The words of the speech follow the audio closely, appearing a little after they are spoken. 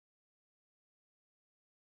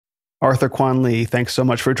Arthur Kwon Lee, thanks so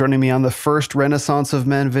much for joining me on the first Renaissance of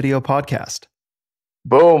Men video podcast.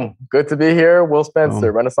 Boom. Good to be here. Will Spencer,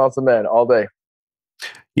 Boom. Renaissance of Men, all day.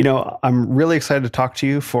 You know, I'm really excited to talk to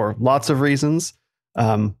you for lots of reasons.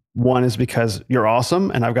 One is because you're awesome,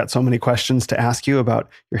 and I've got so many questions to ask you about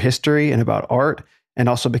your history and about art, and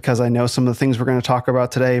also because I know some of the things we're going to talk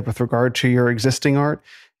about today with regard to your existing art.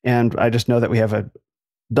 And I just know that we have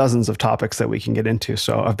dozens of topics that we can get into.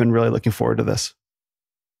 So I've been really looking forward to this.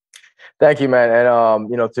 Thank you, man. And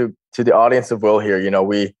to the audience of Will here,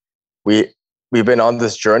 we've been on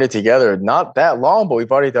this journey together, not that long, but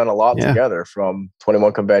we've already done a lot together, from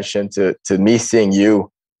 21 convention to me seeing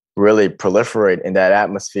you really proliferate in that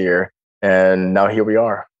atmosphere. And now here we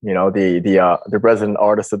are, the resident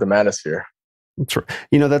artist of the Manosphere.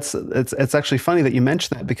 It's actually funny that you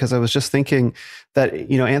mentioned that, because I was just thinking that,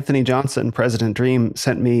 Anthony Johnson, President Dream,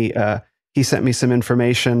 sent me some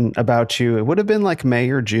information about you. It would have been like May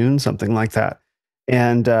or June, something like that.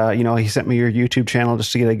 And, he sent me your YouTube channel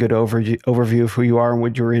just to get a good overview of who you are and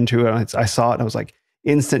what you were into. And I saw it and I was like,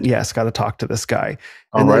 instant, yes, got to talk to this guy.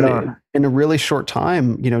 And then in a really short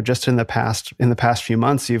time, just in the past few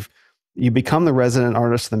months, you become the resident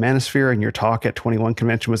artist of the Manosphere, and your talk at 21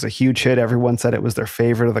 convention was a huge hit. Everyone said it was their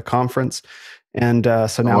favorite of the conference. And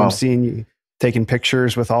so now I'm seeing you taking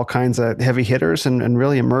pictures with all kinds of heavy hitters and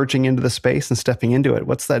really emerging into the space and stepping into it.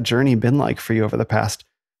 What's that journey been like for you over the past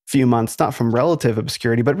few months? Not from relative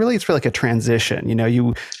obscurity, but really it's really like a transition.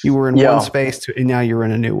 You were in one space and now you're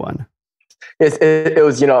in a new one. It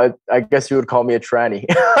was, I guess you would call me a tranny.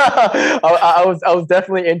 I was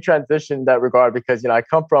definitely in transition in that regard, because, I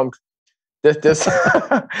come from this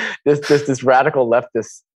radical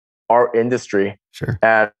leftist art industry. Sure.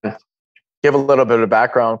 And give a little bit of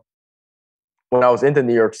background. When I was in the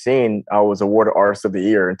New York scene, I was awarded Artist of the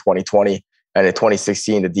Year in 2020. And in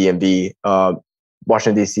 2016, the DMV,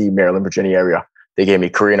 Washington, D.C., Maryland, Virginia area, they gave me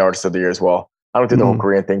Korean Artist of the Year as well. I don't do the whole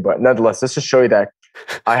Korean thing, but nonetheless, let's just show you that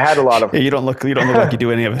I had a lot of... you don't look like you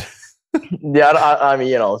do any of it. I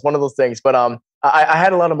mean, it's one of those things. But I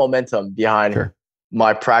had a lot of momentum behind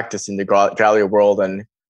my practice in the gallery world, and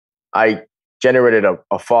I generated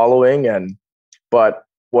a following. But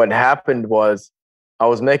what happened was I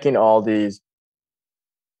was making all these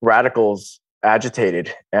radicals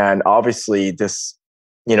agitated, and obviously this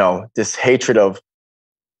hatred of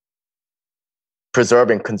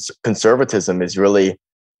preserving conservatism is really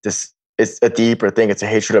it's a deeper thing. It's a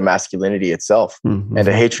hatred of masculinity itself. Mm-hmm. And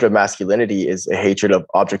the hatred of masculinity is a hatred of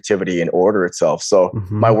objectivity and order itself. So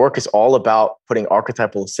my work is all about putting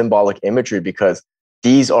archetypal symbolic imagery, because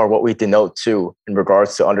these are what we denote to in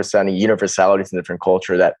regards to understanding universalities in different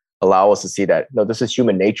culture that allow us to see that, no, this is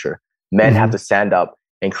human nature. Men have to stand up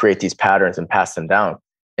and create these patterns and pass them down.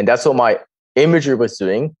 And that's what my imagery was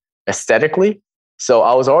doing aesthetically. So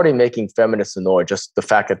I was already making feminists annoyed, just the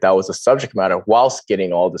fact that was a subject matter, whilst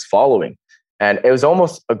getting all this following. And it was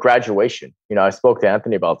almost a graduation. I spoke to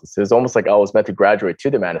Anthony about this. It was almost like I was meant to graduate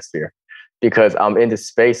to the Manosphere, because I'm in this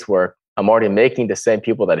space where I'm already making the same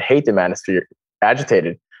people that hate the Manosphere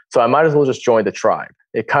agitated. So I might as well just join the tribe.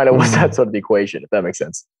 It kind of was that sort of equation, if that makes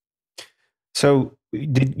sense. So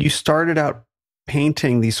you started out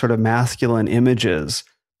painting these sort of masculine images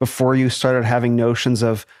before you started having notions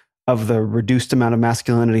of the reduced amount of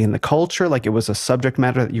masculinity in the culture? Like, it was a subject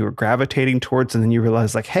matter that you were gravitating towards, and then you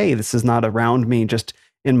realized, like, hey, this is not around me just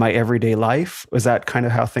in my everyday life? Was that kind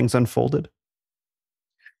of how things unfolded?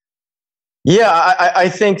 Yeah, I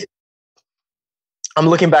think I'm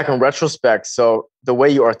looking back in retrospect. So the way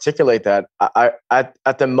you articulate that,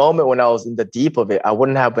 at the moment when I was in the deep of it, I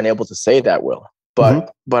wouldn't have been able to say that, Will.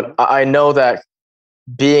 But I know that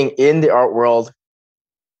being in the art world,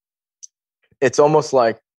 it's almost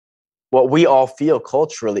like what we all feel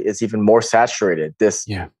culturally is even more saturated. This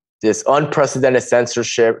unprecedented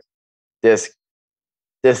censorship, this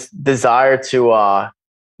desire to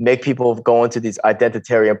make people go into these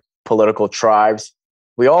identitarian political tribes.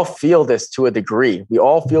 We all feel this to a degree. We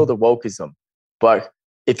all feel the wokeism. But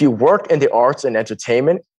if you work in the arts and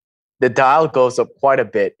entertainment, the dial goes up quite a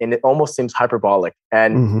bit, and it almost seems hyperbolic.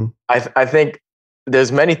 And I think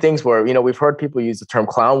there's many things where, we've heard people use the term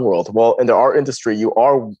clown world. Well, in the art industry, you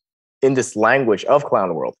are in this language of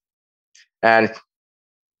clown world. And,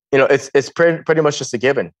 it's pretty much just a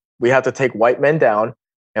given. We have to take white men down,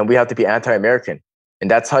 and we have to be anti-American. And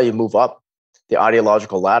that's how you move up the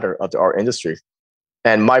ideological ladder of the art industry.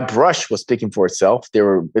 And my brush was speaking for itself. They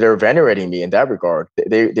were venerating me in that regard.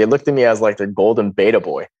 They looked at me as like the golden beta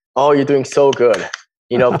boy. Oh, you're doing so good.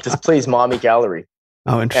 Just please, mommy gallery.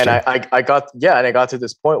 Oh, interesting. And I got to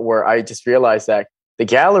this point where I just realized that the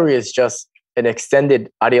gallery is just an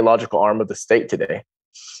extended ideological arm of the state today.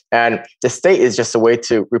 And the state is just a way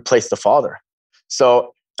to replace the father.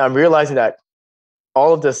 So I'm realizing that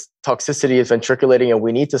all of this toxicity is ventriculating, and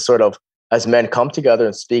we need to sort of, as men, come together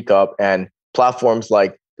and speak up. And platforms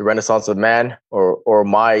like the Renaissance of Man, or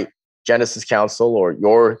my Genesis Council, or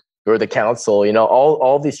you're the council, you know,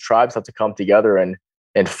 all these tribes have to come together and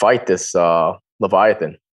fight this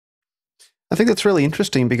Leviathan. I think that's really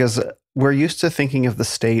interesting because we're used to thinking of the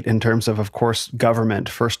state in terms of course, government,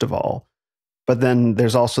 first of all. But then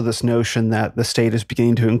there's also this notion that the state is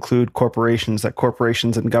beginning to include corporations, that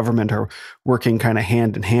corporations and government are working kind of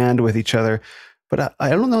hand in hand with each other. But I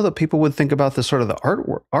don't know that people would think about the sort of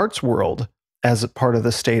the arts world as a part of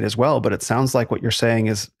the state as well. But it sounds like what you're saying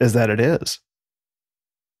is that it is.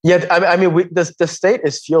 Yeah, I mean, the state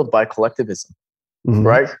is fueled by collectivism, mm-hmm.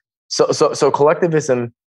 right? So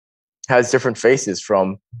collectivism has different faces,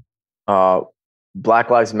 from Black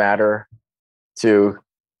Lives Matter to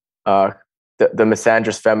the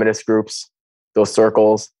misandrous feminist groups, those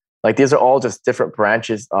circles. Like, these are all just different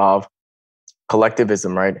branches of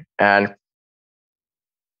collectivism, right? And,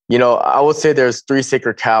 you know, I would say there's 3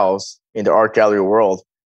 sacred cows in the art gallery world.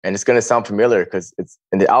 And it's going to sound familiar because it's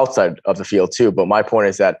in the outside of the field too. But my point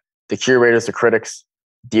is that the curators, the critics,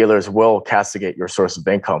 dealers will castigate your source of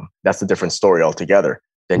income. That's a different story altogether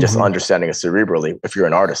than just mm-hmm. understanding it cerebrally if you're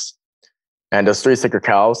an artist. And those 3 sacred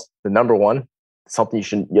cows, the number one, something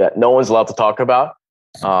no one's allowed to talk about.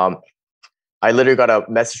 I literally got a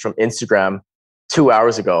message from Instagram 2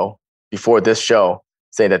 hours ago before this show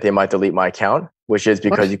saying that they might delete my account, which is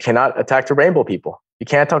because you cannot attack the rainbow people. You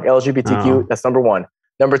can't talk LGBTQ. Oh. That's number one.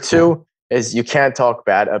 Number 2 is you can't talk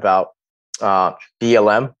bad about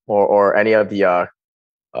BLM or any of the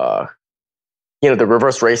the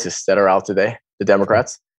reverse racists that are out today, the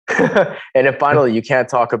Democrats. And then finally, you can't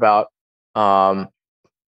talk about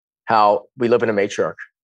how we live in a matriarch.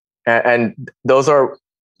 And those are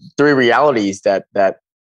 3 realities that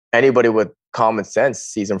anybody with common sense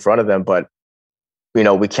sees in front of them. But, you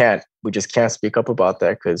know, we just can't speak up about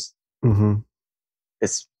that because mm-hmm.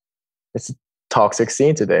 it's a toxic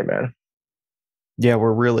scene today, man. Yeah,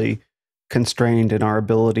 we're really constrained in our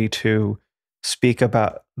ability to speak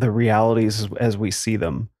about the realities as we see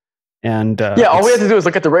them. And all we have to do is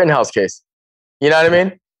look at the Rittenhouse case. You know what I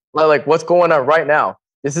mean? Like, what's going on right now?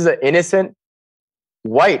 This is an innocent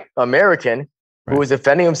white American who is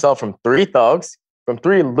defending himself from 3 thugs, from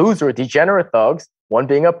 3 loser, degenerate thugs, one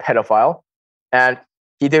being a pedophile. And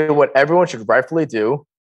he did what everyone should rightfully do,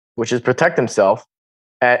 which is protect himself.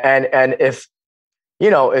 And if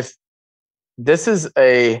this is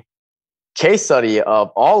a case study of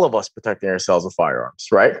all of us protecting ourselves with firearms,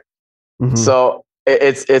 right? Mm-hmm. So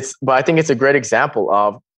but I think it's a great example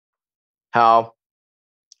of how,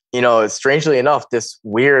 strangely enough, this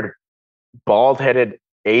weird bald-headed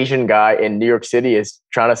Asian guy in New York City is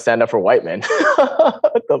trying to stand up for white men.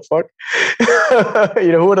 What the fuck?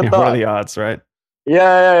 Who would have thought? What are the odds, right?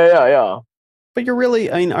 Yeah. But you're really,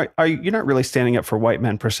 you're not really standing up for white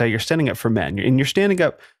men per se. You're standing up for men, and you're standing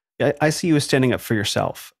up. I see you as standing up for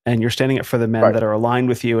yourself, and you're standing up for the men that are aligned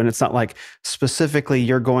with you. And it's not like specifically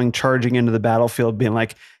you're going charging into the battlefield being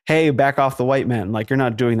like, hey, back off the white men. Like, you're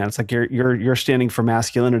not doing that. It's like you're standing for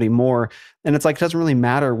masculinity more. And it's like, it doesn't really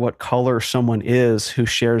matter what color someone is who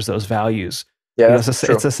shares those values. Yeah, it's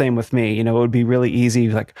the same with me. It would be really easy,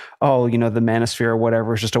 like, oh, the Manosphere or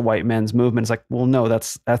whatever is just a white men's movement. It's like, well, no,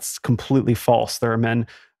 that's completely false. There are men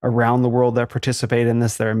around the world that participate in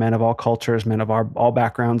this. There are men of all cultures, men of all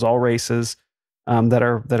backgrounds, all races, that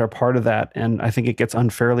are part of that. And I think it gets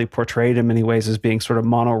unfairly portrayed in many ways as being sort of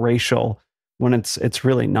monoracial when it's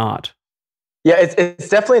really not. Yeah, it's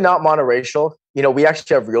definitely not monoracial. We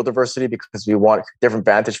actually have real diversity because we want different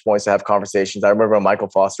vantage points to have conversations. I remember when Michael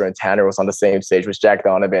Foster and Tanner was on the same stage with Jack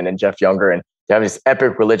Donovan and Jeff Younger, and they have this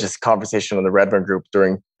epic religious conversation on the Redburn group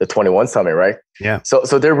during the 21 Summit, right? Yeah. So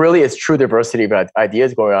there really is true diversity of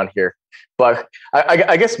ideas going on here. But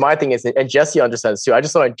I guess my thing is, and Jesse understands too. I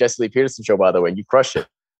just saw on Jesse Lee Peterson show, by the way. You crushed it.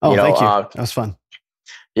 Oh, thank you. That was fun.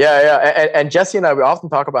 Yeah. And Jesse and I, we often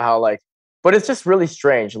talk about how, but it's just really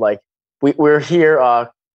strange. Like, we're here.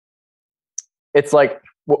 It's like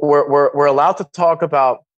we're allowed to talk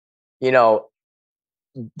about,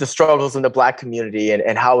 the struggles in the Black community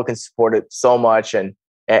and how we can support it so much, and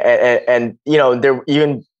there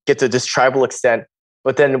even get to this tribal extent.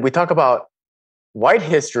 But then we talk about white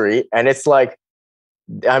history, and it's like,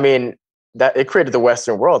 that it created the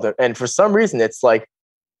Western world, and for some reason, it's like,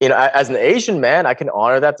 as an Asian man, I can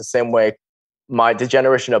honor that the same way the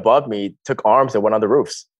generation above me took arms and went on the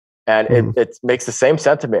roofs. And it makes the same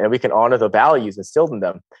sentiment, and we can honor the values instilled in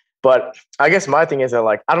them. But I guess my thing is that,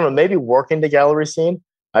 I don't know, maybe working the gallery scene,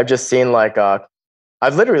 I've just seen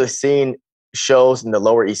I've literally seen shows in the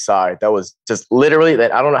Lower East Side that was just literally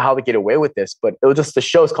that. I don't know how they get away with this, but it was just the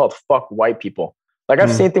show's called "Fuck White People." Like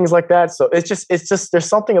I've seen things like that. So it's just there's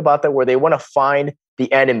something about that where they want to find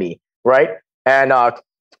the enemy, right? And I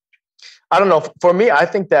don't know. For me, I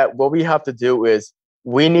think that what we have to do is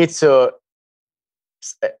we need to,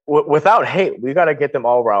 without hate, we got to get them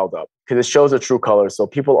all riled up because it shows the true colors. So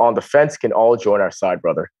people on the fence can all join our side,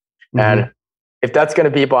 brother. And if that's going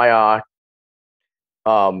to be by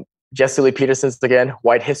Jesse Lee Peterson's again,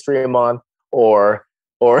 White History Month, or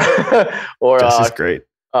Jesse's great.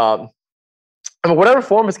 I mean, whatever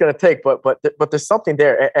form it's going to take, but there's something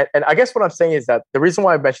there. And I guess what I'm saying is that the reason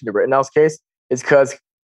why I mentioned the Rittenhouse case is because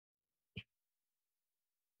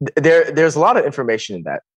there's a lot of information in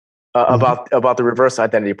that about the reverse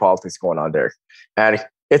identity politics going on there. And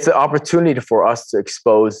it's an opportunity for us to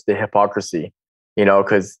expose the hypocrisy,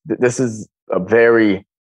 because this is a very,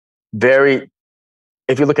 very,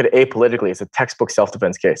 if you look at it apolitically, it's a textbook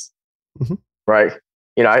self-defense case, right?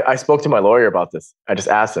 I spoke to my lawyer about this. I just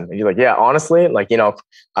asked him, and he's like, yeah, honestly,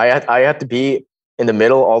 I have to be in the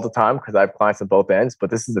middle all the time because I have clients on both ends,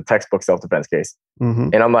 but this is a textbook self-defense case.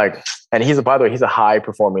 And I'm like, and by the way, he's a high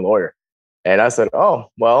performing lawyer. And I said, oh,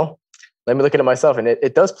 well, let me look at it myself. And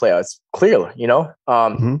it does play out. It's clear,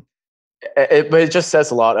 but it just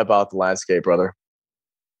says a lot about the landscape, brother.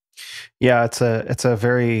 Yeah, it's a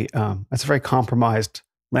very compromised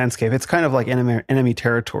landscape. It's kind of like enemy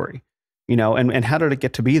territory. And how did it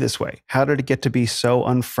get to be this way? How did it get to be so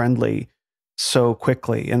unfriendly so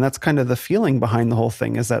quickly? And that's kind of the feeling behind the whole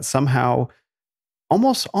thing, is that somehow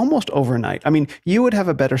almost overnight. I mean, you would have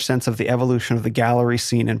a better sense of the evolution of the gallery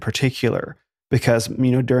scene in particular, because,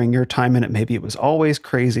 during your time in it, maybe it was always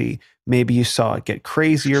crazy. Maybe you saw it get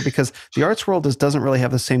crazier because the arts world doesn't really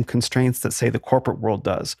have the same constraints that, say, the corporate world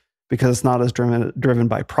does, because it's not as driven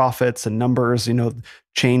by profits and numbers.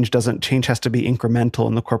 Change has to be incremental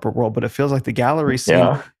in the corporate world, but it feels like the gallery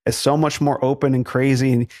scene is so much more open and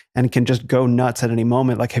crazy and can just go nuts at any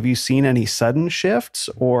moment. Like, have you seen any sudden shifts,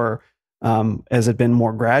 or has it been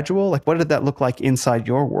more gradual? Like, what did that look like inside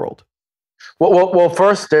your world? Well,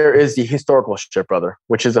 first there is the historical shift, brother,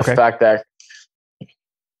 which is the fact that,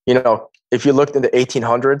 if you looked in the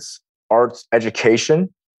 1800s, arts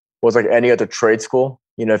education was like any other trade school.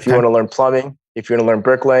 If you want to learn plumbing, if you want to learn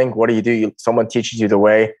bricklaying, what do? Someone teaches you the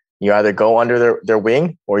way. You either go under their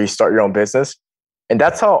wing or you start your own business. And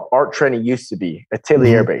that's how art training used to be,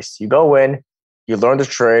 atelier based. You go in, you learn the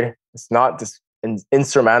trade. It's not this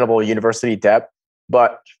insurmountable university debt,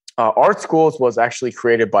 but art schools was actually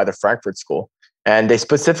created by the Frankfurt School. And they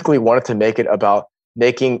specifically wanted to make it about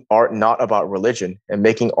making art not about religion and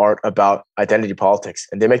making art about identity politics.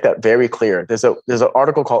 And they make that very clear. There's an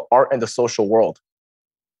article called Art and the Social World.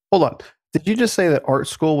 Hold on. Did you just say that art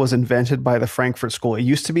school was invented by the Frankfurt School? It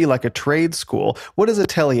used to be like a trade school. What is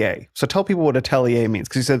atelier? So tell people what atelier means,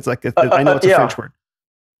 because you said it's like, I know it's a French word.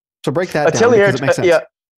 So break that down, because it makes sense.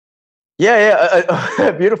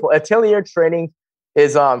 Beautiful. Atelier training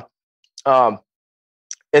is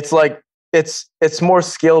it's more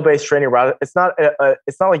skill-based training rather. It's not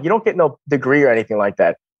like you don't get no degree or anything like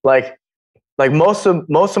that. Like most of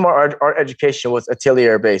our art education was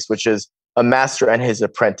atelier based, which is a master and his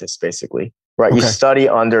apprentice, basically, right? Okay. You study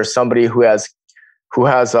under somebody who has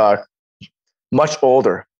much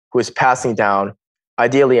older, who is passing down,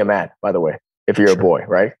 ideally a man, by the way, if you're a boy,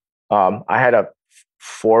 right? I had a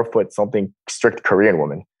 4 foot something strict Korean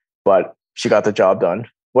woman, but she got the job done.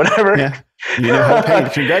 Whatever. Yeah. Her pain.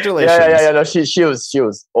 Congratulations. Yeah. No, she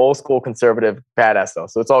was old school conservative badass though,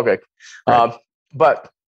 so it's all good. Right.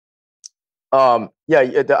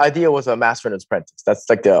 The idea was a master and apprentice. That's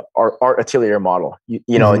like the art atelier model.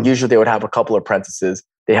 Usually they would have a couple of apprentices.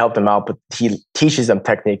 They help them out, but he teaches them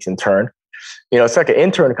techniques in turn. It's like an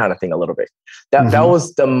intern kind of thing a little bit. That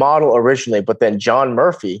was the model originally, but then John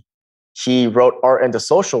Murphy, he wrote Art and the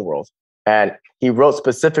Social World, and he wrote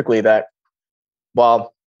specifically that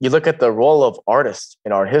while you look at the role of artists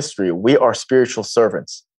in our history, we are spiritual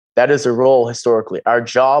servants. That is a role historically. Our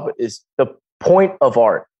job is the point of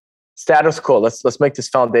art. Status quo. Let's make this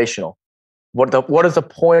foundational. What is the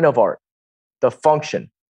point of art? The function.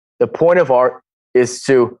 The point of art is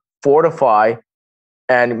to fortify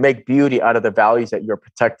and make beauty out of the values that you're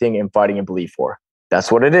protecting and fighting and believe for.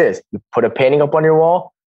 That's what it is. You put a painting up on your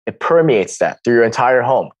wall, it permeates that through your entire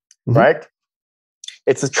home, right?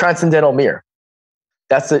 It's a transcendental mirror.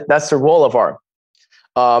 That's the role of art.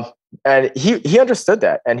 And he understood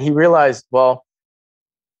that, and he realized, well,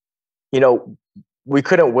 we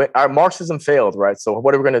couldn't win. Our Marxism failed, right? So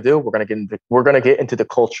what are we going to do? We're going to get into the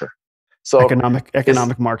culture. So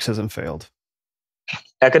economic Marxism failed.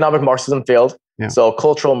 Economic Marxism failed. Yeah. So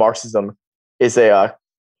cultural Marxism is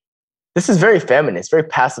this is very feminine. It's very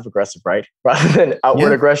passive aggressive, right? Rather than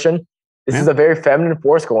outward aggression. This is a very feminine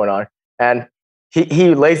force going on. And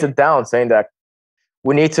he lays it down saying that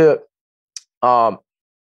we need to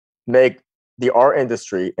make the art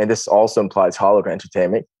industry, and this also implies hologram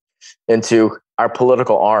entertainment, into our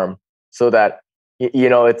political arm, so that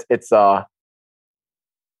it's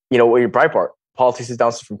Breitbart, politics is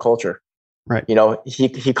downstream from culture. Right.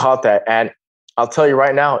 He caught that. And I'll tell you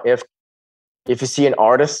right now, if you see an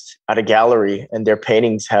artist at a gallery and their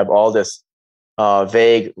paintings have all this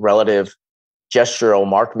vague relative gestural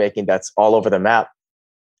mark making that's all over the map,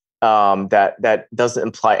 that doesn't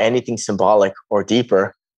imply anything symbolic or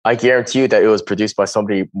deeper, I guarantee you that it was produced by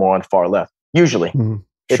somebody more on the far left. Usually,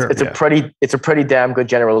 it's a pretty damn good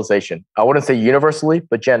generalization. I wouldn't say universally,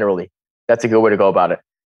 but generally, that's a good way to go about it.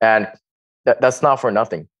 And that's not for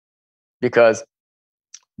nothing, because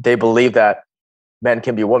they believe that men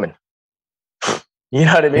can be women. You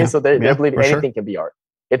know what I mean? So they believe anything can be art.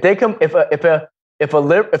 If they come, if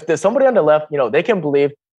there's somebody on the left, they can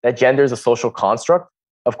believe that gender is a social construct.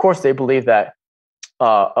 Of course, they believe that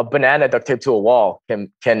a banana duct taped to a wall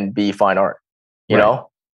can be fine art. You know,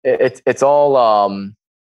 it's all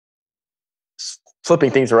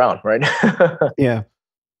flipping things around, right? Yeah.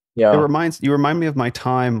 Yeah. You remind me of my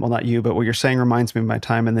time. Well, not you, but what you're saying reminds me of my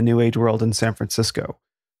time in the New Age world in San Francisco,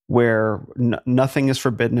 where nothing is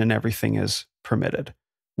forbidden and everything is permitted.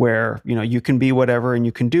 Where you can be whatever and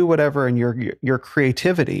you can do whatever, and your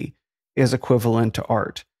creativity is equivalent to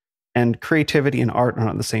art. And creativity and art are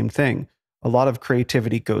not the same thing. A lot of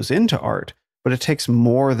creativity goes into art, but it takes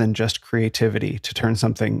more than just creativity to turn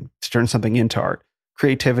something into art.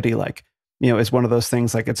 Creativity, is one of those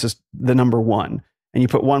things, like it's just the number one. And you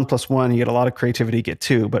put 1 + 1, you get a lot of creativity, you get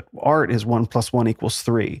 2. But art is 1 + 1 =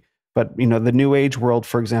 3. But the New Age world,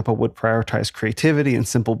 for example, would prioritize creativity and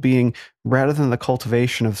simple being rather than the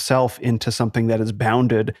cultivation of self into something that is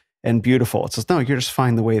bounded and beautiful. It says, no, you're just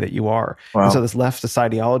fine the way that you are. Wow. And so this leftist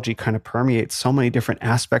ideology kind of permeates so many different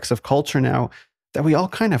aspects of culture now that we all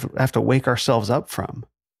kind of have to wake ourselves up from.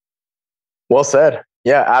 Well said.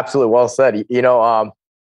 Yeah, absolutely. Well said.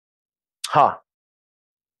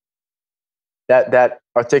 That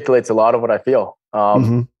articulates a lot of what I feel.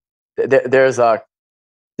 There's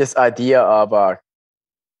this idea of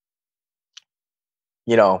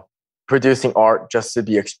producing art just to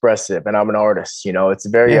be expressive, and I'm an artist. It's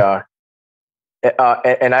very and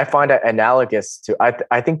I find that analogous to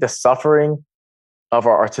I think the suffering of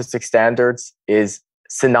our artistic standards is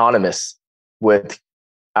synonymous with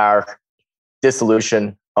our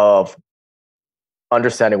dissolution of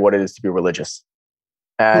understanding what it is to be religious.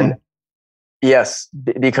 And yes,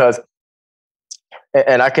 because,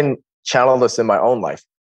 and I can channel this in my own life.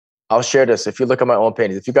 I'll share this. If you look at my own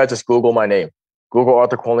paintings, if you guys just Google my name, Google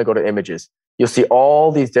Arthur Kwon Lee, go to images, you'll see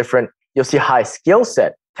all these you'll see high skill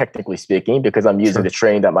set, technically speaking, because I'm using the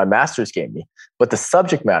training that my masters gave me, but the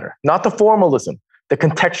subject matter, not the formalism, the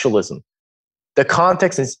contextualism, the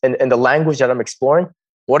context and the language that I'm exploring.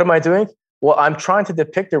 What am I doing? Well, I'm trying to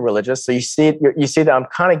depict the religious. So you see that I'm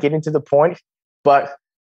kind of getting to the point, but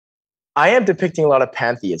I am depicting a lot of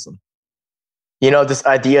pantheism. This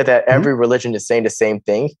idea that every religion is saying the same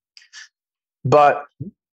thing. But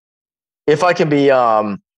if I can be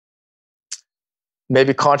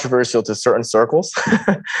maybe controversial to certain circles,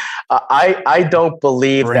 I don't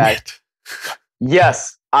believe that.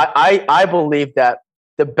 Yes, I believe that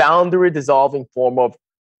the boundary dissolving form of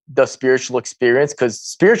the spiritual experience, because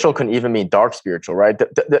spiritual can even mean dark spiritual, right?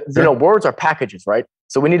 Words are packages, right?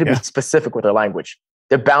 So we need to be specific with our language.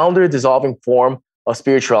 The boundary dissolving form of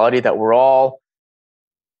spirituality that we're all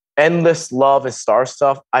endless love and star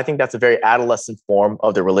stuff. I think that's a very adolescent form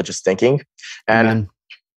of the religious thinking. And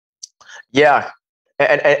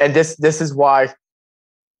and this is why,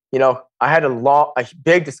 I had a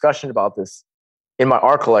big discussion about this in my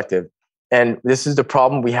art collective. And this is the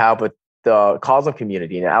problem we have with the Cosm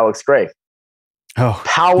community and Alex Gray.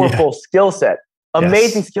 Powerful skill set,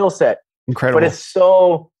 amazing skill set, incredible. But it's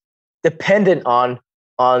so dependent on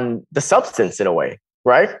the substance in a way,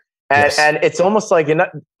 right? And it's almost like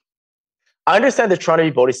I understand they're trying to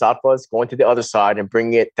be bodhisattvas, going to the other side and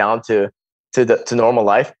bringing it down to normal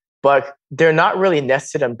life, but they're not really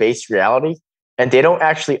nested in base reality, and they don't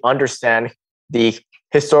actually understand the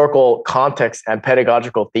historical context and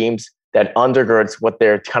pedagogical themes that undergirds what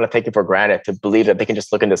they're kind of taking for granted to believe that they can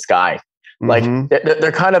just look in the sky. Like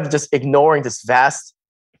they're kind of just ignoring this vast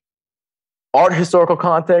art historical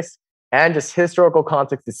context and just historical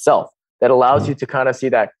context itself that allows you to kind of see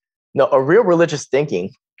that a real religious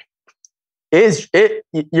thinking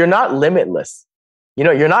you're not limitless.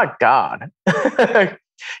 you're not God.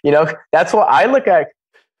 That's what I look at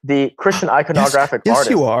the Christian iconographic yes, artists.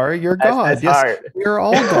 you are. You're God. As yes, we're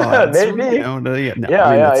all gods. Maybe.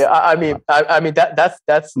 I mean,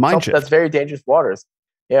 that's very dangerous waters.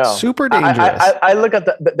 Super dangerous. I look at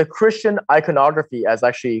the Christian iconography as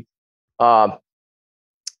actually, so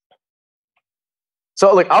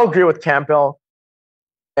like I'll agree with Campbell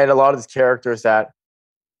and a lot of these characters that,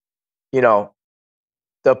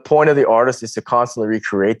 the point of the artist is to constantly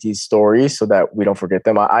recreate these stories so that we don't forget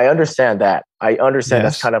them. I understand that. I understand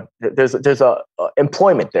that's kind of, there's a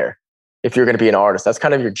employment there. If you're going to be an artist, that's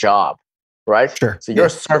kind of your job, right? Sure. So you're a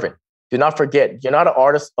servant. Do not forget, you're not an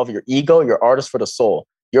artist of your ego. You're an artist for the soul.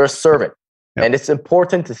 You're a servant. Yep. And it's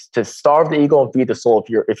important to starve the ego and feed the soul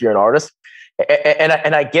if you're an artist.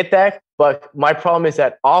 And I get that, but my problem is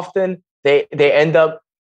that often they end up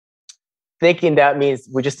thinking that means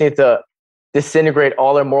we just need to disintegrate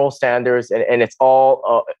all their moral standards, and it's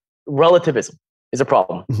all relativism is a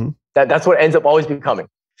problem. Mm-hmm. That's what ends up always becoming,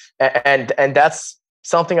 and that's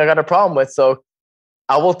something I got a problem with. So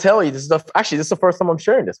I will tell you, this is the first time I'm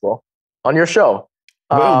sharing this, Will, on your show.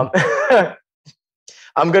 I'm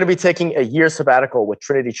going to be taking a year sabbatical with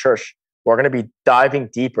Trinity Church. We're going to be diving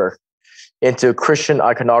deeper into Christian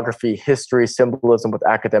iconography, history, symbolism with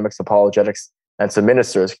academics, apologetics, and some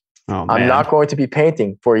ministers. Oh, I'm not going to be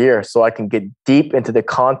painting for a year so I can get deep into the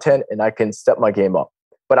content and I can step my game up.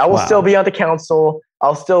 But I will still be on the council.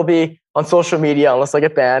 I'll still be on social media unless I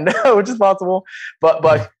get banned, which is possible. But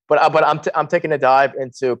I'm taking a dive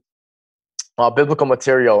into biblical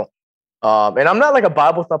material. And I'm not like a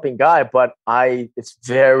Bible thumping guy, but it's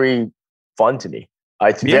very fun to me.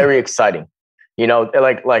 It's very exciting.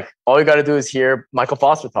 Like all you got to do is hear Michael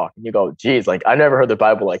Foster talk, and you go, "Geez, like I never heard the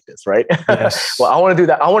Bible like this, right?" Yes. Well, I want to do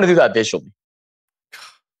that. I want to do that visually.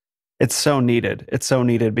 It's so needed. It's so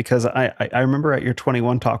needed because I remember at your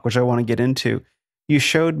 21 talk, which I want to get into, you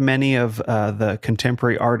showed many of the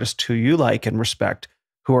contemporary artists who you like and respect,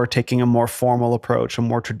 who are taking a more formal approach, a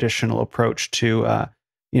more traditional approach to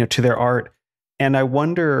to their art, and I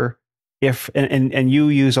wonder. And you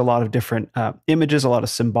use a lot of different images, a lot of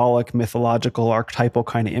symbolic, mythological, archetypal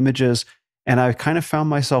kind of images. And I kind of found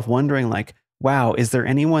myself wondering, like, wow, is there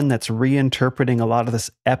anyone that's reinterpreting a lot of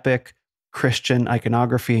this epic Christian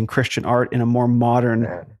iconography and Christian art in a more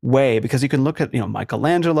modern way? Because you can look at,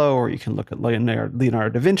 Michelangelo, or you can look at Leonardo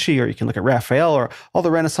da Vinci, or you can look at Raphael, or all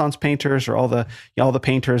the Renaissance painters, or all the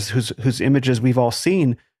painters whose images we've all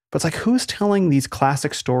seen. But it's like, who's telling these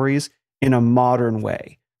classic stories in a modern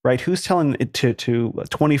way? Right? Who's telling it to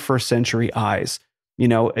 21st century eyes?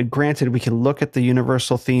 Granted, we can look at the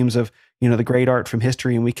universal themes of, the great art from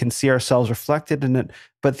history, and we can see ourselves reflected in it,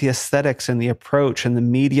 but the aesthetics and the approach and the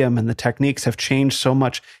medium and the techniques have changed so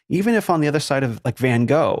much, even if on the other side of like Van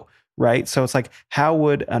Gogh, right? So it's like, how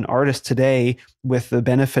would an artist today, with the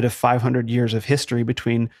benefit of 500 years of history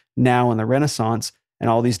between now and the Renaissance, and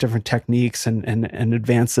all these different techniques and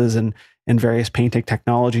advances and various painting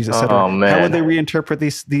technologies, et cetera, how would they reinterpret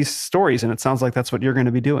these stories? And it sounds like that's what you're going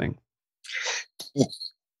to be doing.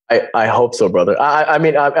 I hope so, brother. I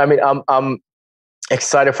mean, I'm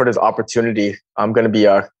excited for this opportunity. I'm going to be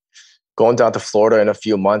going down to Florida in a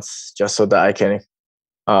few months just so that I can.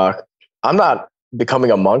 I'm not becoming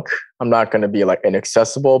a monk. I'm not going to be like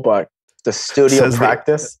inaccessible, but the studio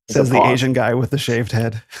practice says the Asian guy with the shaved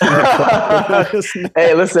head.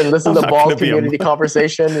 Hey, listen, this is the bald community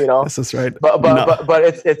conversation, This is right. But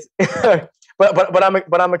it's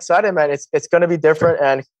but I'm excited, man. It's going to be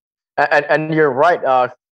different, and you're right.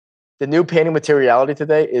 The new painting materiality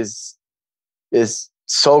today is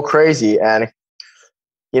so crazy, and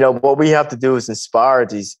what we have to do is inspire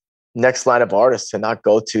these next line of artists to not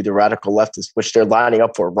go to the radical leftists, which they're lining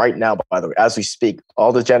up for right now, by the way, as we speak.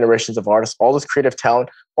 All the generations of artists, all this creative talent,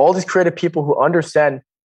 all these creative people who understand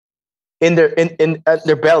in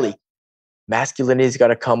their belly, masculinity's got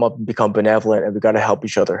to come up and become benevolent, and we got to help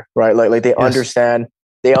each other, right? Like they understand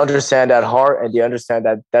that heart, and they understand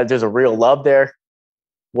that there's a real love there.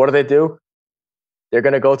 What do? They're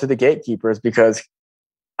going to go to the gatekeepers because,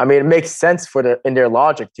 it makes sense in their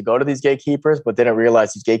logic to go to these gatekeepers, but they don't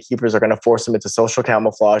realize these gatekeepers are going to force them into social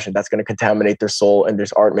camouflage, and that's going to contaminate their soul and their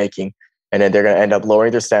art making. And then they're going to end up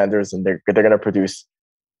lowering their standards, and they're going to produce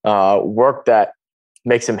work that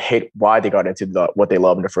makes them hate why they got into what they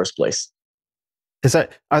love in the first place.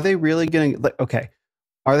 Are they really going to, okay.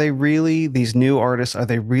 Are they really, these new artists, are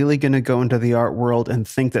they really going to go into the art world and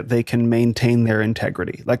think that they can maintain their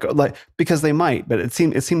integrity? Like because they might, but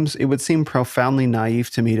it would seem profoundly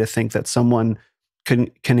naive to me to think that someone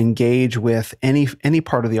can engage with any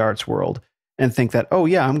part of the arts world and think that, oh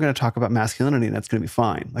yeah, I'm going to talk about masculinity and that's going to be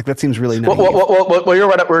fine. Like that seems really naive. Well, you're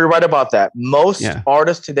right about that. Most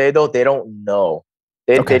artists today, though, they don't know.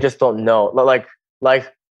 They just don't know. Like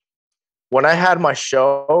when I had my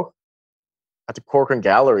show at the Corcoran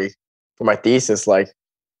Gallery for my thesis, like,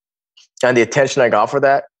 and the attention I got for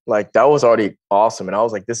that, like that was already awesome. And I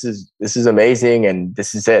was like, this is amazing, and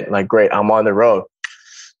this is it. Like, great, I'm on the road.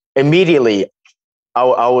 Immediately, I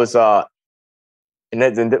was and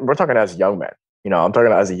we're talking as a young man. I'm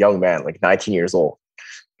talking as a young man, like 19 years old.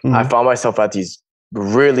 Mm-hmm. I found myself at these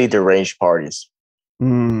really deranged parties.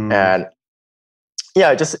 And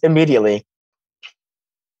yeah, just immediately.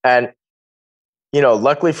 And,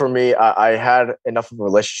 luckily for me, I had enough of a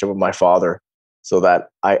relationship with my father so that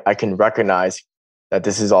I can recognize that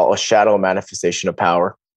this is all a shadow manifestation of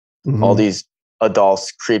power. Mm-hmm. All these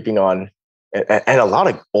adults creeping on, and a lot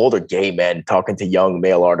of older gay men talking to young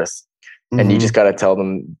male artists. And you just got to tell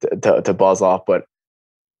them to buzz off. But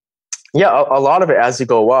yeah, a lot of it, as you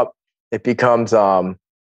go up, it becomes, I'm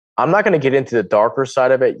not going to get into the darker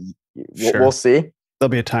side of it. We'll see. There'll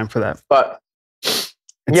be a time for that. But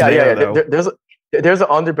there's an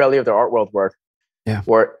underbelly of the art world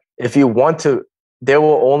where if you want to, they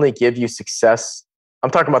will only give you success. I'm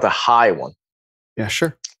talking about the high one. Yeah,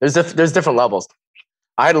 sure. There's different levels.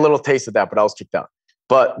 I had a little taste of that, but I was kicked out.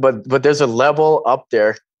 But there's a level up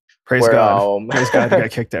there. Praise God. Praise God, you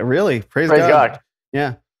got kicked out. Really? Praise God.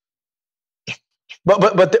 Yeah.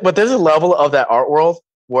 But there's a level of that art world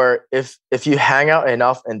where if you hang out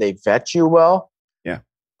enough and they vet you well,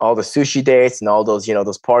 all the sushi dates and all those,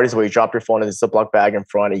 those parties where you drop your phone in the Ziploc bag in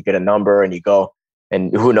front and you get a number and you go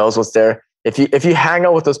and who knows what's there. If you hang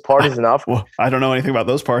out with those parties enough. Well, I don't know anything about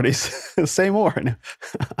those parties. Say more.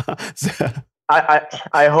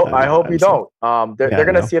 I hope you don't. They're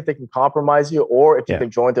going to see if they can compromise you or if you can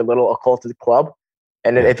join their little occulted club.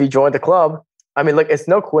 And then if you join the club, I mean, it's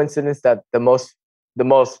no coincidence that the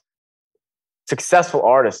most successful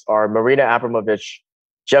artists are Marina Abramovich,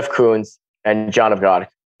 Jeff Koons, and John of God.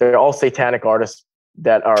 They're all satanic artists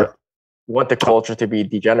that want the culture to be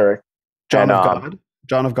degenerate. John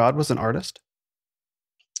of God was an artist?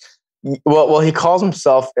 Well, he calls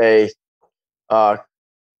himself a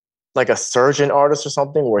surgeon artist or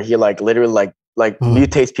something, where he literally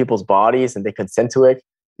mutates people's bodies and they consent to it.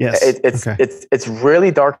 Yes, it's really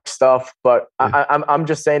dark stuff. But I'm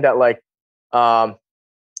just saying that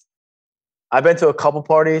I've been to a couple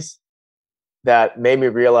parties that made me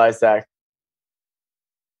realize that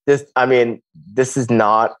this is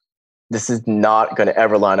not going to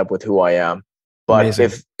ever line up with who I am. But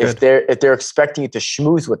amazing. if they're expecting you to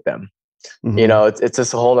schmooze with them, it's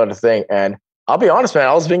just a whole other thing. And I'll be honest, man,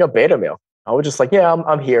 I was being a beta male. I was just like, yeah,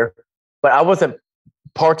 I'm here, but I wasn't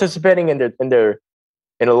participating in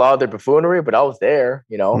a lot of their buffoonery, but I was there,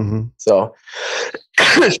 So,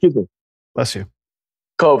 excuse me. Bless you.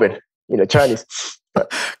 COVID, Chinese.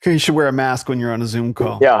 You should wear a mask when you're on a Zoom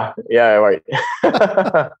call. Yeah, right.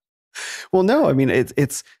 Well, no, I mean,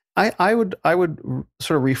 I would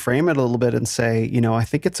sort of reframe it a little bit and say, I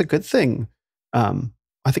think it's a good thing.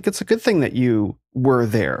 I think it's a good thing that you were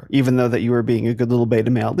there, even though that you were being a good little beta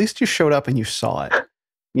male. At least you showed up and you saw it.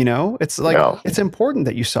 It's it's important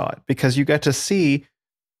that you saw it because you got to see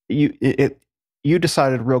you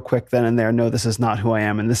decided real quick then and there, no, this is not who I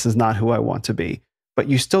am and this is not who I want to be. But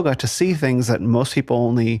you still got to see things that most people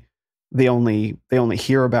only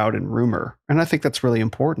hear about in rumor. And I think that's really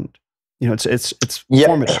important. It's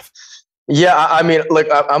formative. Yeah. I mean, look,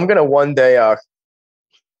 I'm going to one day,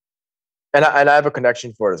 and I have a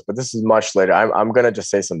connection for this, but this is much later. I'm going to just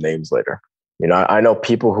say some names later. I know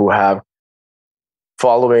people who have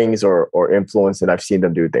followings or influence, and I've seen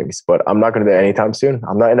them do things, but I'm not going to do that anytime soon.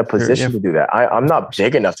 I'm not in a position to do that. I'm not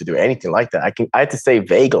big enough to do anything like that. I have to stay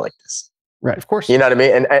vague like this. Right. Of course. You know what I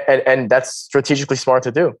mean? And that's strategically smart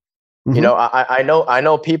to do. Mm-hmm. I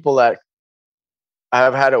know people that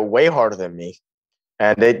have had it way harder than me,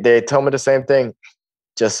 and they tell me the same thing.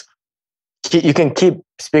 Just you can keep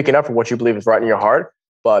speaking up for what you believe is right in your heart,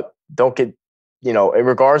 but don't get, in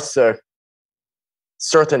regards to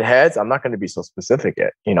certain heads, I'm not going to be so specific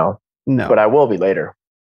yet, No. But I will be later.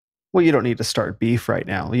 Well, you don't need to start beef right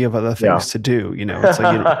now. You have other things to do, It's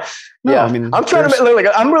like, I mean, I'm trying to make,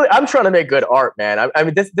 I'm trying to make good art, man. I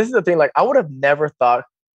mean, this is the thing. Like, I would have never thought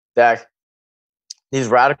that these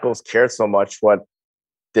radicals cared so much what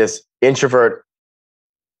this introvert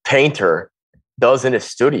painter does in his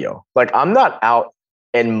studio. Like, I'm not out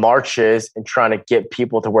in marches and trying to get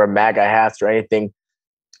people to wear MAGA hats or anything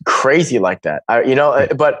crazy like that.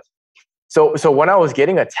 But so when I was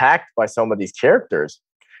getting attacked by some of these characters,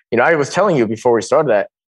 I was telling you before we started that,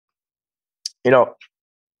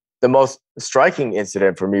 the most striking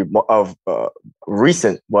incident for me of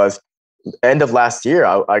recent was end of last year.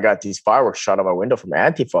 I got these fireworks shot out my window from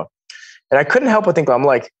Antifa, and I couldn't help but think, I'm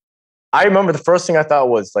like, I remember the first thing I thought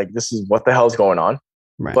was like, this is what the hell is going on.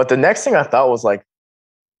 Right. But the next thing I thought was like,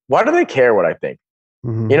 why do they care what I think?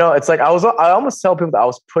 Mm-hmm. You know, it's like I almost tell people that I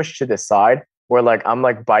was pushed to the side where like I'm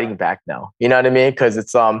like biting back now. You know what I mean? Because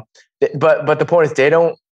it's but the point is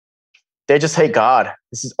they just hate God.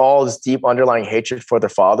 This is all this deep underlying hatred for their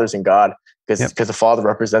fathers and God, because the father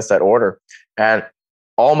represents that order. And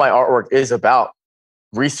all my artwork is about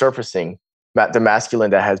resurfacing the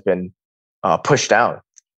masculine that has been pushed down,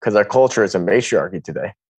 because our culture is a matriarchy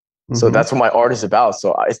today. So that's what my art is about.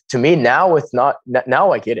 So to me now, it's not.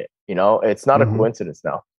 Now I get it. You know, it's not a coincidence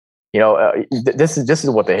now. You know, this is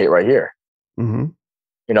what they hate right here. Mm-hmm.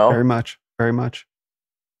 You know, very much,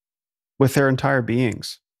 with their entire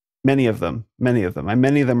beings. Many of them, many of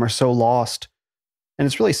them are so lost, and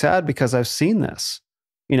it's really sad because I've seen this.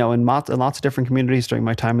 You know, in lots of different communities during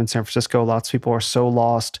my time in San Francisco, lots of people are so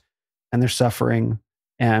lost, and they're suffering,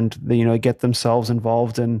 and they get themselves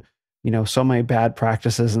involved in so many bad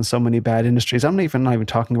practices and so many bad industries. I'm not even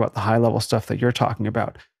talking about the high level stuff that you're talking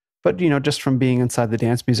about, but just from being inside the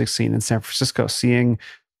dance music scene in San Francisco, seeing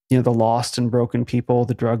the lost and broken people,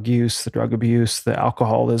 the drug use, the drug abuse, the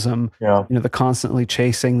alcoholism, the constantly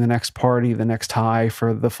chasing the next party, the next high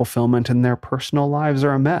for the fulfillment, and their personal lives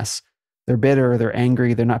are a mess. They're bitter, they're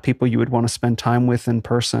angry, they're not people you would want to spend time with in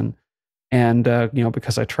person. And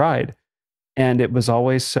because I tried, and it was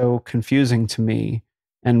always so confusing to me.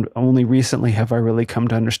 And only recently have I really come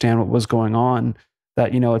to understand what was going on,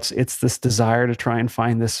 that, it's this desire to try and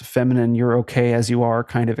find this feminine, you're okay as you are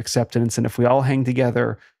kind of acceptance. And if we all hang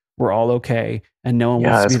together, we're all okay. And no one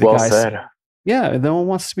wants to be the guy. Said. Yeah. No one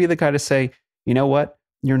wants to be the guy to say, you know what,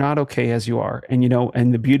 you're not okay as you are. And,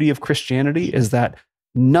 and the beauty of Christianity is that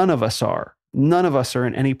none of us are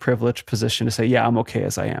in any privileged position to say, yeah, I'm okay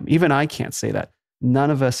as I am. Even I can't say that.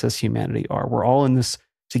 None of us as humanity are. We're all in this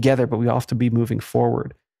together, but we all have to be moving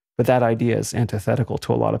forward. But that idea is antithetical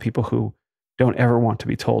to a lot of people who don't ever want to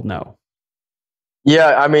be told no.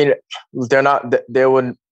 Yeah, I mean, they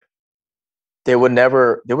wouldn't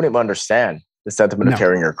even understand the sentiment of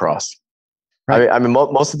carrying your cross. Right. I mean,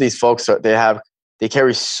 most of these folks they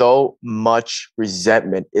carry so much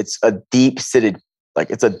resentment. It's a deep-seated,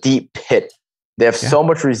 it's a deep pit. They have so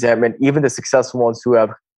much resentment. Even the successful ones who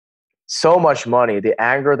have so much money, the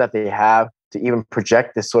anger that they have to even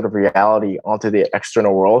project this sort of reality onto the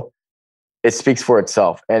external world, it speaks for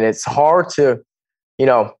itself. And it's hard to,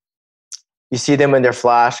 you see them in their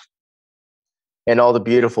flash and all the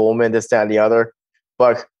beautiful women, this, that, and the other,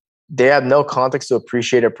 but they have no context to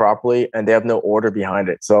appreciate it properly, and they have no order behind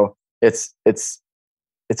it. So it's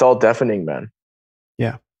all deafening, man.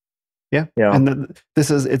 Yeah. And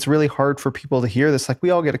it's really hard for people to hear this. Like, we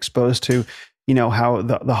all get exposed to, how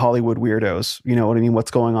the Hollywood weirdos, you know what I mean?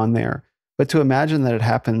 What's going on there. But to imagine that it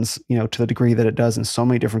happens, to the degree that it does in so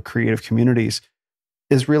many different creative communities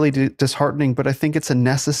is really disheartening. But I think it's a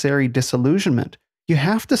necessary disillusionment. You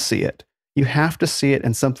have to see it. You have to see it,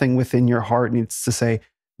 and something within your heart needs to say,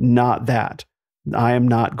 not that. I am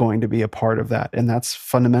not going to be a part of that. And that's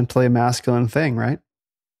fundamentally a masculine thing, right?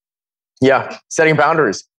 Yeah. Setting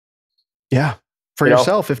boundaries. Yeah. For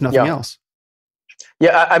yourself, if nothing else.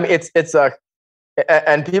 Yeah. I mean,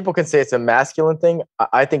 and people can say it's a masculine thing.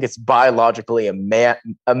 I think it's biologically a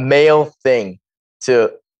male thing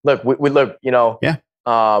to look. We look,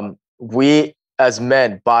 we as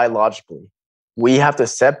men biologically, we have to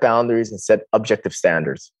set boundaries and set objective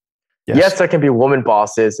standards. Yes, there can be woman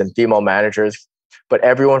bosses and female managers, but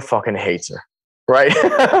everyone fucking hates her, right?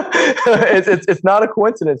 it's not a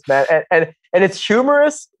coincidence, man. And it's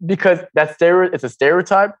humorous because it's a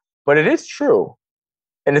stereotype, but it is true,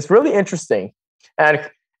 and it's really interesting. And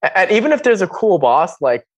even if there's a cool boss,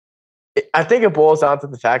 I think it boils down to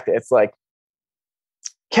the fact that it's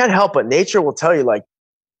can't help but nature will tell you,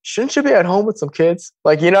 shouldn't you be at home with some kids?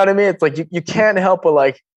 You know what I mean? It's you can't help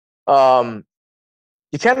but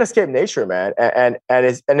you can't escape nature, man. And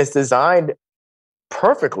it's designed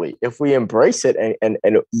perfectly if we embrace it and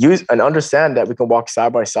use and understand that we can walk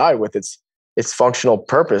side by side with its functional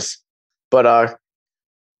purpose. But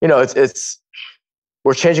it's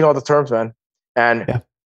we're changing all the terms, man. And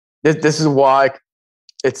this is why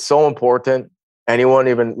it's so important. Anyone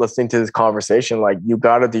even listening to this conversation, you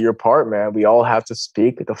got to do your part, man. We all have to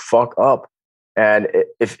speak the fuck up. And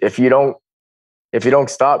if you don't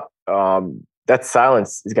stop, that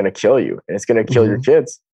silence is going to kill you, and it's going to kill your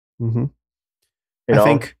kids. Mm-hmm. I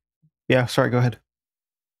think, sorry, go ahead.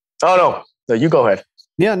 Oh, no, you go ahead.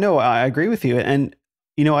 Yeah, no, I agree with you. And,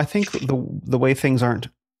 I think the way things aren't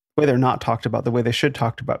way they're not talked about, the way they should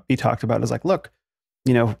be talked about is like, look,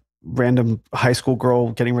 random high school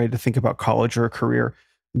girl getting ready to think about college or a career.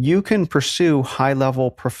 You can pursue high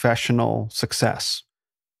level professional success,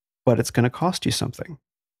 but it's going to cost you something.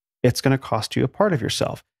 It's going to cost you a part of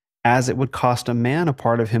yourself, as it would cost a man a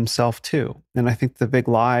part of himself too. And I think the big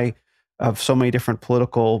lie of so many different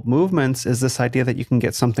political movements is this idea that you can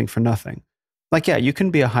get something for nothing. Like, yeah, you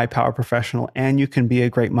can be a high power professional and you can be a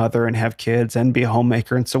great mother and have kids and be a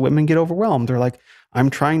homemaker. And so women get overwhelmed. They're like, I'm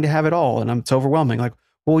trying to have it all and it's overwhelming. Like,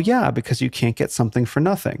 well, yeah, because you can't get something for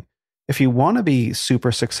nothing. If you want to be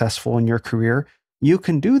super successful in your career, you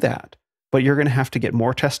can do that, but you're going to have to get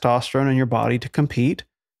more testosterone in your body to compete.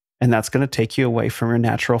 And that's going to take you away from your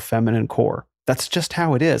natural feminine core. That's just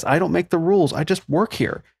how it is. I don't make the rules. I just work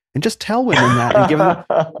here. And just tell women that and give them,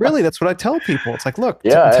 really, that's what I tell people. It's like, look,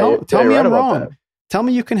 tell me I'm wrong. That. Tell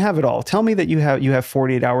me you can have it all. Tell me that you have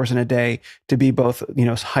 48 hours in a day to be both,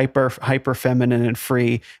 hyper feminine and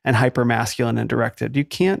free and hyper masculine and directed. You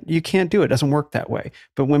can't do it. It doesn't work that way.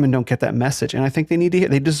 But women don't get that message. And I think they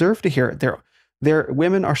deserve to hear it. Their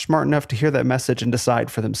women are smart enough to hear that message and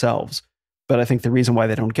decide for themselves. But I think the reason why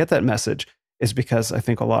they don't get that message is because I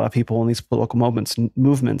think a lot of people in these political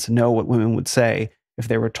movements know what women would say if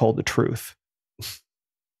they were told the truth.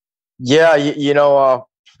 Yeah,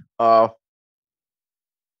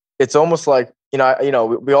 it's almost like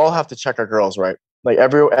we all have to check our girls, right? Like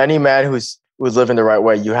any man who's living the right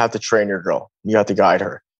way, you have to train your girl, you have to guide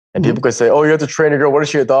her. And people could say, "Oh, you have to train your girl. What is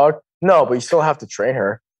she, a dog?" No, but you still have to train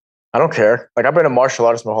her. I don't care. Like, I've been a martial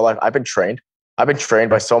artist my whole life. I've been trained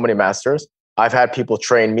by so many masters. I've had people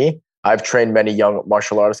train me. I've trained many young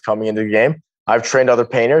martial artists coming into the game. I've trained other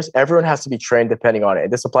painters. Everyone has to be trained depending on it.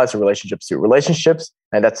 And this applies to relationships too. Relationships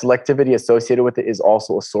and that selectivity associated with it is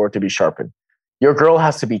also a sword to be sharpened. Your girl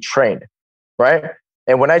has to be trained, right?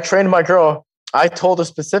 And when I trained my girl, I told her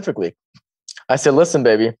specifically, I said, listen,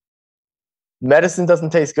 baby, medicine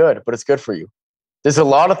doesn't taste good, but it's good for you. There's a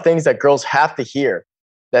lot of things that girls have to hear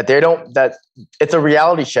that it's a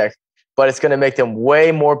reality check, but it's going to make them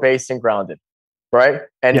way more based and grounded. Right.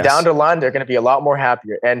 And yes. Down the line, they're going to be a lot more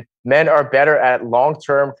happier. And men are better at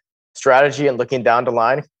long-term strategy and looking down the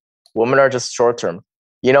line. Women are just short-term.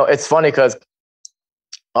 It's funny because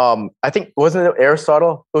I think, wasn't it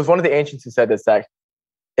Aristotle? It was one of the ancients who said this, that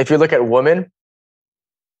if you look at women,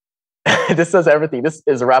 this says everything. This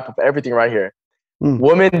is a wrap of everything right here.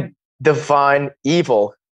 Women define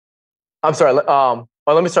evil. I'm sorry.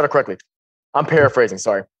 Let me start it correctly. I'm paraphrasing.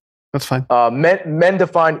 Sorry. That's fine. Men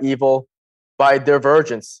define evil by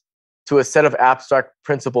divergence to a set of abstract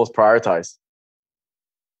principles prioritized.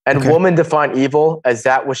 And women define evil as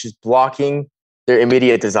that which is blocking their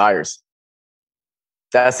immediate desires.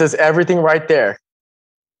 That says everything right there.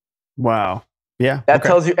 Wow. Yeah. That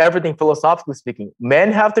tells you everything philosophically speaking.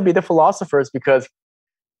 Men have to be the philosophers because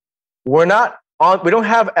we don't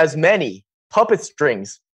have as many puppet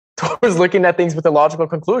strings towards looking at things with a logical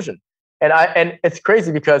conclusion. And it's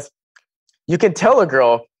crazy because you can tell a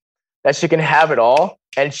girl that she can have it all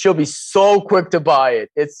and she'll be so quick to buy it.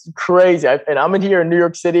 It's crazy. And I'm in here in New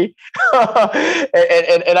York City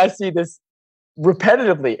and I see this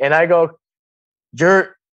repetitively and I go,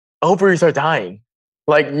 your ovaries are dying.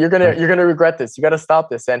 Like you're going to regret this. You got to stop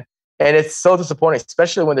this. And it's so disappointing,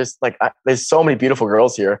 especially when there's so many beautiful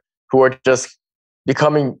girls here who are just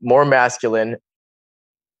becoming more masculine.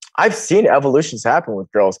 I've seen evolutions happen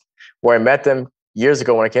with girls where I met them years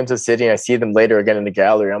ago when I came to the city and I see them later again in the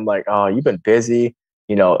gallery. I'm like, oh, you've been busy.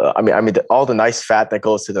 All the nice fat that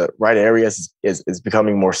goes to the right areas is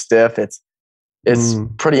becoming more stiff. It's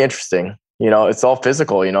pretty interesting. It's all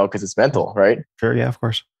physical, because it's mental, right? Sure. Yeah, of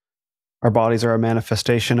course. Our bodies are a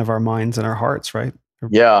manifestation of our minds and our hearts, right?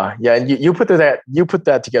 Yeah. Yeah. And you put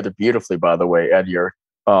that together beautifully, by the way, at your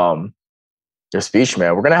speech,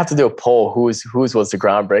 man. We're going to have to do a poll. Whose was the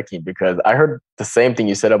groundbreaking? Because I heard the same thing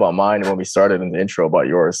you said about mine when we started in the intro about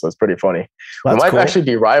yours. So it's pretty funny. We might actually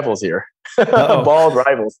be rivals here. Bald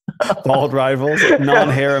rivals. Bald rivals.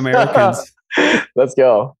 Non-hair Americans. Let's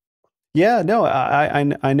go. Yeah, no,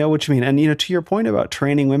 I know what you mean. And, to your point about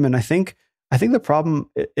training women, I think the problem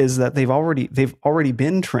is that they've already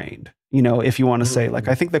been trained, if you want to say, like,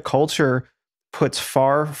 I think the culture puts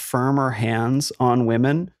far firmer hands on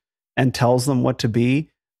women and tells them what to be,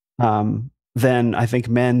 than I think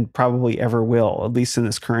men probably ever will, at least in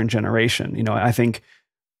this current generation. I think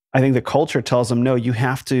the culture tells them, no, you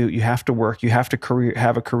have to work, you have to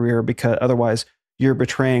have a career, because otherwise you're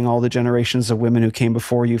betraying all the generations of women who came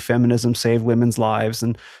before you. Feminism saved women's lives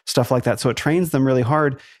and stuff like that. So it trains them really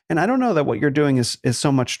hard. And I don't know that what you're doing is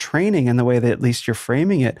so much training in the way that at least you're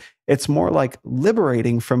framing it. It's more like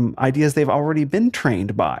liberating from ideas they've already been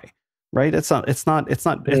trained by, right? It's not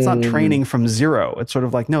training from zero. It's sort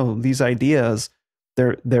of like, no, these ideas,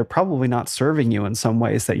 they're probably not serving you in some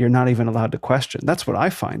ways that you're not even allowed to question. That's what I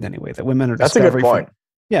find anyway, that women are discovering. That's a good point.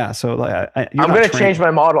 Yeah, so like I'm going to change my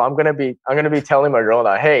model. I'm going to be telling my girl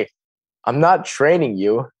that, hey, I'm not training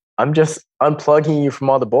you. I'm just unplugging you from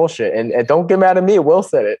all the bullshit. And don't get mad at me. Will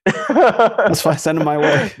said it. That's why I send him my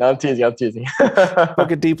way. No, I'm teasing.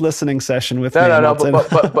 Book a deep listening session with me. No,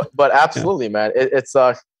 but absolutely, yeah. Man. It's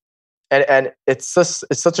and it's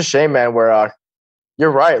such a shame, man. Where you're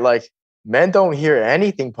right. Like, men don't hear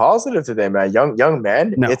anything positive today, man. Young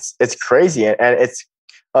men. No. It's crazy, and it's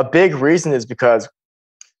a big reason is because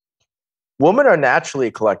women are naturally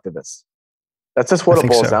collectivists. That's just what it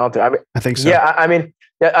boils down to. I think so. Yeah,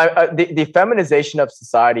 the feminization of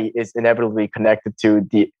society is inevitably connected to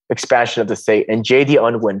the expansion of the state. And J.D.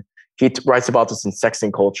 Unwin, he writes about this in Sex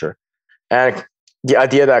and Culture. And the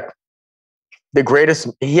idea that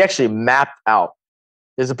he actually mapped out,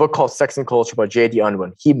 there's a book called Sex and Culture by J.D.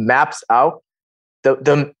 Unwin. He maps out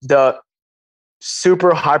the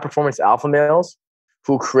super high performance alpha males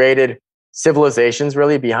who created civilizations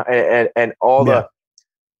really behind and all the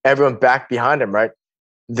everyone back behind him, right?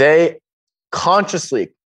 They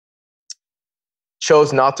consciously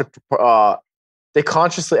chose not to they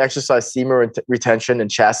consciously exercise semen retention and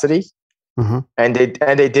chastity. Mm-hmm. And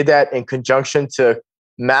they did that in conjunction to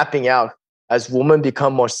mapping out, as women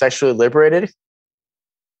become more sexually liberated,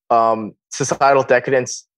 societal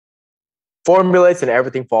decadence formulates and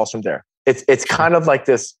everything falls from there. It's kind of like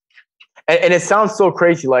this, and it sounds so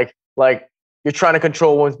crazy, like you're trying to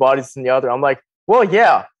control women's bodies than the other. I'm like, well,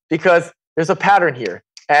 yeah, because there's a pattern here,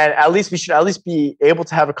 and at least we should at least be able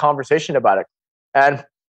to have a conversation about it. And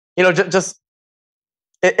just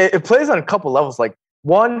it plays on a couple levels. Like,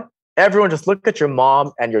 one, everyone just look at your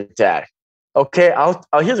mom and your dad. Okay,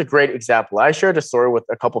 here's a great example. I shared a story with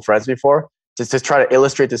a couple friends before just to try to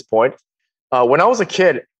illustrate this point. When I was a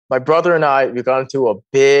kid, my brother and we got into a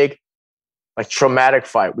big, like, traumatic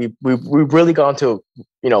fight. We really got into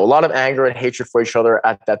a lot of anger and hatred for each other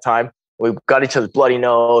at that time. We got each other's bloody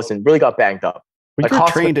nose and really got banged up. Well, like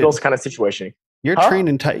hospitals kind of situation. You're trained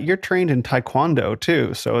in taekwondo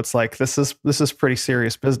too, so it's like this is pretty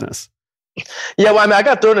serious business. Yeah, well, I mean, I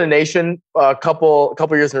got thrown in the nation a couple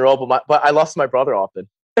years in a row, but I lost my brother often.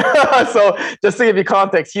 So just to give you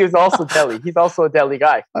context, he was also deadly. He's also a deadly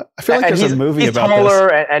guy. I feel like there's a movie about this. He's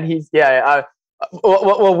taller and he's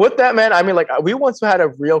well, with that, man, I mean, like, we once had a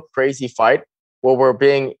real crazy fight where we're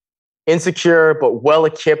being insecure but well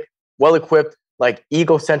equipped, like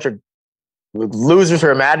egocentric losers who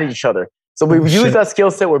are mad at each other. So we use that skill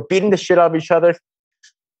set. We're beating the shit out of each other.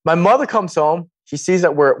 My mother comes home. She sees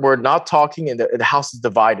that we're not talking and the house is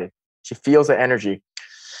divided. She feels the energy.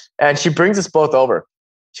 And she brings us both over.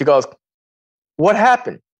 She goes, "What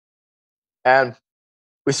happened?" And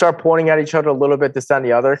we start pointing at each other a little bit, this, that, and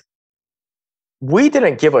the other. We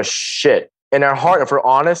didn't give a shit. In our heart, if we're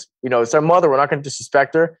honest, it's our mother. We're not going to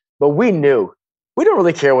disrespect her. But we knew. We don't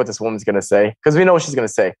really care what this woman's going to say because we know what she's going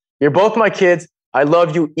to say. "You're both my kids. I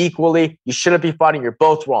love you equally. You shouldn't be fighting. You're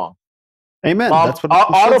both wrong." Amen. That's what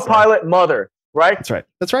autopilot mother, right?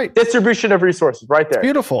 That's right. Distribution of resources right there. It's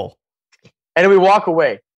beautiful. And we walk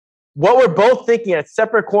away. What we're both thinking at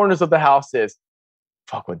separate corners of the house is,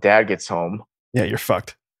 fuck, when dad gets home. Yeah, you're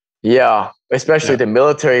fucked. Yeah, especially the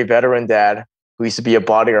military veteran dad who used to be a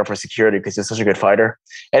bodyguard for security because he's such a good fighter.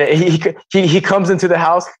 And he comes into the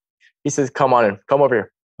house. He says, "Come on in. Come over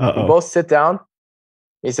here." We both sit down.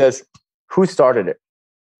 He says, "Who started it?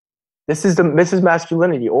 This is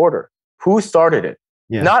masculinity order. Who started it?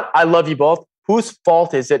 Yeah. Not I love you both. Whose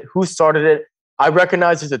fault is it? Who started it? I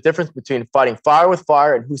recognize there's a difference between fighting fire with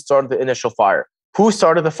fire and who started the initial fire. Who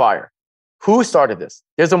started the fire? Who started this?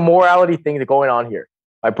 There's a morality thing going on here."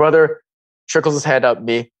 My brother trickles his hand up at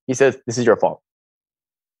me. He says, "This is your fault."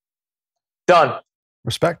 Done.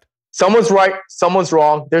 Respect. Someone's right. Someone's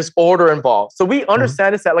wrong. There's order involved. So we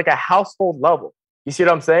understand this at like a household level. You see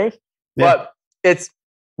what I'm saying? Yeah. But it's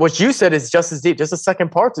what you said is just as deep. Just a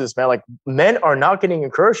second part to this, man. Like, men are not getting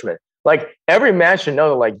encouragement. Like, every man should know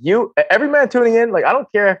that, like, every man tuning in, like, I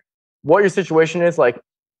don't care what your situation is. Like,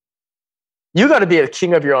 you got to be a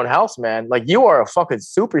king of your own house, man. Like, you are a fucking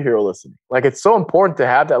superhero listening. Like, it's so important to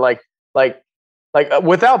have that, like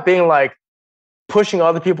without being like pushing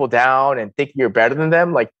other people down and thinking you're better than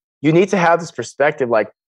them. Like, you need to have this perspective.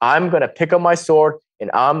 Like, I'm going to pick up my sword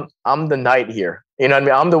and I'm the knight here. You know what I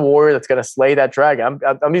mean? I'm the warrior that's going to slay that dragon.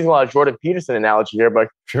 I'm using a lot of Jordan Peterson analogy here, but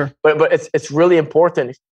sure. But it's really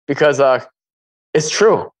important because it's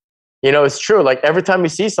true. You know, it's true. Like every time you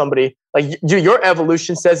see somebody, like your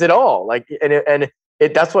evolution says it all. Like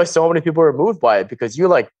that's why so many people are moved by it, because you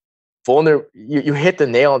like vulnerable. You hit the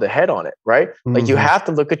nail on the head on it, right? Mm-hmm. Like you have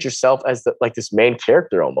to look at yourself as like this main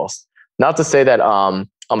character almost. Not to say that I'm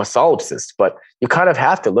a solipsist, but you kind of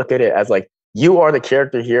have to look at it as like you are the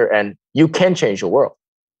character here, and you can change the world,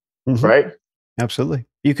 mm-hmm. right? Absolutely.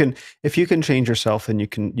 You can, if you can change yourself, then you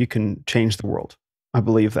can change the world. I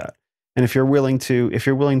believe that. And if you're willing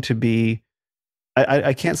to be,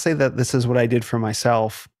 I can't say that this is what I did for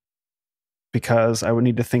myself, because I would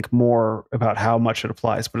need to think more about how much it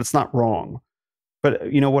applies, but it's not wrong.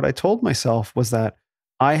 But you know, what I told myself was that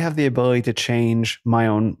I have the ability to change my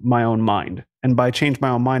own mind. And by change my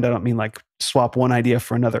own mind, I don't mean like swap one idea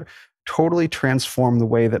for another. Totally transform the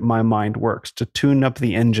way that my mind works, to tune up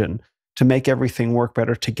the engine, to make everything work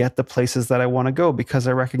better, to get the places that I want to go, because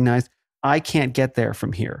I recognize I can't get there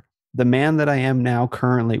from here. The man that I am now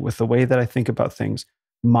currently, with the way that I think about things,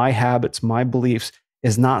 my habits, my beliefs,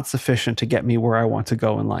 is not sufficient to get me where I want to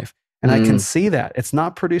go in life. And I can see that. It's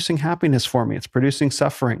not producing happiness for me. It's producing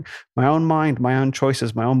suffering. My own mind, my own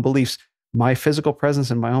choices, my own beliefs, my physical presence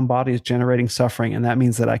in my own body is generating suffering. And that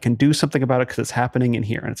means that I can do something about it, because it's happening in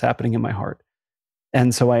here and it's happening in my heart.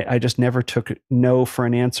 And so I just never took no for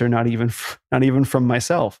an answer, not even from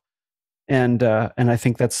myself. And I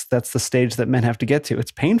think that's the stage that men have to get to.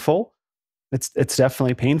 It's painful. It's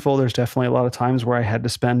definitely painful. There's definitely a lot of times where I had to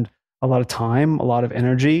spend a lot of time, a lot of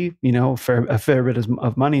energy, you know, a fair bit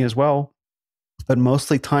of money as well, but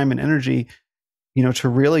mostly time and energy, you know, to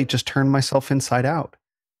really just turn myself inside out.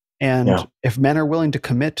 And if men are willing to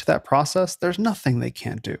commit to that process, there's nothing they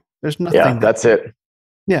can't do. There's nothing. Yeah, that's it.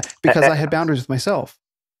 Yeah, because I had boundaries with myself.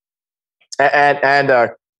 And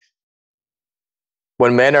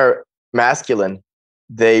when men are masculine,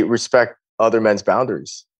 they respect other men's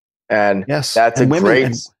boundaries, and yes, that's and a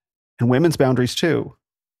great and women's boundaries too.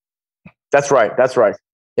 That's right. Yeah,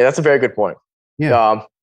 that's a very good point. Yeah.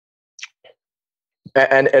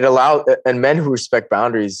 And it allows, and men who respect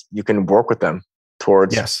boundaries, you can work with them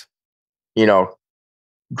towards, yes, you know,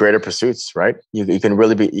 greater pursuits, right? You can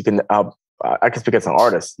really be, I can speak as an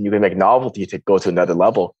artist. You can make novelty to go to another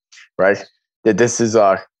level, right? This is,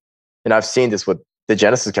 and I've seen this with the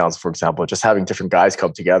Genesis Council, for example, just having different guys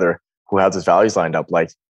come together who have those values lined up.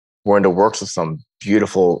 Like we're in the works of some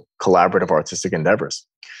beautiful collaborative artistic endeavors.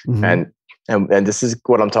 Mm-hmm. And this is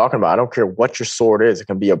what I'm talking about. I don't care what your sword is. It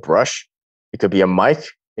can be a brush. It could be a mic.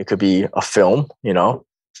 It could be a film, you know,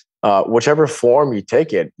 whichever form you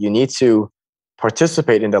take it, you need to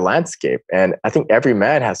participate in the landscape. And I think every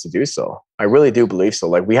man has to do so. I really do believe so.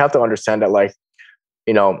 Like we have to understand that, like,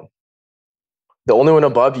 you know, the only one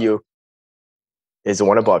above you is the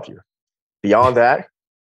one above you. Beyond that,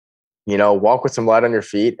 you know, walk with some light on your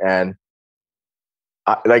feet. And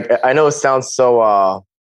I know it sounds so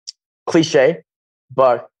cliche,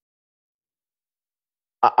 but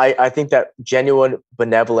I think that genuine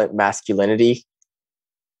benevolent masculinity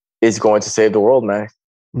is going to save the world, man.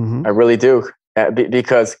 Mm-hmm. I really do.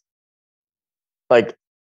 Because like,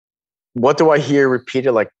 what do I hear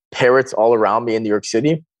repeated like parrots all around me in New York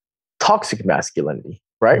City? Toxic masculinity,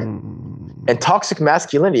 right? Mm. And toxic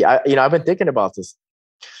masculinity, I've been thinking about this,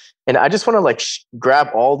 and I just want to like grab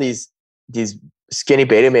all these skinny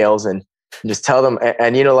beta males and just tell them,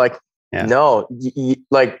 and you know, like, no,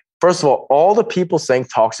 like, first of all the people saying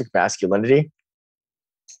toxic masculinity,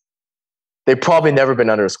 they've probably never been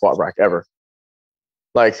under a squat rack ever.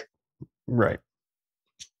 Like, right.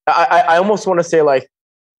 I almost want to say like,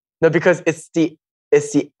 no, because it's the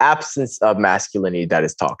absence of masculinity that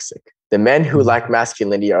is toxic. The men who lack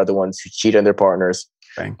masculinity are the ones who cheat on their partners,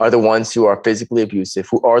 are the ones who are physically abusive,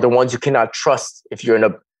 who are the ones you cannot trust if you're in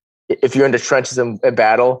the trenches in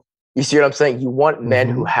battle. You see what I'm saying? You want men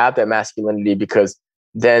who have that masculinity, because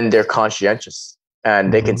then they're conscientious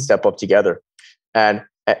and they can step up together. And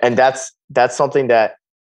that's something that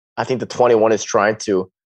I think the 21 is trying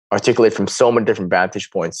to articulate from so many different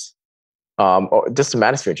vantage points, or just the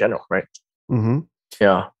Manosphere in general, right? Mm-hmm.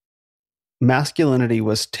 Yeah. Masculinity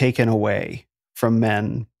was taken away from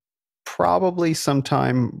men probably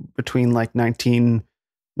sometime between like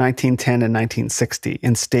 1910 and 1960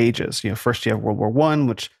 in stages. You know, first you have World War I,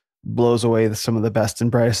 which blows away some of the best and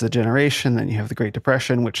brightest of the generation. Then you have the Great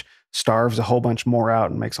Depression, which starves a whole bunch more out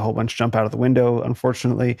and makes a whole bunch jump out of the window,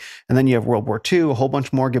 unfortunately. And then you have World War II, a whole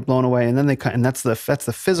bunch more get blown away. And then that's the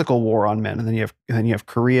physical war on men. And then you have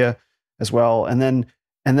Korea as well. And then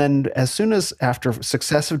And then as soon as after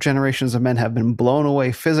successive generations of men have been blown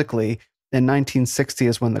away physically, in 1960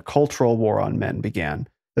 is when the cultural war on men began.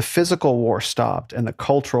 The physical war stopped and the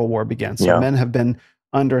cultural war began. So men have been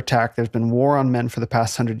under attack. There's been war on men for the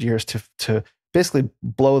past 100 years to basically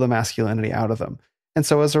blow the masculinity out of them. And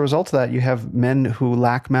so as a result of that, you have men who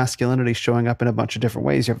lack masculinity showing up in a bunch of different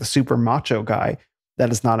ways. You have the super macho guy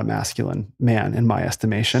that is not a masculine man in my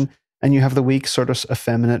estimation. And you have the weak, sort of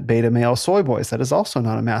effeminate beta male soy boys that is also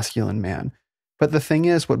not a masculine man. But the thing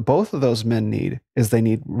is, what both of those men need is they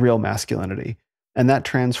need real masculinity. And that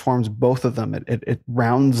transforms both of them. It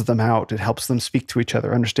rounds them out. It helps them speak to each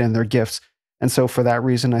other, understand their gifts. And so for that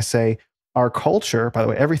reason, I say our culture, by the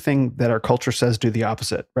way, everything that our culture says, do the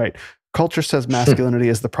opposite, right? Culture says masculinity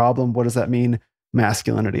is the problem. What does that mean?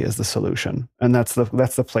 Masculinity is the solution. And that's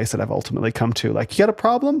the place that I've ultimately come to. Like, you got a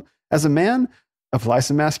problem as a man? Apply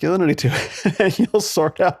some masculinity to it and you'll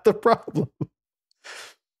sort out the problem.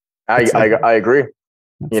 I agree.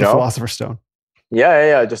 That's the Philosopher's Stone.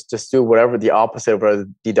 Yeah. Just do whatever the opposite of what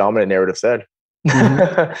the dominant narrative said.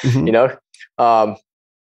 Mm-hmm. You know,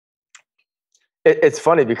 it's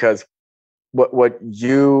funny because what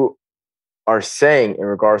you are saying in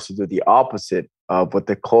regards to do the opposite of what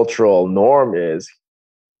the cultural norm is,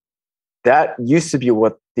 that used to be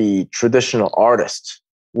what the traditional artist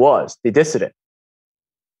was, the dissident.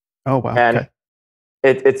 Oh, wow. And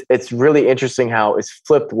it's really interesting how it's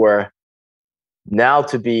flipped, where now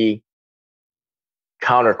to be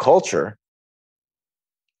counterculture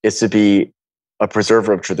is to be a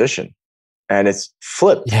preserver of tradition. And it's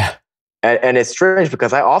flipped. Yeah. And it's strange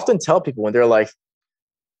because I often tell people when they're like,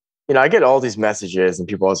 you know, I get all these messages and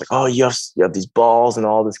people are always like, oh, you have these balls and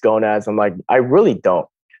all this gonads. I'm like, I really don't.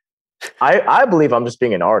 I believe I'm just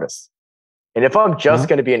being an artist. And if I'm just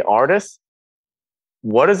going to be an artist,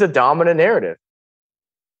 what is the dominant narrative?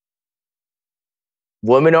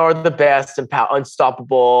 Women are the best and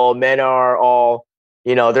unstoppable. Men are all,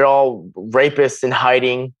 you know, they're all rapists in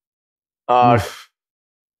hiding.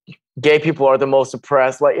 Gay people are the most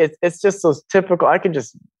oppressed. Like it's just so typical. I can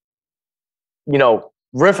just, you know,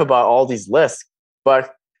 riff about all these lists.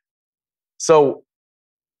 But so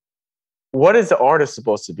what is the artist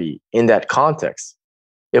supposed to be in that context?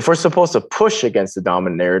 If we're supposed to push against the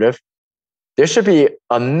dominant narrative, there should be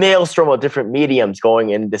a maelstrom of different mediums going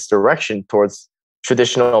in this direction towards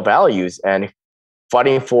traditional values and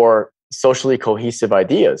fighting for socially cohesive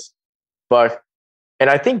ideas. And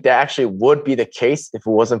I think that actually would be the case if it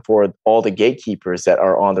wasn't for all the gatekeepers that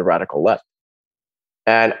are on the radical left.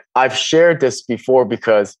 And I've shared this before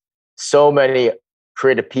because so many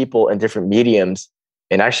creative people in different mediums,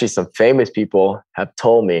 and actually some famous people, have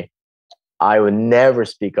told me I would never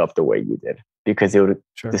speak up the way you did because it would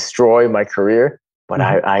destroy my career. But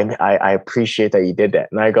I appreciate that you did that.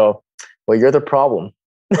 And I go, well, you're the problem.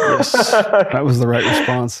 Yes, that was the right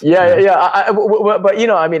response. Yeah. But you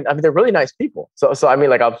know, I mean, they're really nice people. So I mean,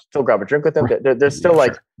 like, I'll still grab a drink with them. They're still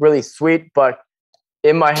like really sweet. But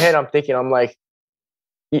in my head, I'm like,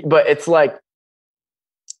 but it's like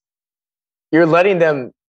you're letting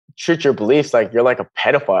them treat your beliefs like you're like a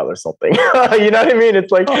pedophile or something. You know what I mean?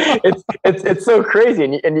 It's like it's so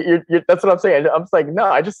crazy, and you're that's what I'm saying. I'm just like, no,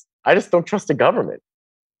 I just don't trust the government.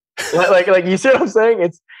 like you see what I'm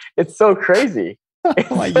saying? It's so crazy.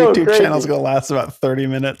 My YouTube channel's gonna last about 30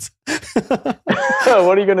 minutes. What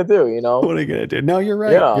are you gonna do? You know? What are you gonna do? No, you're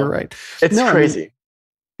right. Yeah. You're right. It's crazy. I mean,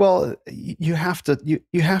 well, you have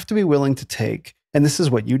to be willing to take, and this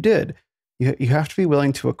is what you did. You have to be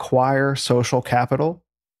willing to acquire social capital,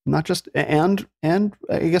 not just and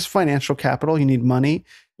I guess financial capital. You need money,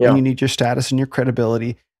 and you need your status and your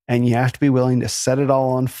credibility, and you have to be willing to set it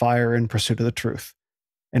all on fire in pursuit of the truth.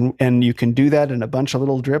 And you can do that in a bunch of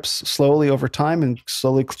little drips slowly over time and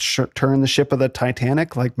slowly turn the ship of the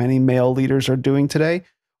Titanic like many male leaders are doing today.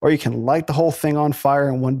 Or you can light the whole thing on fire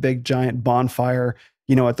in one big giant bonfire,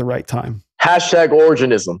 you know, at the right time.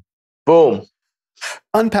 #Originism. Boom.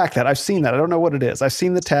 Unpack that. I've seen that. I don't know what it is. I've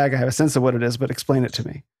seen the tag. I have a sense of what it is, but explain it to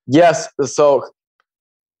me. Yes. So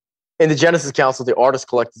in the Genesis Council, the artist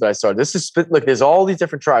collective that I started, this is like, there's all these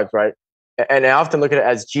different tribes, right? And I often look at it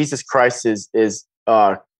as Jesus Christ is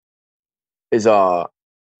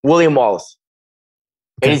William Wallace.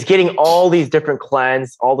 And he's getting all these different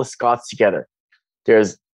clans, all the Scots together.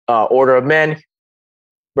 There's Order of Men,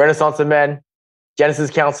 Renaissance of Men,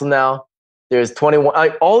 Genesis Council now. There's 21,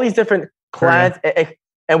 like all these different clans.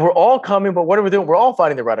 And we're all coming, but what are we doing? We're all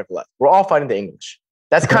fighting the radical left. We're all fighting the English.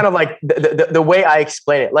 That's kind of like the way I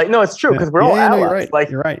explain it. Like, no, it's true, because we're all allies. You're right. Like,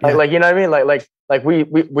 you're right. Like, you know what I mean? Like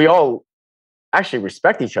we all actually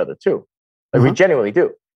respect each other too. Like we genuinely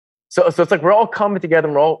do. So it's like we're all coming together.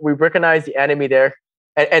 We recognize the enemy there.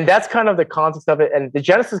 And that's kind of the context of it. And the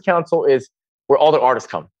Genesis Council is where all the artists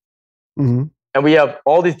come. Mm-hmm. And we have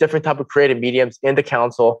all these different type of creative mediums in the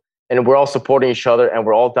council, and we're all supporting each other, and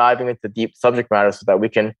we're all diving into deep subject matter so that we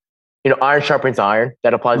can, iron sharpens iron.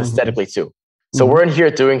 That applies Mm-hmm. aesthetically too. So we're in here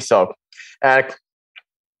doing so. And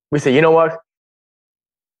we say, you know what?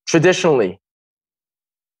 Traditionally,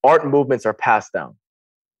 art movements are passed down.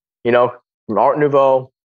 From Art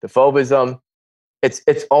Nouveau to Fauvism,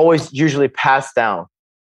 it's always usually passed down.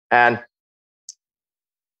 And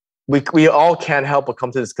we all can't help but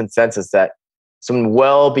come to this consensus that something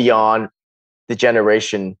well beyond the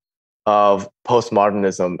generation of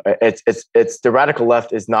postmodernism, it's the radical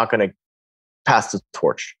left is not going to pass the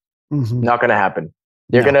torch. Mm-hmm. Not going to happen.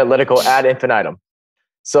 They're going to let it go ad infinitum.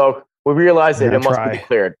 So we realize that it must be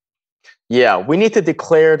declared. Yeah, we need to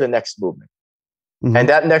declare the next movement. Mm-hmm. And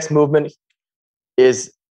that next movement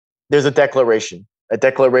is, there's a declaration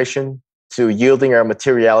to yielding our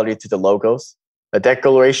materiality to the logos, a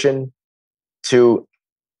declaration to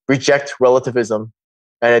reject relativism,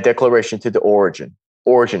 and a declaration to the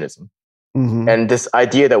originism. Mm-hmm. And this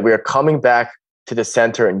idea that we are coming back to the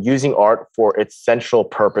center and using art for its central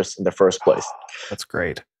purpose in the first place. That's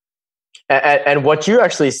great. And what you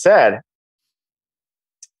actually said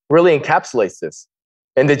really encapsulates this.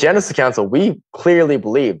 In the Genesis Council, we clearly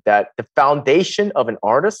believe that the foundation of an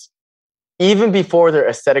artist, even before their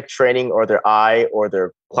aesthetic training or their eye or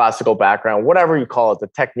their classical background, whatever you call it, the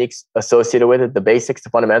techniques associated with it, the basics, the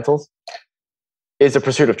fundamentals, is the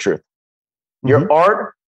pursuit of truth. Mm-hmm. Your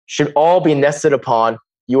art should all be nested upon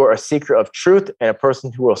you are a seeker of truth and a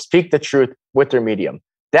person who will speak the truth with their medium.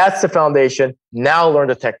 That's the foundation. Now learn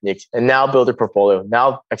the techniques and now build a portfolio.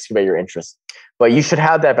 Now excavate your interests. But you should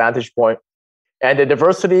have that vantage point. And the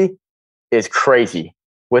diversity is crazy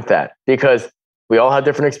with that because we all have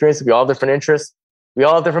different experiences. We all have different interests. We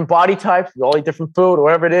all have different body types. We all eat different food,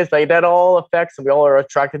 whatever it is. Like that all affects, and we all are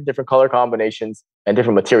attracted to different color combinations and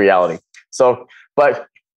different materiality. So, but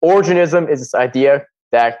originism is this idea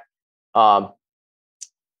that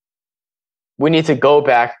we need to go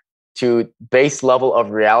back to base level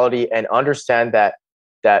of reality and understand that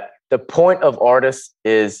the point of artists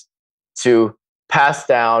is to pass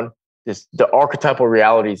down the archetypal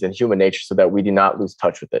realities in human nature so that we do not lose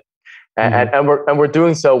touch with it. And we're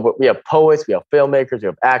doing so. We have poets, we have filmmakers, we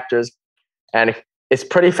have actors, and it's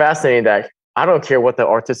pretty fascinating that I don't care what the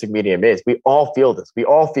artistic medium is. We all feel this. We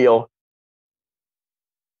all feel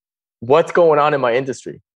what's going on in my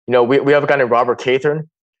industry. We have a guy named Robert Cathern.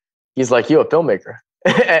 He's like, you a filmmaker.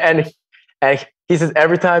 and he says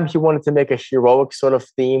every time he wanted to make a heroic sort of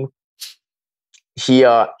theme,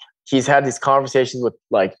 he's had these conversations with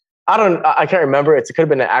like, I can't remember. It could have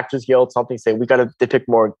been an Actors Guild, something saying we got to depict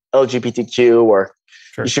more LGBTQ or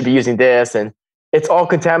you should be using this. And it's all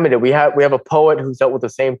contaminated. We have a poet who's dealt with the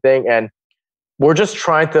same thing. And we're just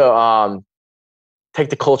trying to take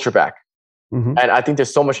the culture back. Mm-hmm. And I think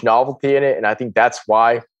there's so much novelty in it. And I think that's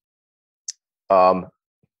why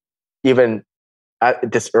even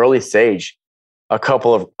at this early stage, a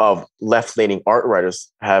couple of left-leaning art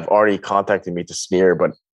writers have already contacted me to smear,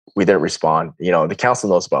 but we didn't respond. The council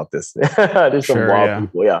knows about this. There's some wild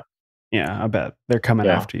people. Yeah. Yeah, I bet they're coming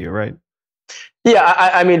after you, right? Yeah,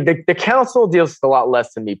 I mean, the council deals with a lot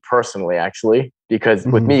less than me personally, actually, because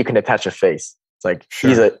with me you can attach a face. It's like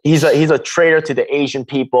he's a traitor to the Asian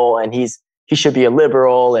people, and he should be a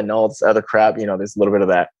liberal and all this other crap. There's a little bit of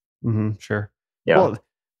that. Mm-hmm, sure. Yeah. Well,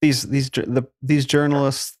 these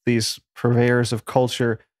journalists, these purveyors of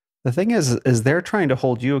culture, the thing is they're trying to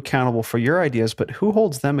hold you accountable for your ideas, but who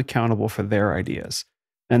holds them accountable for their ideas?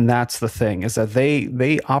 And that's the thing, is that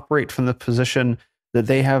they operate from the position that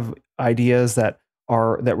they have ideas that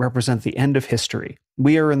represent the end of history.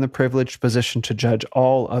 We are in the privileged position to judge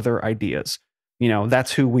all other ideas.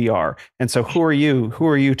 That's who we are. And so who are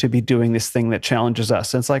you to be doing this thing that challenges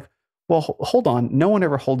us? And it's like, well, hold on. No one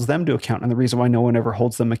ever holds them to account. And the reason why no one ever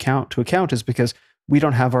holds them to account is because we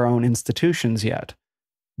don't have our own institutions yet.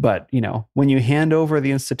 But, when you hand over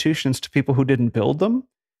the institutions to people who didn't build them,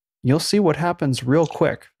 you'll see what happens real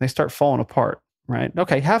quick. They start falling apart, right?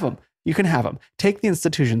 Okay, have them. You can have them. Take the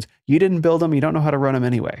institutions. You didn't build them. You don't know how to run them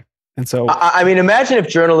anyway. And so, I mean, imagine if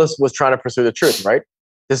journalists was trying to pursue the truth, right?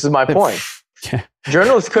 This is my point.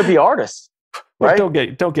 Journalists could be artists. Right? Don't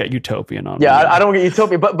get utopian on me. Yeah, I don't get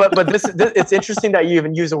utopian, but this it's interesting that you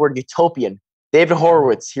even use the word utopian. David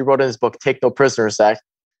Horowitz, he wrote in his book "Take No Prisoners" that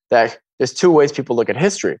there's two ways people look at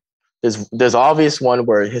history. There's obvious one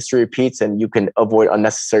where history repeats and you can avoid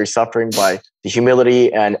unnecessary suffering by the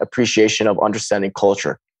humility and appreciation of understanding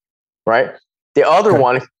culture, right? The other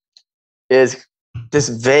one is this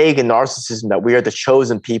vague narcissism that we are the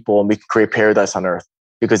chosen people and we can create paradise on earth.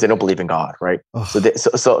 because they don't believe in God, right?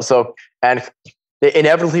 Ugh. And they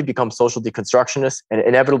inevitably become social deconstructionists, and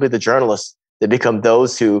inevitably the journalists, they become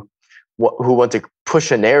those who want to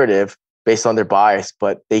push a narrative based on their bias,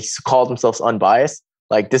 but they call themselves unbiased.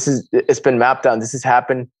 Like it's been mapped out. This has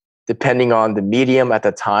happened depending on the medium at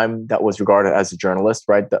the time that was regarded as a journalist,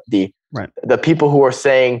 right? The people who are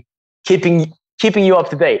saying keeping you up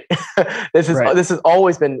to date. This has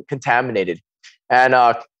always been contaminated, and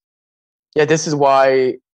this is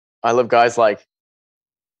why I love guys like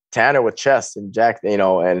Tanner with Chess and Jack,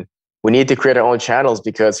 and we need to create our own channels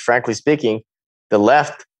because, frankly speaking, the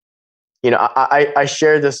left, I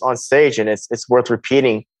shared this on stage, and it's worth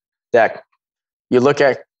repeating that you look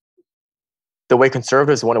at the way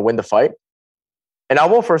conservatives want to win the fight. And I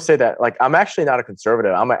will first say that, like, I'm actually not a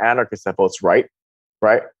conservative. I'm an anarchist that votes right.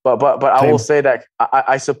 But I will say that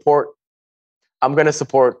I'm going to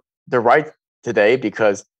support the right today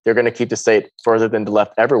because they're going to keep the state further than the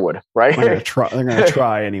left ever would, right? They're going to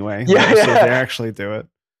try anyway. So if they actually do it.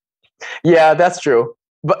 Yeah, that's true.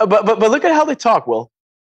 But look at how they talk, Will.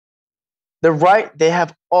 The right,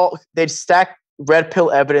 they stack red pill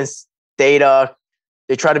evidence, data.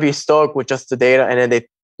 They try to be stoic with just the data, and then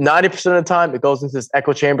 90% of the time it goes into this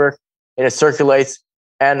echo chamber and it circulates,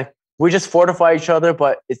 and we just fortify each other,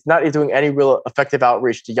 but it's not doing any real effective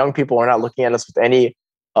outreach. The young people are not looking at us with any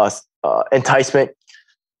enticement.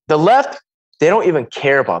 The left, they don't even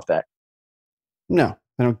care about that. No,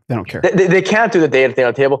 they don't care. They can't do the data thing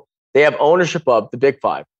on the table. They have ownership of the big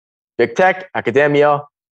five: big tech, academia,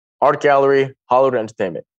 art gallery, Hollywood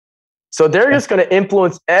entertainment. So they're just going to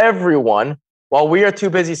influence everyone while we are too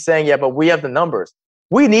busy saying, yeah, but we have the numbers.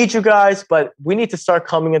 We need you guys, but we need to start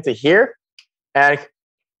coming into here. And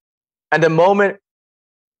the moment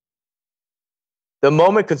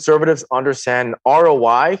conservatives understand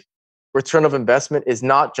ROI, return of investment, is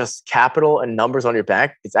not just capital and numbers on your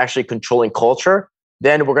bank, it's actually controlling culture,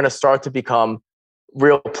 then we're going to start to become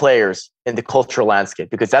real players in the cultural landscape,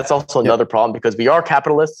 because that's also another problem, because we are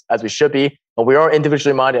capitalists, as we should be, and we are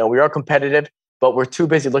individually minded, and we are competitive, but we're too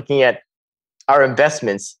busy looking at our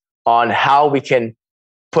investments on how we can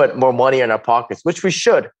put more money in our pockets, which we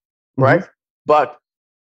should, right? But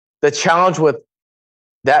the challenge with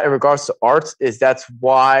that in regards to arts is that's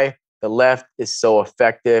why the left is so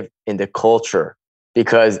effective in the culture,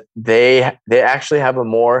 because they actually have a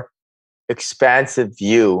more expansive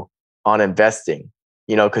view on investing,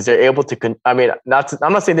 because they're able to, I'm not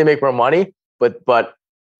saying they make more money, but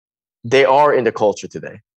they are in the culture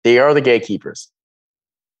today. They are the gatekeepers.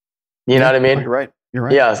 You know what I mean? You're right.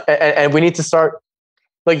 Yeah. And we need to start,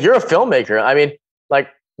 like, you're a filmmaker. I mean, like,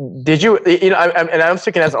 did you, and I'm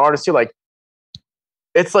thinking as an artist too, like,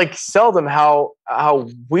 it's like seldom how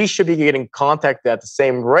we should be getting contacted at the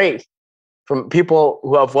same rate from people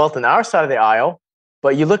who have wealth on our side of the aisle.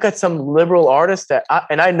 But you look at some liberal artists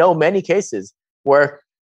and I know many cases where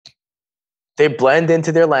they blend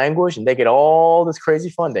into their language and they get all this crazy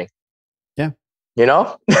funding. Yeah.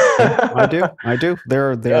 Yeah, I do.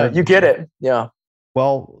 They're you get it. Yeah.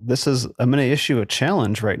 Well, I'm going to issue a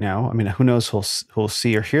challenge right now. I mean, who knows who'll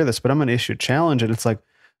see or hear this, but I'm going to issue a challenge, and it's like,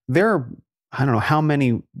 there are, I don't know how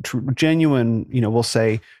many genuine, we'll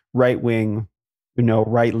say right-wing,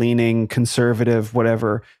 right-leaning, conservative,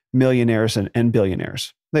 whatever, millionaires and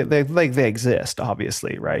billionaires. They exist,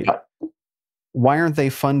 obviously, right? Yeah. Why aren't they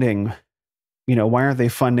funding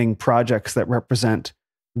projects that represent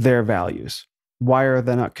their values? Why are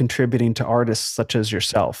they not contributing to artists such as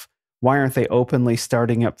yourself? Why aren't they openly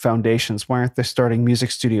starting up foundations? Why aren't they starting music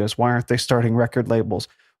studios? Why aren't they starting record labels?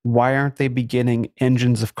 Why aren't they beginning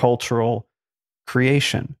engines of cultural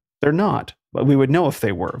creation? They're not, but we would know if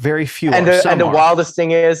they were. Very few. And the wildest thing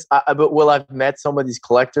is, I've met some of these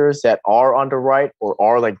collectors that are on the right, or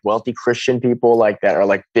are like wealthy Christian people, like that are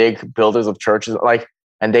like big builders of churches, like,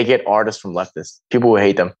 and they get artists from leftists, people who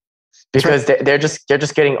hate them, because they're just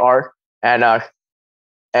getting art, and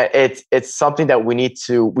it's something that we need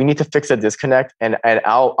to fix a disconnect, and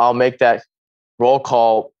I'll make that roll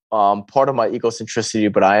call part of my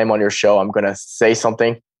egocentricity, but I am on your show. I'm gonna say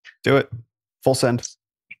something. Do it. Full send.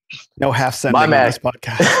 No half sending on this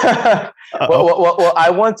podcast. well,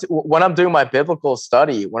 I want to, when I'm doing my biblical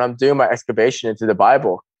study, when I'm doing my excavation into the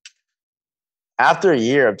Bible, after a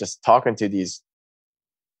year of just talking to these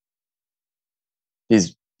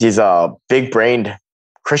big brained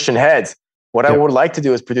Christian heads, what I would like to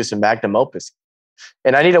do is produce a magnum opus,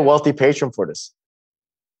 and I need a wealthy patron for this.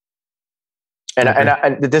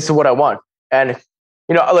 And this is what I want. And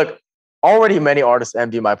look, already many artists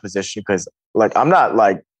envy my position, because like I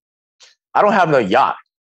don't have no yacht,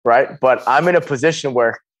 right? But I'm in a position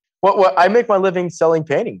where Well, I make my living selling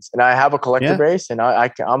paintings, and I have a collector base, and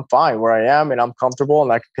I'm fine where I am, and I'm comfortable,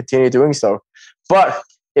 and I can continue doing so. But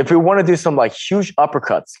if we want to do some like huge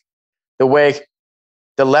uppercuts, the way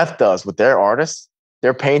the left does with their artists,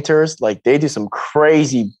 their painters, like they do some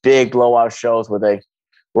crazy big blowout shows where they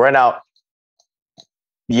rent out,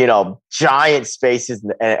 giant spaces,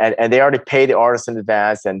 and they already pay the artists in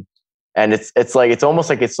advance, and it's like it's almost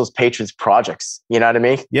like it's those patrons' projects. You know what I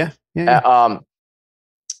mean? Yeah.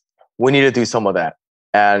 We need to do some of that,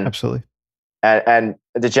 and absolutely. And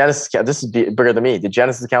the Genesis, this is bigger than me. The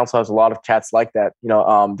Genesis Council has a lot of cats like that.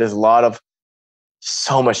 There's a lot of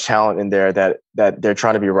so much talent in there that they're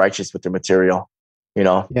trying to be righteous with their material.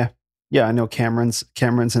 Yeah. I know Cameron's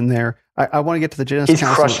in there. I want to get to the Genesis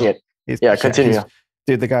Council. He's crushing it. Continue.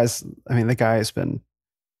 Dude, the guy has been,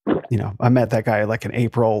 I met that guy like in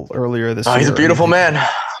April earlier this year. He's a beautiful man.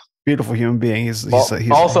 Beautiful human being. He's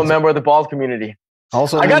also a member of the bald community.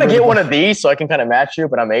 Also, I gotta get one of these so I can kind of match you,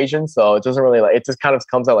 but I'm Asian, so it doesn't really it just kind of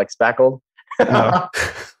comes out like spackled. You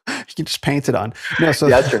can just paint it on. No, so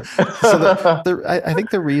that's true. So I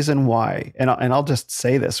think the reason why, and I'll just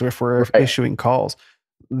say this if we're issuing calls,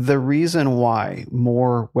 the reason why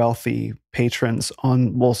more wealthy patrons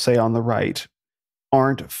we'll say on the right,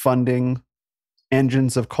 aren't funding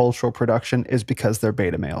engines of cultural production is because they're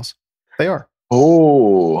beta males. They are.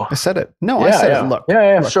 Oh, I said it. No, I said it. Look.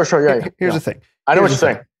 Look, sure. Here's the thing. I know what you're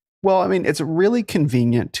saying. Well, I mean, it's really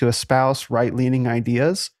convenient to espouse right-leaning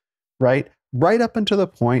ideas, right up until the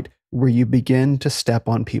point where you begin to step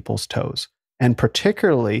on people's toes. And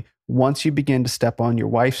particularly once you begin to step on your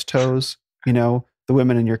wife's toes, the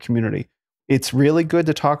women in your community. It's really good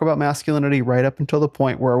to talk about masculinity right up until the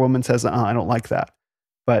point where a woman says, I don't like that.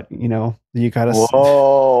 But, you got to...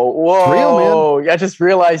 Whoa. Real, man. I just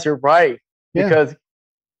realized you're right. Yeah. Because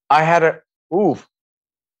I had a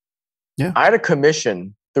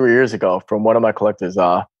commission 3 years ago from one of my collectors.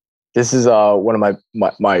 This is one of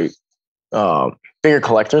my bigger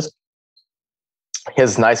collectors. He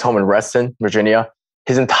has this nice home in Reston, Virginia.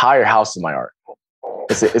 His entire house is my art.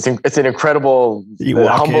 It's an incredible,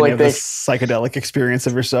 humbling thing. Psychedelic experience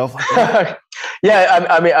of yourself.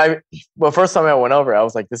 First time I went over, I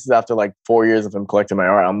was like, this is after like 4 years of him collecting my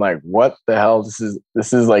art. I'm like, what the hell? This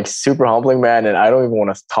is like super humbling, man. And I don't even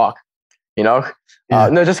want to talk, No,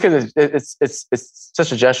 just because it's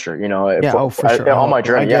such a gesture, for sure. On my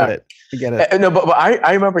journey. I get it. No, but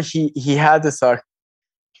I remember he had this,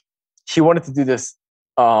 he wanted to do this.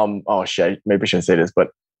 Oh shit, maybe I shouldn't say this, but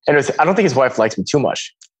anyways, I don't think his wife likes me too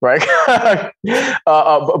much, right?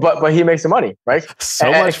 But he makes the money, right?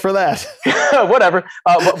 So much for that. Whatever.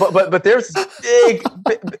 But there's this big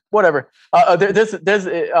whatever. There's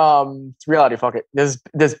reality. Fuck it. There's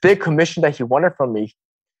this big commission that he wanted from me,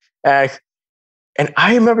 and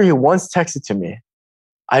I remember he once texted to me,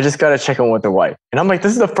 "I just gotta check in with the wife," and I'm like,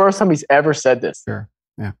 "This is the first time he's ever said this." Sure.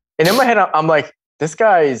 Yeah. And in my head, I'm like, "This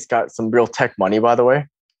guy's got some real tech money, by the way."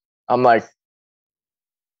 I'm like,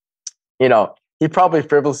 he probably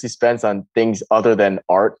frivolously spends on things other than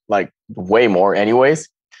art, like way more anyways.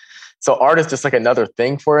 So art is just like another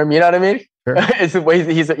thing for him. You know what I mean? Sure. It's the way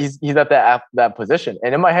he's at that position.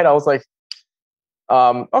 And in my head, I was like,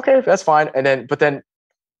 okay, that's fine. But then,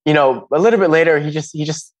 a little bit later, he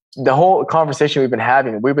just the whole conversation we've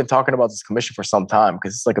been talking about this commission for some time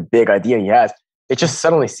because it's like a big idea he has. It just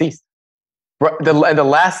suddenly ceased. And the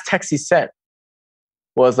last text he sent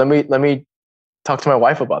was, let me talk to my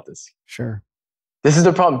wife about this. Sure. This is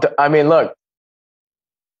the problem. I mean, look,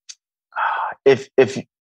 if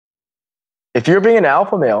you're being an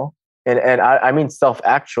alpha male, and I mean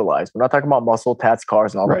self-actualized, we're not talking about muscle, tats,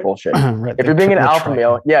 cars, and all that bullshit. Right. If you're being an alpha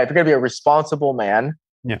male, if you're gonna be a responsible man,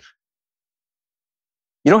 you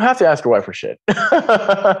don't have to ask your wife for shit.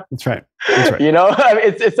 That's right. I mean,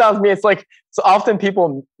 it sounds me. It's like, so often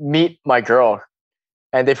people meet my girl,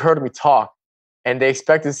 and they've heard me talk, and they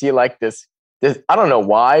expect to see like this. I don't know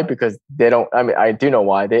why, because they don't. I mean, I do know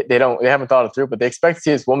why. They haven't thought it through, but they expect to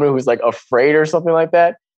see this woman who's like afraid or something like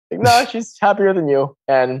that. Like, no, she's happier than you,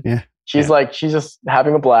 and she's just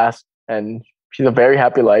having a blast, and she's a very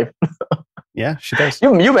happy life. Yeah, she does.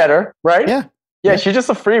 You met her, right? Yeah. She's just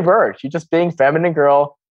a free bird. She's just being feminine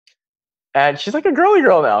girl, and she's like a girly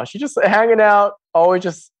girl now. She's just hanging out, always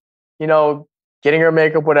just getting her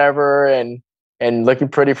makeup, whatever, and looking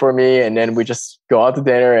pretty for me, and then we just go out to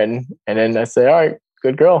dinner, and then I say, all right,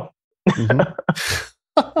 good girl. Mm-hmm.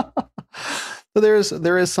 So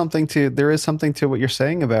there is something to what you're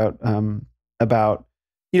saying about a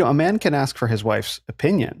man can ask for his wife's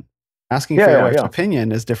opinion. Asking for your wife's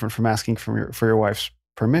opinion is different from asking for your wife's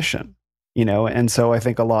permission. And so I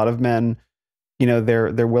think a lot of men,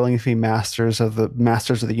 they're willing to be masters of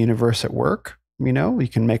the universe at work. You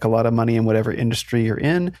can make a lot of money in whatever industry you're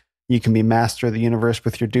in. You can be master of the universe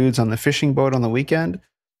with your dudes on the fishing boat on the weekend.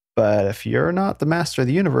 But if you're not the master of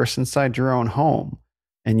the universe inside your own home,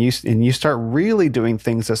 and you start really doing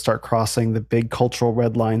things that start crossing the big cultural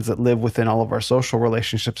red lines that live within all of our social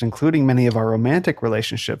relationships, including many of our romantic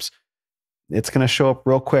relationships, it's going to show up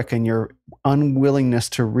real quick in your unwillingness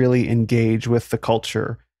to really engage with the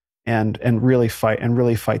culture and really fight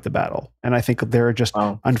the battle. And I think there are just,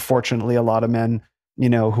 unfortunately, a lot of men,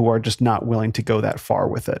 who are just not willing to go that far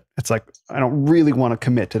with it. It's like, I don't really want to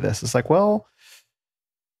commit to this. It's like, well,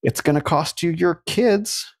 it's going to cost you your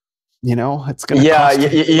kids. It's going to cost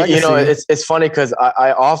you legacy. It's funny because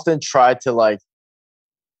I often try to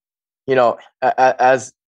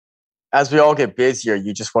as we all get busier,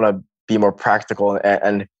 you just want to be more practical.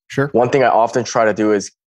 And sure. One thing I often try to do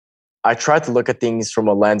is I try to look at things from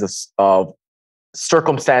a lens of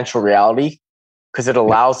circumstantial reality, because it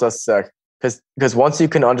allows us to, because once you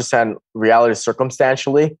can understand reality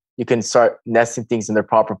circumstantially, you can start nesting things in their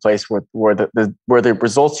proper place where the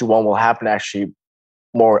results you want will happen actually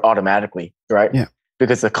more automatically, right? Yeah.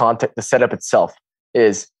 Because the setup itself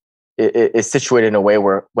is situated in a way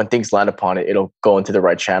where when things land upon it, it'll go into the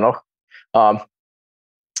right channel. And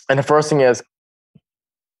the first thing is,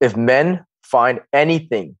 if men find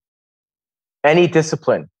anything, any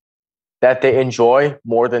discipline that they enjoy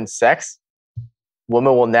more than sex,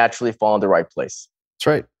 women will naturally fall in the right place. That's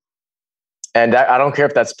right. And I don't care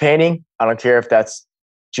if that's painting. I don't care if that's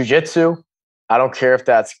jujitsu. I don't care if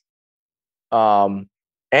that's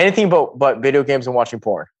anything but video games and watching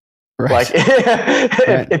porn. Right. Like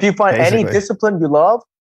if you find any discipline you love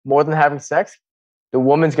more than having sex, the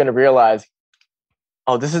woman's going to realize,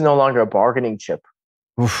 oh, this is no longer a bargaining chip.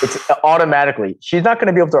 Oof. It's automatically. She's not going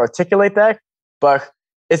to be able to articulate that, but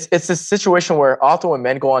it's a situation where often when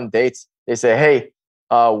men go on dates, they say, hey,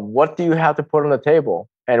 what do you have to put on the table?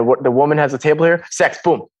 And what the woman has a table here, sex,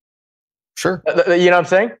 boom. Sure. You know what I'm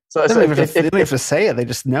saying? So they don't even have to say it. They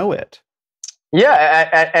just know it.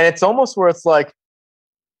 Yeah. And it's almost where it's like,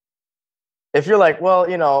 if you're like, well,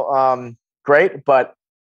 great, but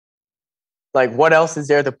like, what else is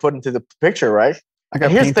there to put into the picture, right? I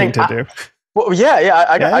got painting to do. Well, yeah.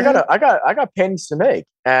 I got paintings to make,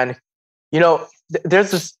 and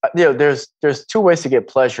there's this, there's two ways to get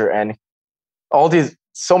pleasure, and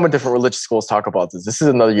so many different religious schools talk about this. This is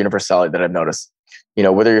another universality that I've noticed.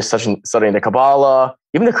 Whether you're studying the Kabbalah,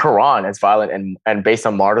 even the Quran, as violent and based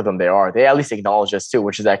on martyrdom they at least acknowledge this too,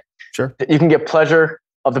 which is that sure, you can get pleasure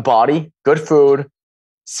of the body, good food,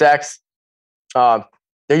 sex. They're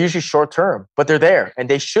usually short term, but they're there and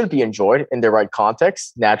they should be enjoyed in their right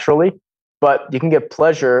context, naturally. But you can get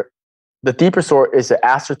pleasure. The deeper sort is the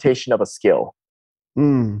assertion of a skill.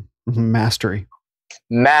 Mastery.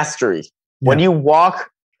 Yeah. When you walk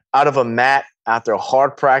out of a mat after a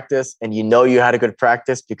hard practice and you had a good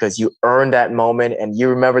practice because you earned that moment and you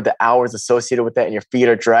remember the hours associated with that and your feet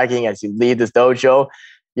are dragging as you leave this dojo,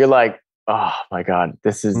 you're like, oh my God,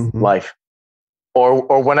 this is life.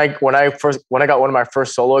 Or when I got one of my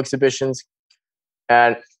first solo exhibitions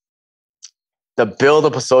and the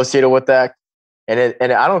buildup associated with that, and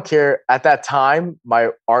I don't care, at that time my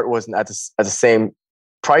art wasn't at the same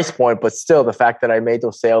price point, but still the fact that I made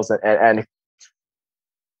those sales and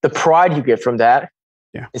the pride you get from that,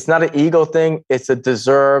 it's not an ego thing, it's a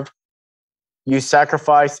deserved, you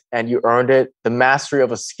sacrificed and you earned it. The mastery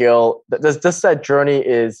of a skill, that journey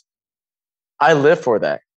is, I live for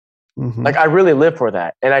that. Like I really live for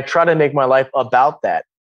that. And I try to make my life about that.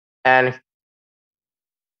 And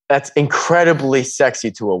that's incredibly sexy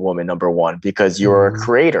to a woman, number one, because you're a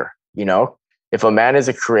creator. If a man is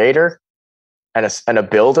a creator and a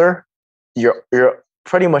builder, you're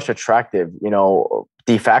pretty much attractive,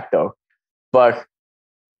 de facto. But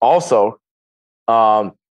also,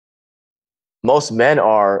 most men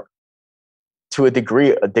are, to a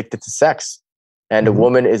degree, addicted to sex. And a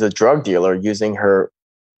woman is a drug dealer using her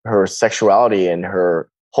sexuality and her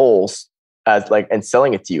holes as and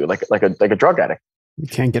selling it to you like a drug addict. You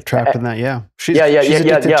can't get trapped in that. Yeah. She's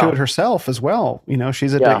addicted to it herself as well.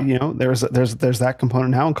 She's addicted, there's that component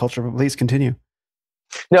now in culture, but please continue.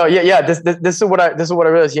 No. Yeah. This is what I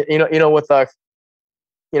realized, with,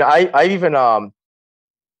 I even,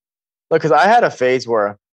 cause I had a phase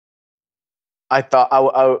where I thought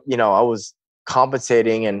I was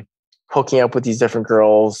compensating and hooking up with these different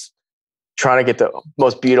girls, trying to get the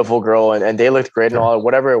most beautiful girl, and they looked great and all,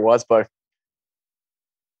 whatever it was. But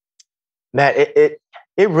man, it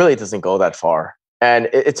really doesn't go that far. And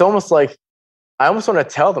it's almost like, I almost want to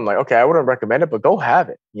tell them like, okay, I wouldn't recommend it, but go have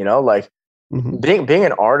it. Being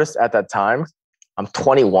an artist at that time, I'm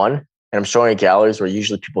 21 and I'm showing at galleries where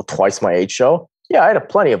usually people twice my age show, yeah, I had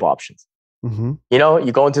plenty of options. Mm-hmm. You know,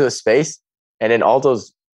 you go into the space and then all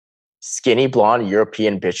those skinny blonde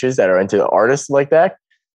European bitches that are into artists like that,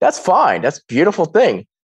 that's fine. That's a beautiful thing.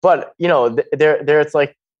 But, you know, there it's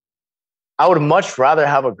like, I would much rather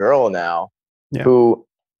have a girl now who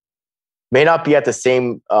may not be at the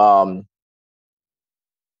same 9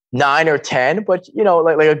 or 10, but, you know,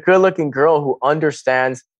 like a good looking girl who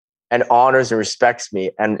understands and honors and respects me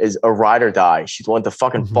and is a ride or die. She's willing to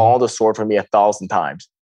fucking fall on the sword for me 1,000 times.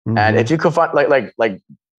 And if you could find like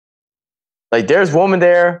there's women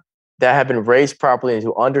there that have been raised properly and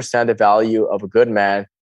who understand the value of a good man,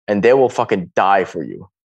 and they will fucking die for you.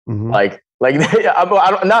 Like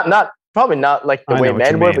not probably not like the way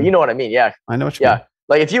men would, but you know what I mean. Yeah, I know what you mean.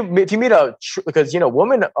 Like if you meet because you know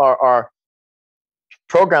women are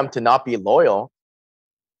programmed to not be loyal,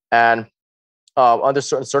 and under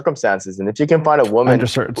certain circumstances, and if you can find a woman under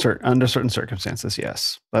certain circumstances,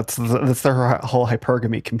 yes, that's the whole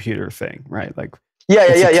hypergamy computer thing, right? Like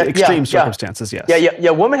extreme circumstances, yes.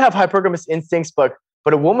 Women have hypergamous instincts, but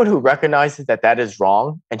a woman who recognizes that is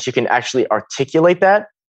wrong and she can actually articulate that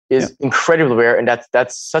is incredibly rare, and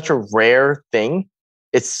that's such a rare thing.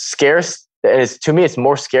 It's scarce, and to me it's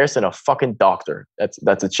more scarce than a fucking doctor.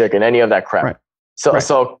 That's a chick and any of that crap. Right.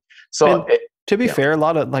 To be fair, a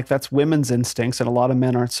lot of that's women's instincts, and a lot of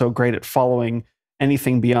men aren't so great at following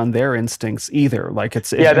anything beyond their instincts either. Like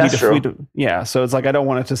that's true. So it's like, I don't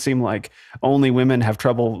want it to seem like only women have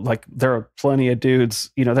trouble. Like there are plenty of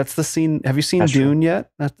dudes, you know, that's the scene. Have you seen Dune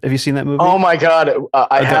yet? Have you seen that movie? Oh my God.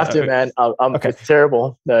 I have to, man. Okay. It's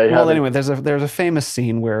terrible. Well, anyway, there's a famous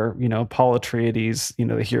scene where, you know, Paul Atreides, you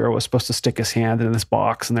know, the hero, was supposed to stick his hand in this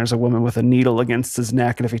box, and there's a woman with a needle against his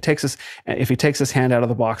neck. And if he takes his hand out of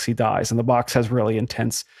the box, he dies. And the box has really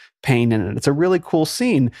intense pain in it. It's a really cool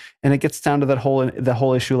scene, and it gets down to the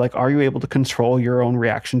whole issue, like, are you able to control your own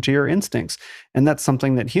reaction to your instincts? And that's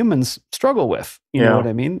something that humans struggle with, you know what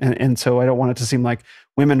I mean? And so I don't want it to seem like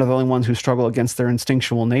women are the only ones who struggle against their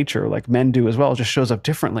instinctual nature, like men do as well. It just shows up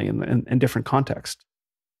differently in different contexts.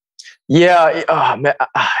 Man,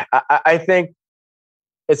 I think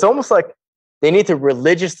it's almost like they need to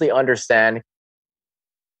religiously understand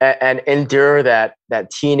and endure that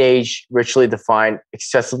teenage, ritually defined,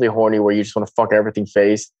 excessively horny, where you just want to fuck everything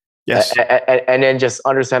phase. Yes. And then just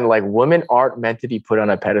understand, like, women aren't meant to be put on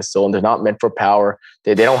a pedestal, and they're not meant for power.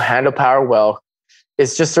 They don't handle power well.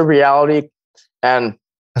 It's just a reality. And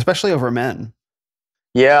especially over men.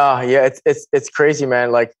 Yeah. It's crazy,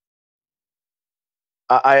 man. Like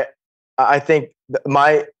I think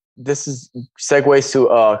this is segues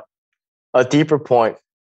to a deeper point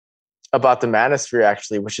about the Manosphere,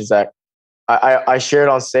 actually, which is that I shared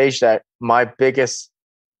on stage that my biggest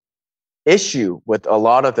issue with a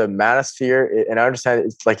lot of the Manosphere, and I understand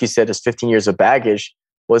it's like you said, there's 15 years of baggage,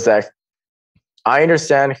 was that I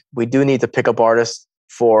understand we do need to pick up artists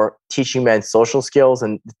for teaching men social skills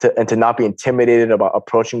and to not be intimidated about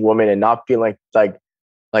approaching women and not feeling like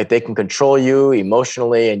they can control you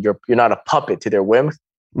emotionally and you're not a puppet to their whim.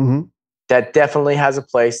 Mm-hmm. That definitely has a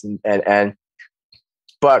place,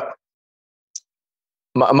 but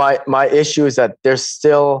my issue is that they're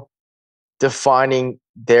still defining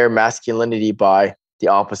their masculinity by the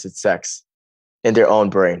opposite sex in their own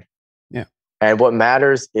brain. Yeah. And what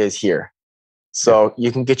matters is here. So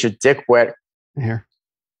you can get your dick wet here.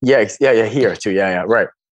 Yeah, here too. Yeah, right.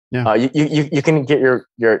 Yeah. You can get your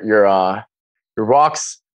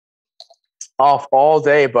rocks off all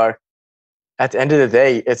day, but at the end of the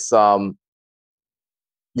day, it's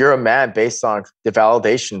you're a man based on the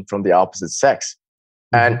validation from the opposite sex.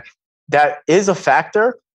 Mm-hmm. And that is a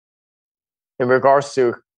factor in regards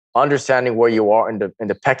to understanding where you are in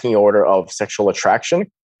the pecking order of sexual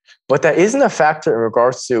attraction. But that isn't a factor in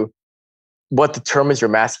regards to what determines your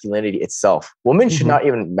masculinity itself. Women should not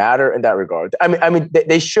even matter in that regard. I mean,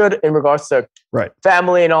 they should in regards to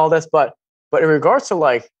family and all this, but in regards to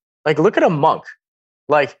like look at a monk,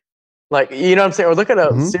 like you know what I'm saying, or look at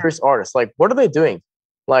a serious artist. Like, what are they doing?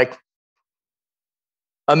 Like,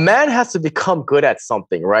 a man has to become good at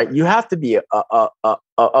something, right? You have to be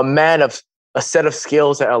a man of a set of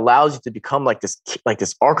skills that allows you to become like this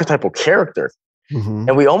archetypal character. Mm-hmm.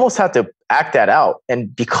 And we almost have to act that out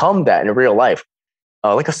and become that in real life,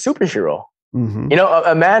 like a superhero. Mm-hmm. You know,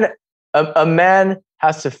 a man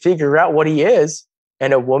has to figure out what he is,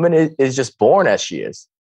 and a woman is just born as she is.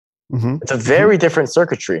 Mm-hmm. It's a very different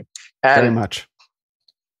circuitry. And, very much.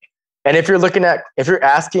 And if you're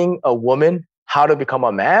asking a woman how to become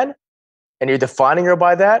a man, and you're defining her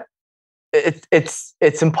by that, it's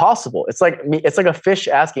impossible. It's like a fish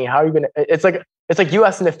asking how are you gonna. It's It's like you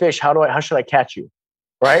asking the fish, how should I catch you?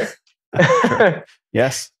 Right? Sure.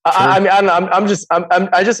 Yes. Sure. I mean, I don't know.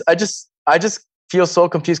 I just feel so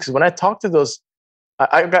confused because when I talk to those,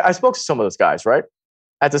 I spoke to some of those guys, right,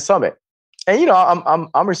 at the summit, and you know,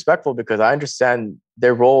 I'm respectful because I understand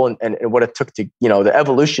their role and what it took to, you know, the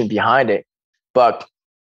evolution behind it, but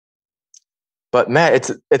man,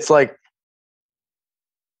 it's like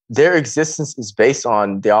their existence is based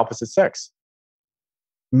on the opposite sex.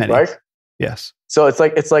 Many. Right? Yes. So it's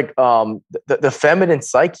like the feminine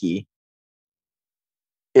psyche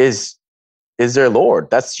is their Lord.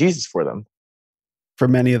 That's Jesus for them. For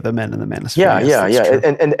many of the men in the Manosphere.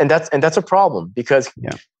 Yeah. And that's a problem because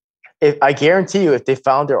if I guarantee you, if they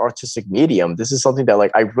found their artistic medium, this is something that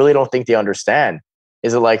like I really don't think they understand.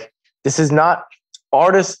 Is it like this is not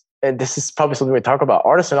artists, and this is probably something we talk about.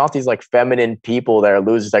 Artists are not these like feminine people that are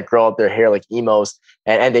losers that grow out their hair like emos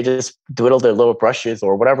and they just dwiddle their little brushes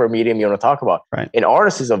or whatever medium you want to talk about. Right. An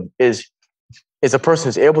artist is a person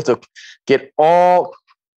who's able to get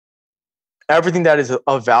everything that is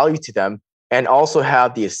of value to them and also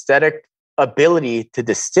have the aesthetic ability to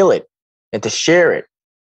distill it and to share it.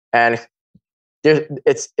 And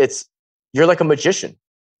you're like a magician.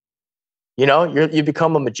 You know, you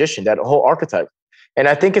become a magician, that whole archetype. And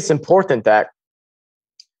I think it's important that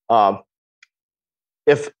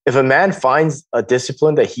if a man finds a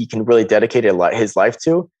discipline that he can really dedicate his life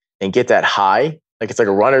to and get that high, like it's like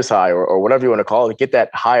a runner's high or whatever you want to call it, get that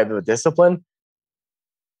high of a discipline,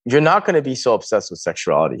 you're not going to be so obsessed with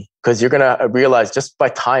sexuality because you're going to realize just by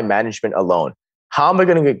time management alone, how am I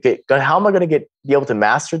going to be able to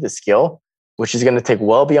master the skill, which is going to take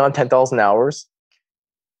well beyond 10,000 hours.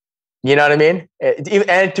 You know what I mean?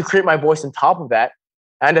 And to create my voice on top of that.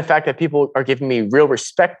 And the fact that people are giving me real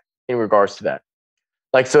respect in regards to that.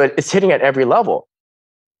 Like, so it's hitting at every level.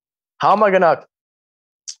 How am I going to,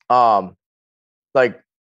 like,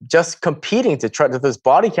 just competing to try to this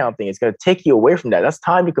body count thing is going to take you away from that. That's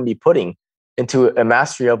time you can be putting into a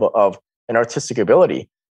mastery of an artistic ability.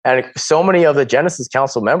 And so many of the Genesis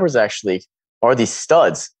Council members actually are these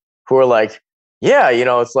studs who are like, yeah, you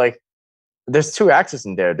know, it's like, there's two actors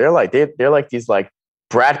in there. They're like these like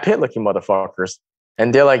Brad Pitt looking motherfuckers.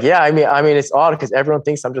 And they're like, yeah, I mean, it's odd because everyone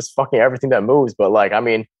thinks I'm just fucking everything that moves. But like, I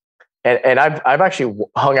mean, and I've actually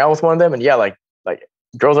hung out with one of them, and yeah, like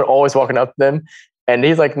girls are always walking up to them, and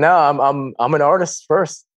he's like, no, I'm an artist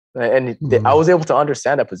first, and I was able to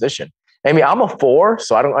understand that position. I mean, I'm a 4,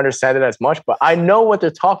 so I don't understand it as much, but I know what they're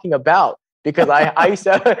talking about because I used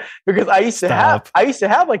to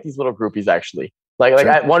have like these little groupies actually, like sure.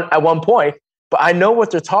 at one point, but I know what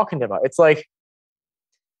they're talking about. It's like,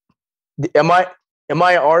 am I an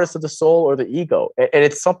artist of the soul or the ego? And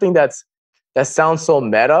it's something that sounds so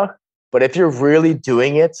meta, but if you're really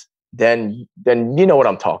doing it, then you know what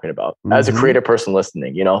I'm talking about as a creative person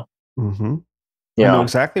listening, you know? Mm-hmm. Yeah. I know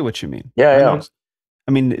exactly what you mean. Yeah.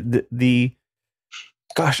 I mean,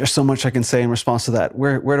 gosh, there's so much I can say in response to that.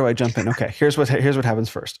 Where do I jump in? Okay, here's what happens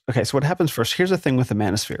first. Okay, so what happens first? Here's the thing with the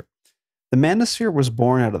Manosphere. The Manosphere was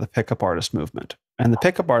born out of the pickup artist movement, and the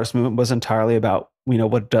pickup artist movement was entirely about, you know,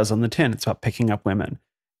 what it does on the tin. It's about picking up women.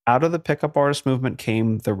 Out of the pickup artist movement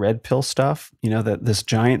came the red pill stuff. You know, this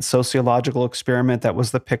giant sociological experiment that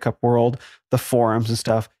was the pickup world, the forums and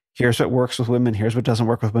stuff. Here's what works with women. Here's what doesn't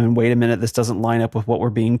work with women. Wait a minute, this doesn't line up with what we're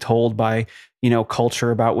being told by, you know,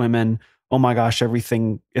 culture about women. Oh my gosh,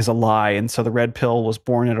 everything is a lie. And so the red pill was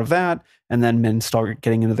born out of that. And then men started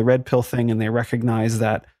getting into the red pill thing, and they recognize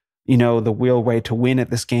that, you know, the real way to win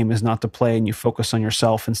at this game is not to play and you focus on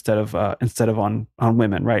yourself instead of on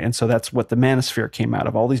women, right? And so that's what the Manosphere came out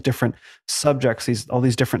of. All these different subjects, all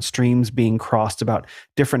these different streams being crossed about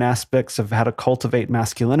different aspects of how to cultivate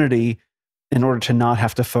masculinity in order to not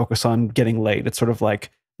have to focus on getting laid. It's sort of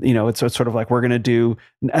like, you know, it's sort of like we're going to do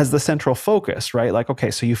as the central focus, right? Like,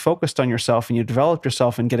 okay, so you focused on yourself and you developed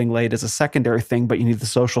yourself, and getting laid as a secondary thing, but you need the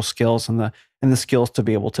social skills and the skills to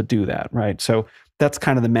be able to do that, right? So that's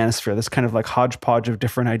kind of the Manosphere, this kind of like hodgepodge of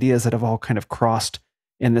different ideas that have all kind of crossed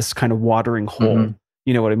in this kind of watering hole, mm-hmm.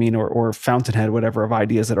 You know what I mean? Or fountainhead, whatever, of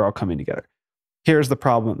ideas that are all coming together. Here's the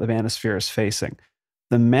problem the Manosphere is facing.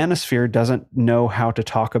 The Manosphere doesn't know how to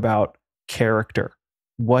talk about character.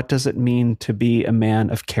 What does it mean to be a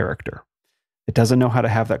man of character? It doesn't know how to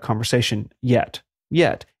have that conversation yet.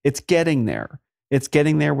 It's getting there. It's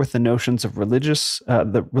getting there with the notions of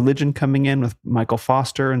the religion coming in with Michael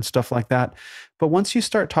Foster and stuff like that. But once you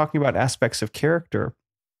start talking about aspects of character,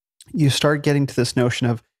 you start getting to this notion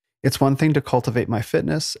of, it's one thing to cultivate my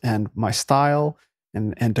fitness and my style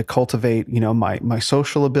and to cultivate, you know, my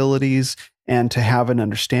social abilities and to have an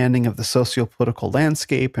understanding of the socio-political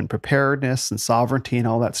landscape and preparedness and sovereignty and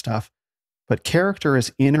all that stuff. But character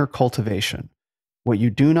is inner cultivation. What you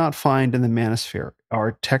do not find in the Manosphere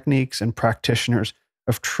are techniques and practitioners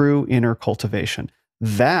of true inner cultivation.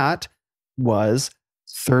 That was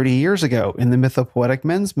 30 years ago in the mythopoetic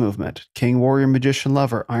men's movement. King, warrior, magician,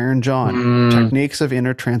 lover, Iron John, techniques of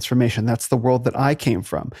inner transformation. That's the world that I came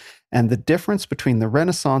from. And the difference between the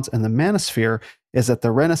Renaissance and the Manosphere is that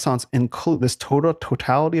the Renaissance this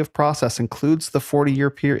totality of process includes the 40-year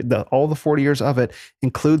period, all the 40 years of it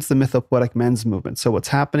includes the mythopoetic men's movement. So what's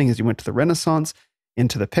happening is you went to the Renaissance,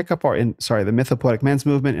 into the pickup, the mythopoetic men's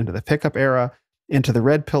movement, into the pickup era, into the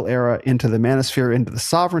red pill era, into the Manosphere, into the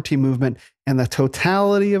sovereignty movement, and the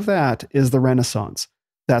totality of that is the Renaissance.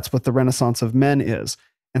 That's what the Renaissance of men is.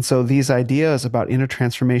 And so these ideas about inner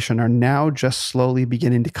transformation are now just slowly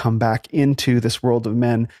beginning to come back into this world of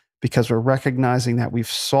men, because we're recognizing that we've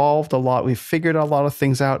solved a lot, we've figured a lot of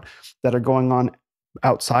things out that are going on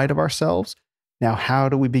outside of ourselves. Now, how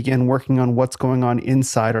do we begin working on what's going on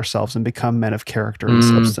inside ourselves and become men of character and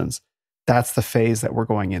substance? That's the phase that we're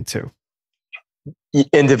going into.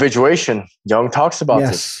 Individuation. Jung talks about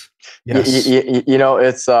this. Yes. You know,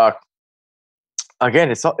 it's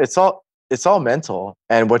again, it's all mental,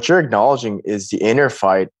 and what you're acknowledging is the inner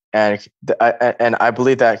fight, and I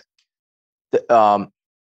believe that,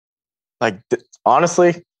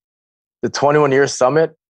 honestly, the 21-year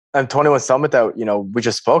summit and 21 summit that we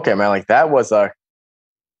just spoke at, man, like that was it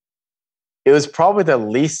was probably the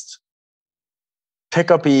least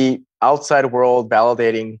pick-up-y outside world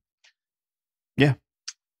validating. Yeah.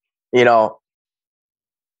 21.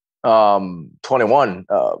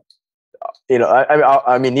 I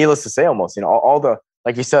mean, needless to say, almost, all the,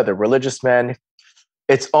 like you said, the religious men.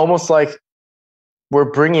 It's almost like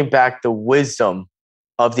we're bringing back the wisdom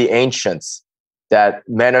of the ancients that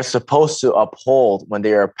men are supposed to uphold when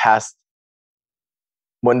they are passed,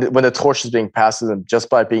 when the torch is being passed to them, just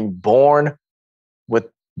by being born with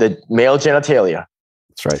the male genitalia.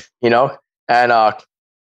 That's right. And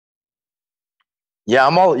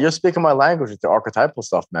yeah, you're speaking my language with the archetypal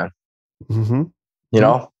stuff, man. Mm-hmm.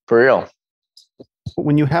 For real.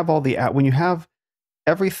 When you have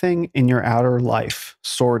everything in your outer life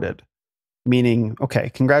sorted, meaning,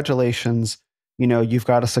 okay, congratulations, you've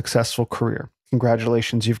got a successful career.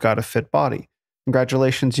 Congratulations, you've got a fit body.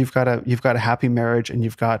 Congratulations, you've got a happy marriage, and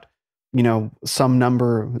you've got, some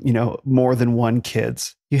number, more than one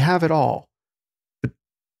kids. You have it all. But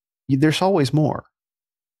there's always more.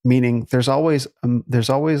 Meaning there's always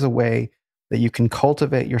a way that you can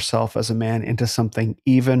cultivate yourself as a man into something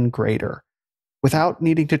even greater without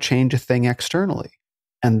needing to change a thing externally.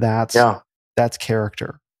 And that's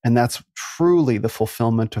character. And that's truly the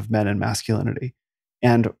fulfillment of men and masculinity.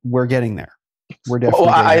 And we're getting there. We're definitely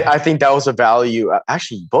I think that was a value.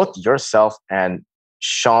 Actually, both yourself and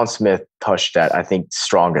Sean Smith touched that, I think,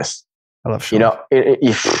 strongest. I love Sean.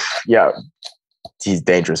 He's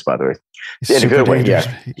dangerous, by the way. He's in a good way, dangerous.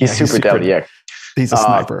 yeah. He's super deadly, yeah. He's a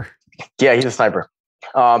sniper. Yeah, he's a sniper.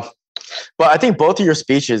 But I think both of your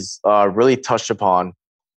speeches really touched upon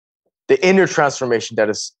the inner transformation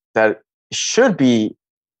that should be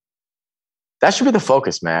the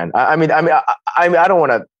focus, man. I mean, I don't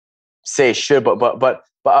want to say should, but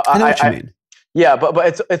I know what you mean. Yeah,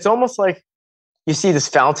 but it's almost like you see this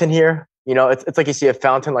fountain here. It's like you see a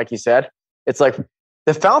fountain, like you said. It's like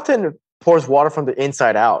the fountain pours water from the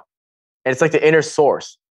inside out, and it's like the inner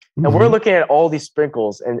source. Mm-hmm. And we're looking at all these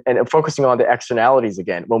sprinkles and focusing on the externalities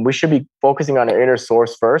again, when we should be focusing on the inner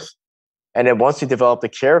source first. And then once you develop the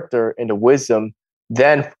character and the wisdom,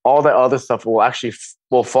 then all the other stuff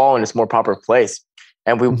will fall in its more proper place.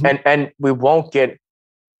 And we and we won't get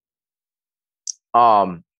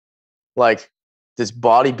like this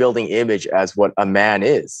bodybuilding image as what a man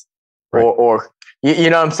is. Right. Or you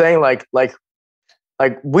know what I'm saying? Like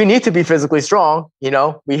we need to be physically strong.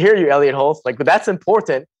 We hear you, Elliot Holtz. But that's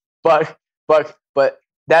important. But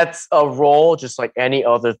that's a role, just like any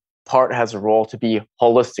other part has a role, to be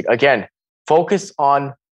holistic. Again, don't focus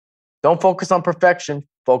on perfection.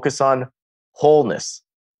 Focus on wholeness.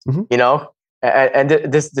 Mm-hmm. And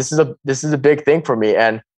this is a big thing for me,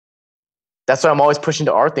 and that's why I'm always pushing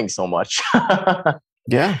the art thing so much.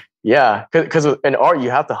 Yeah. Yeah, because in art,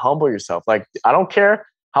 you have to humble yourself. Like, I don't care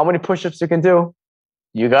how many push-ups you can do.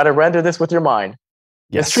 You got to render this with your mind.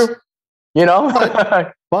 Yes. It's true.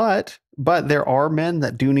 But there are men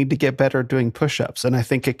that do need to get better at doing push-ups. And I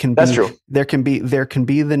think it can be, that's true. There can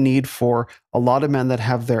be the need for a lot of men that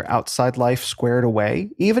have their outside life squared away,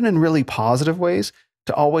 even in really positive ways,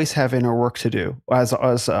 to always have inner work to do. As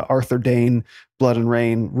Arthur Dane, Blood and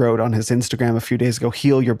Rain, wrote on his Instagram a few days ago,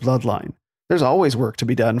 heal your bloodline. There's always work to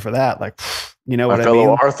be done for that. Like, you know what I mean?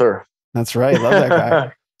 Arthur. That's right. Love that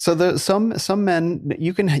guy. So some men,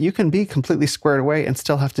 you can be completely squared away and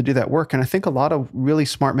still have to do that work. And I think a lot of really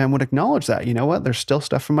smart men would acknowledge that. You know what? There's still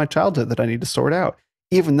stuff from my childhood that I need to sort out.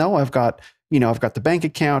 Even though I've got the bank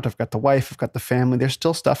account, I've got the wife, I've got the family, there's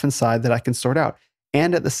still stuff inside that I can sort out.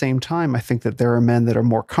 And at the same time, I think that there are men that are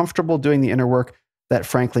more comfortable doing the inner work that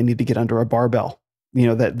frankly need to get under a barbell,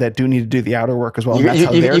 that do need to do the outer work as well. And that's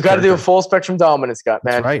how you got to do a full spectrum dominance, Scott,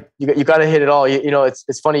 man. That's right. You got to hit it all.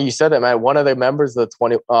 It's funny you said that, man. One of the members of the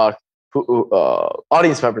 20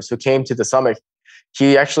 audience members who came to the summit,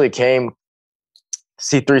 he actually came to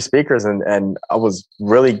see 3 speakers, and I was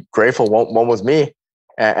really grateful. One was me,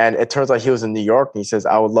 and it turns out he was in New York, and he says,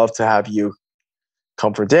 I would love to have you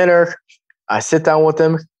come for dinner. I sit down with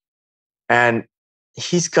him, and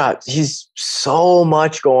he's so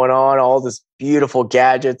much going on, all this beautiful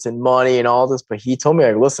gadgets and money and all this. But he told me,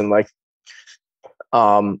 like, listen, like,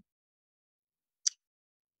 I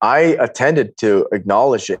attended to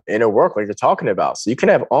acknowledge the inner work like you're talking about. So you can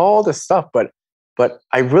have all this stuff, but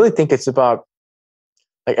I really think it's about,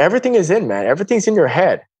 like, everything is in, man. Everything's in your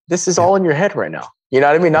head. This is all in your head right now. You know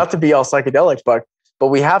what I mean? Not to be all psychedelic, but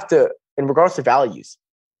we have to, in regards to values,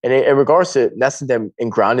 and in regards to nesting them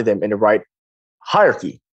and grounding them in the right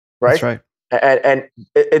hierarchy, right? That's right. And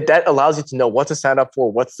that allows you to know what to stand up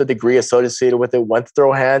for, what's the degree associated with it, when to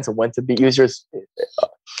throw hands, and when to use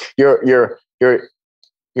your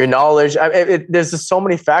knowledge. There's just so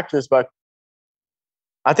many factors, but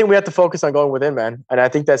I think we have to focus on going within, man. And I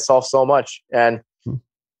think that solves so much. And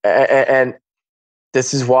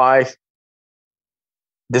this is why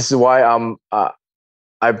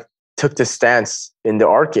I took this stance in the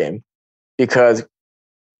art game, because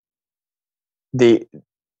we'll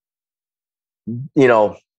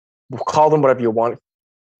call them whatever you want.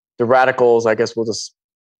 The radicals, I guess we'll just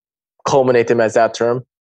culminate them as that term.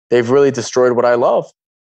 They've really destroyed what I love.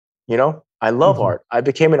 I love art. I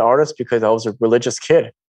became an artist because I was a religious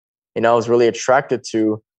kid. I was really attracted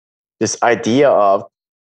to this idea of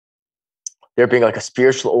there being like a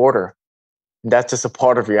spiritual order. And that's just a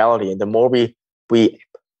part of reality. And the more we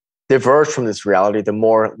diverge from this reality, the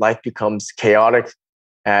more life becomes chaotic,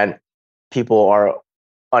 and people are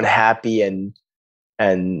unhappy and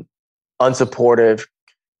unsupportive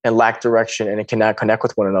and lack direction, and it cannot connect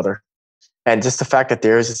with one another. And just the fact that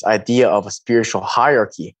there is this idea of a spiritual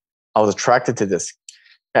hierarchy, I was attracted to this.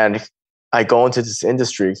 And I go into this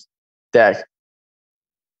industry that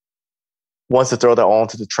wants to throw that all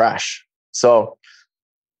into the trash. So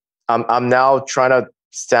I'm now trying to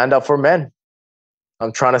stand up for men.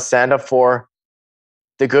 I'm trying to stand up for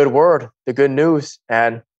the good word, the good news,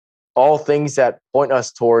 and all things that point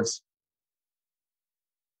us towards,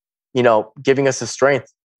 giving us the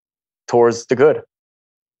strength towards the good.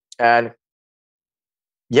 And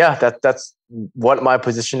yeah, that's what my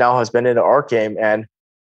position now has been in the art game. And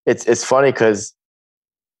it's funny because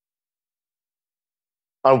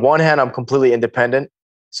on one hand, I'm completely independent,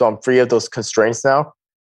 so I'm free of those constraints now.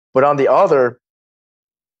 But on the other,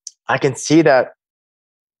 I can see that,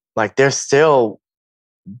 like, they're still,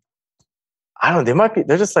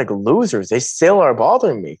 they're just like losers. They still are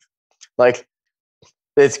bothering me. Like,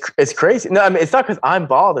 it's crazy. No, I mean, it's not because I'm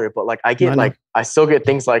bothered, but like I still get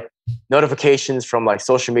things like notifications from like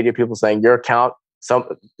social media people saying your account, a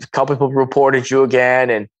couple people reported you again.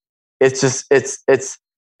 And it's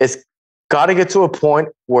got to get to a point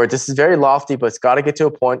where, this is very lofty, but it's got to get to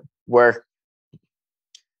a point where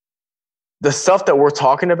the stuff that we're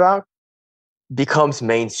talking about becomes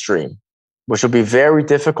mainstream, which will be very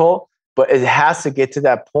difficult, but it has to get to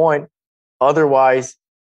that point. Otherwise,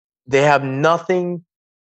 they have nothing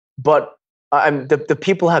but, the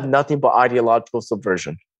people have nothing but ideological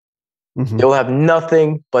subversion. Mm-hmm. They will have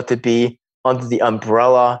nothing but to be under the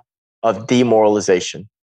umbrella of demoralization,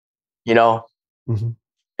 mm-hmm.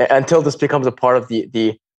 Until this becomes a part of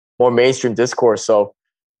the more mainstream discourse. So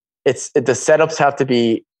the setups have to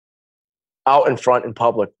be out in front in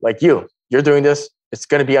public. Like you're doing this. It's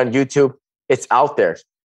going to be on YouTube. It's out there.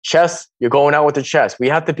 Chess, you're going out with the chess. We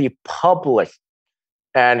have to be public.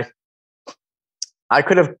 And I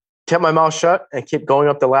could have kept my mouth shut and keep going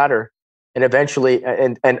up the ladder. And eventually,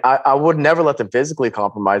 and I would never let them physically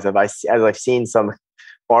compromise, as I've seen some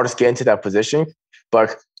artists get into that position,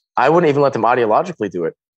 but I wouldn't even let them ideologically do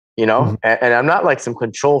it, Mm-hmm. And I'm not like some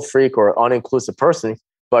control freak or uninclusive person,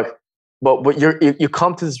 but you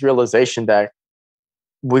come to this realization that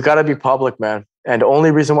we got to be public, man. And the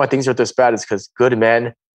only reason why things are this bad is because good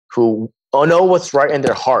men who know what's right in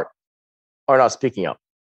their heart are not speaking up.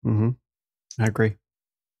 Mm-hmm. I agree.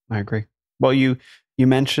 Well, you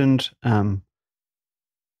mentioned some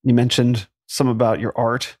about your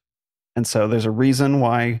art, and so there's a reason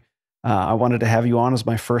why I wanted to have you on as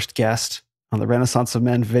my first guest on the Renaissance of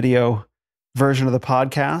Men video version of the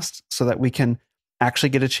podcast so that we can actually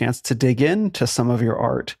get a chance to dig into some of your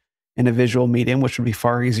art in a visual medium, which would be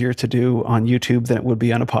far easier to do on YouTube than it would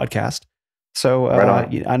be on a podcast. So I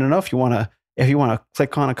don't know if you want to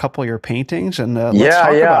click on a couple of your paintings and let's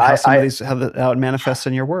talk about how how it manifests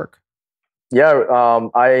in your work. Yeah,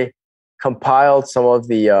 I compiled some of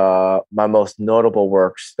the my most notable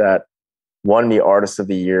works that won me Artist of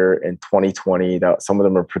the Year in 2020. That some of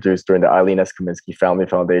them were produced during the Eileen S. Kaminsky Family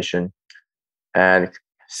Foundation, and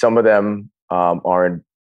some of them are in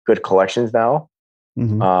good collections now.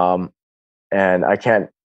 Mm-hmm. And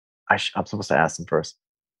I'm supposed to ask them first.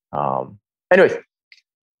 Anyways,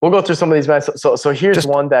 we'll go through some of these, man. So here's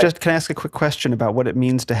one that. Just can I ask a quick question about what it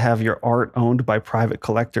means to have your art owned by private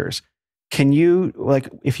collectors? Can you, like,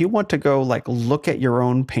 if you want to go like look at your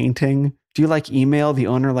own painting, do you like email the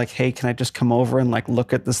owner like, hey, can I just come over and like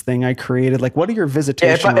look at this thing I created? Like, what are your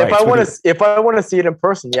visitation rights? If I want to see it in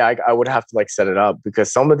person, yeah, I would have to like set it up, because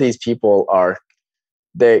some of these people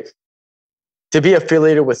to be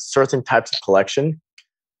affiliated with certain types of collection,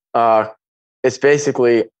 it's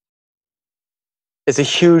a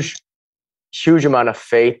huge amount of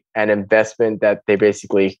faith and investment that they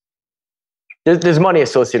basically. There's money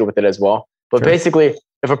associated with it as well. But sure. Basically,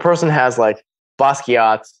 if a person has like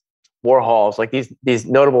Basquiat's, Warhol's, like these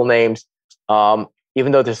notable names,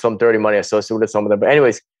 even though there's some dirty money associated with some of them. But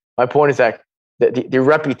anyways, my point is that the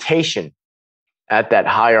reputation at that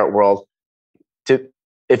high art world,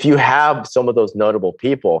 if you have some of those notable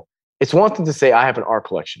people, it's one thing to say, I have an art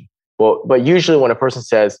collection. Well, but usually when a person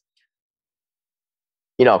says,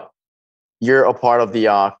 you know, you're a part of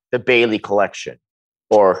the Bailey collection,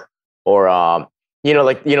 or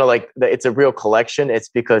it's a real collection, it's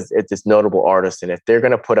because it's this notable artist. And if they're going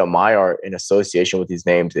to put up my art in association with these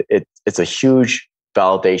names, it's a huge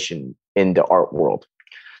validation in the art world.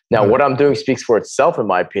 Now, what I'm doing speaks for itself, in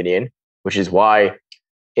my opinion, which is why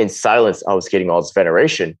in silence I was getting all this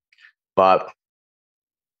veneration. But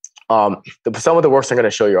some of the works I'm going to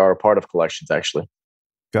show you are a part of collections, actually.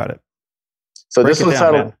 Got it. So this one's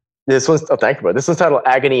titled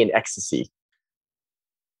Agony and Ecstasy.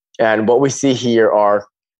 And what we see here are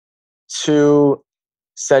two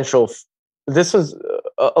central. This was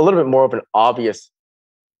a little bit more of an obvious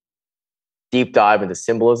deep dive into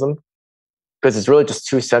symbolism, because it's really just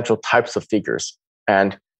two central types of figures.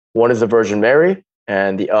 And one is the Virgin Mary,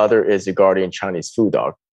 and the other is the guardian Chinese food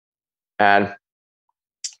dog. And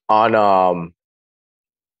on, a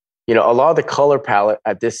lot of the color palette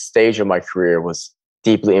at this stage of my career was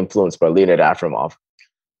deeply influenced by Leonid Afremov,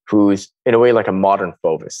 who's in a way like a modern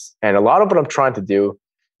Fauves. And a lot of what I'm trying to do,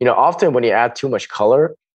 often when you add too much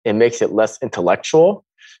color, it makes it less intellectual.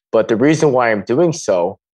 But the reason why I'm doing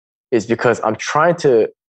so is because I'm trying to,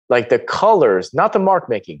 like, the colors, not the mark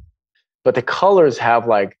making, but the colors have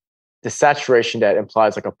like the saturation that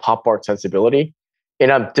implies like a pop art sensibility.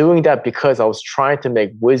 And I'm doing that because I was trying to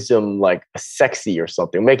make wisdom like sexy or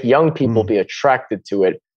something, make young people be attracted to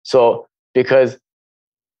it. So because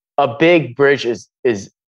a big bridge is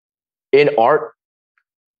in art,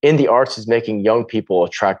 in the arts, is making young people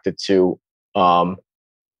attracted to the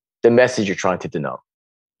message you're trying to denote.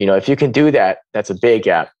 If you can do that, that's a big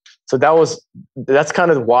gap. So that's kind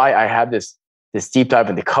of why I have this deep dive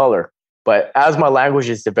into color. But as my language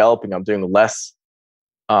is developing, I'm doing less.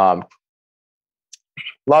 A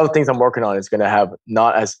lot of things I'm working on is going to have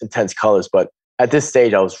not as intense colors, but at this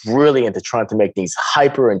stage, I was really into trying to make things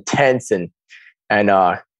hyper intense and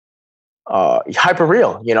hyper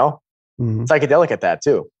real, psychedelic at that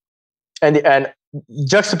too. And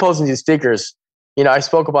juxtaposing these figures, I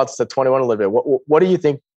spoke about this at 21 a little bit. What do you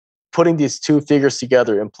think putting these two figures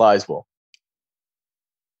together implies, Will?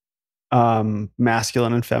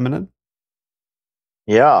 Masculine and feminine.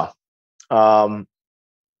 Yeah.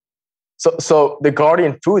 So the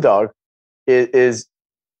guardian food dog is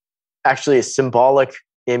actually a symbolic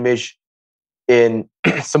image in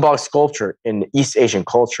symbolic sculpture in East Asian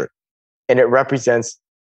culture. And it represents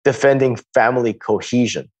defending family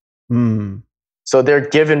cohesion. So they're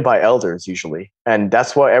given by elders usually. And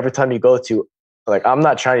that's why every time you go to, like, I'm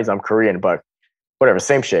not Chinese, I'm Korean, but whatever,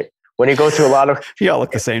 same shit. When you go to a lot of... You all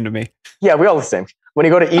look the same to me. Yeah, we all look the same. When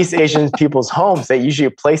you go to East Asian people's homes, they usually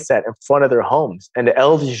place that in front of their homes, and the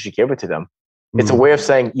elders usually give it to them. It's a way of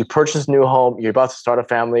saying, you purchase a new home, you're about to start a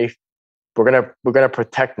family, we're gonna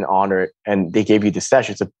protect and honor it, and they gave you the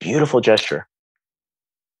statue. It's a beautiful gesture.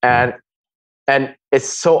 And it's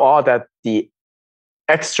so odd that the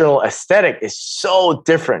external aesthetic is so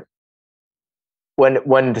different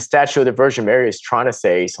when the statue of the Virgin Mary is trying to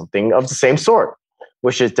say something of the same sort,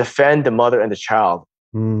 which is defend the mother and the child.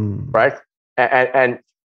 Mm. right? And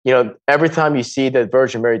you know, every time you see the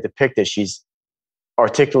Virgin Mary depicted, she's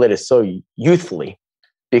articulated so youthfully,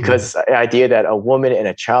 because the idea that a woman and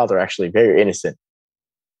a child are actually very innocent.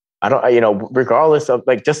 I don't, you know, regardless of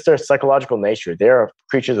like just their psychological nature, they are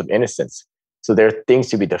creatures of innocence. So there are things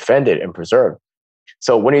to be defended and preserved.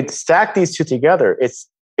 So when you stack these two together, it's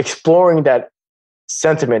exploring that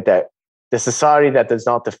sentiment that the society that does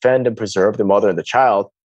not defend and preserve the mother and the child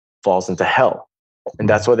falls into hell. And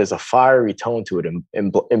that's why there's a fiery tone to it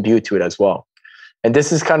and imbued to it as well. And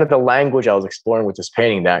this is kind of the language I was exploring with this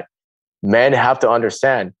painting, that men have to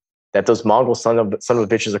understand that those Mongol son of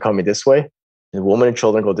bitches are coming this way, and women and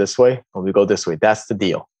children go this way, and we go this way. That's the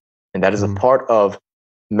deal. And that is a part of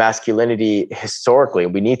masculinity historically.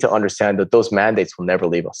 We need to understand that those mandates will never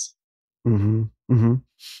leave us. Mm-hmm. Mm-hmm.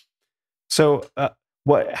 So,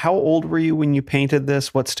 how old were you when you painted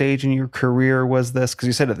this? What stage in your career was this? Because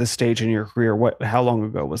you said at this stage in your career, how long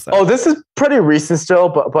ago was that? Oh, this is pretty recent still,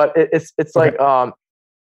 but it's okay.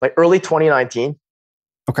 like early 2019.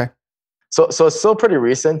 Okay. So it's still pretty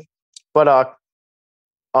recent, but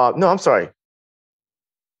no, I'm sorry.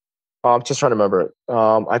 I'm just trying to remember.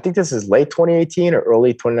 I think this is late 2018 or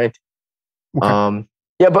early 2019. Okay.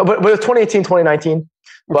 Yeah, but it's 2018, 2019.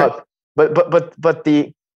 Okay. But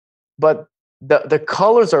the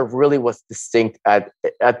colors are really what's distinct at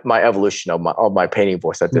my evolution of my painting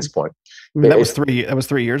voice at this point. I mean, that was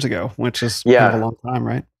 3 years ago, which is kind of a long time,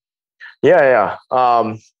 right? Yeah.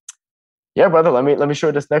 Yeah, brother. Let me show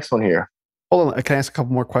you this next one here. Hold on. Can I ask a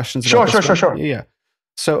couple more questions? Sure. Yeah.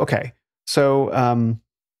 So, okay. So,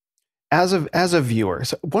 as a viewer,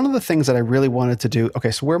 so one of the things that I really wanted to do,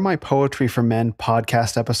 okay, so where my Poetry for Men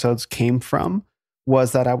podcast episodes came from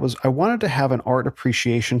was that I wanted to have an art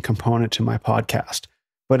appreciation component to my podcast,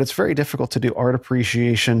 but it's very difficult to do art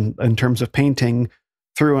appreciation in terms of painting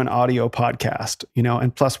through an audio podcast, you know,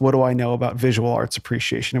 and plus, what do I know about visual arts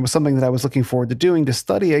appreciation? It was something that I was looking forward to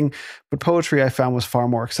studying, but poetry I found was far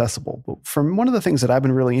more accessible. But from one of the things that I've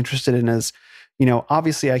been really interested in is, you know,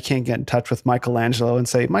 obviously I can't get in touch with Michelangelo and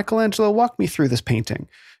say, Michelangelo, walk me through this painting.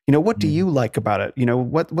 You know, what do you like about it? You know,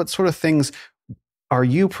 what sort of things are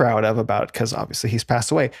you proud of about it? Because obviously he's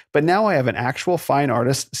passed away. But now I have an actual fine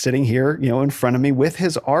artist sitting here, you know, in front of me with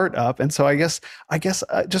his art up. And so I guess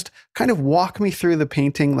just kind of walk me through the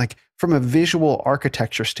painting, like from a visual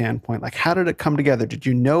architecture standpoint. Like, how did it come together? Did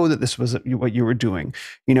you know that this was what you were doing?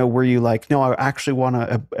 You know, were you like, no, I actually want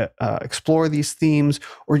to explore these themes?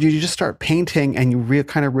 Or did you just start painting and you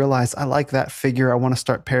kind of realize, I like that figure, I want to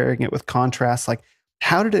start pairing it with contrast? Like,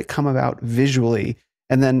 how did it come about visually?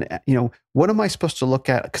 And then, you know, what am I supposed to look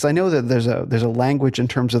at? Because I know that there's a language in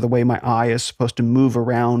terms of the way my eye is supposed to move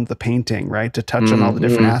around the painting, right? To touch on all the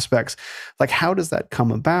different aspects. Like, how does that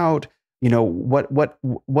come about? You know,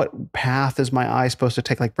 what path is my eye supposed to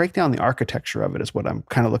take? Like, break down the architecture of it is what I'm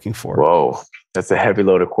kind of looking for. Whoa, that's a heavy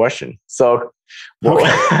loaded question. So, okay.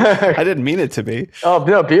 I didn't mean it to be. Oh,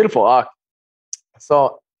 no, beautiful.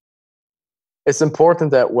 So it's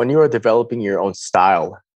important that when you are developing your own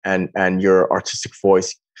style and your artistic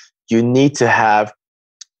voice, you need to have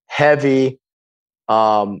heavy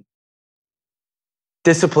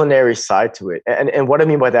disciplinary side to it. And what I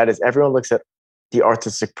mean by that is everyone looks at the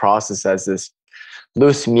artistic process as this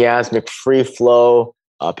loose, miasmic, free flow.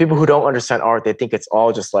 People who don't understand art, they think it's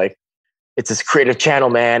all just like, it's this creative channel,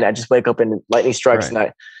 man. I just wake up and lightning strikes,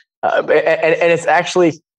 right. And it's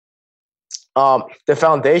actually the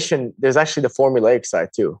foundation. There's actually the formulaic side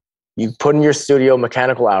too. You put in your studio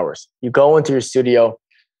mechanical hours. You go into your studio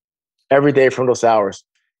every day from those hours.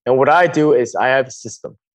 And what I do is I have a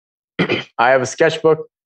system. I have a sketchbook.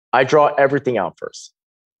 I draw everything out first.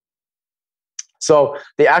 So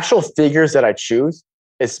the actual figures that I choose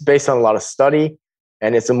is based on a lot of study,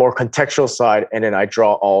 and it's a more contextual side. And then I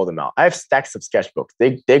draw all of them out. I have stacks of sketchbooks.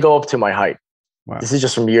 They go up to my height. Wow. This is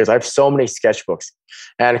just from years. I have so many sketchbooks.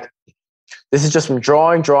 And this is just from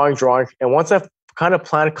drawing. And once I've kind of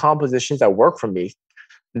planned compositions that work for me,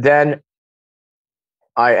 then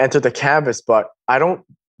I enter the canvas. But I don't,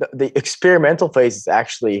 the experimental phase is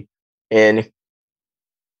actually in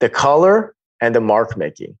the color and the mark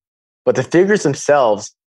making. But the figures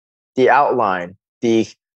themselves, the outline, the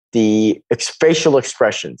facial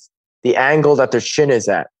expressions, the angle that their chin is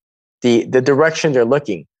at, the direction they're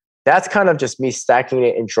looking, that's kind of just me stacking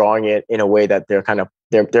it and drawing it in a way that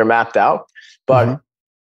they're mapped out. But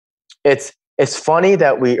it's funny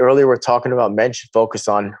that we earlier were talking about men should focus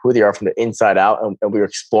on who they are from the inside out, and we were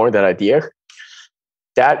exploring that idea.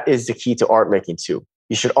 That is the key to art making too.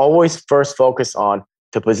 You should always first focus on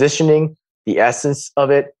the positioning, the essence of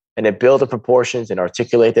it, and then build the proportions and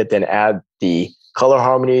articulate it, then add the color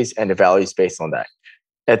harmonies and the values based on that.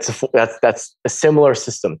 That's a similar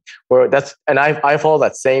system where I follow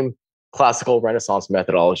that same classical Renaissance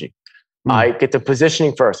methodology. I get the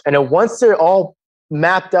positioning first, and then once they're all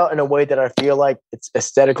mapped out in a way that I feel like it's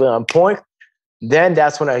aesthetically on point, then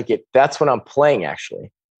that's when I'm playing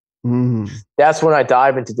actually. That's when I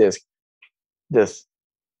dive into this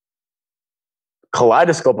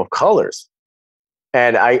kaleidoscope of colors,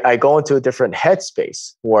 and I go into a different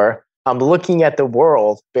headspace where I'm looking at the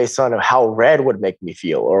world based on how red would make me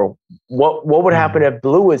feel, or what would happen if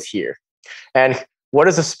blue is here, and what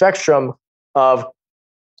is the spectrum of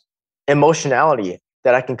emotionality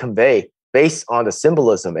that I can convey based on the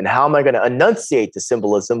symbolism, and how am I going to enunciate the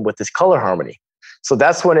symbolism with this color harmony. So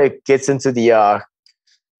that's when it gets into the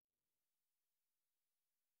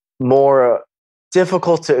more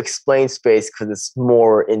difficult to explain space, because it's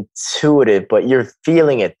more intuitive, but you're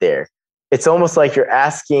feeling it there. It's almost like you're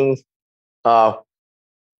asking,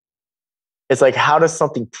 it's like, how does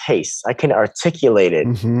something taste? I can articulate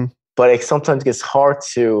it, but it sometimes gets hard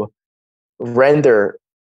to render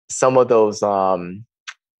some of those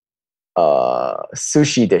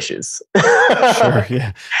sushi dishes. Sure,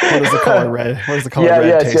 yeah. What does the color red? What does the color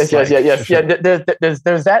red taste like? Yes. Sure. Yeah,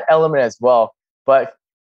 there's that element as well, but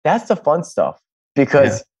that's the fun stuff,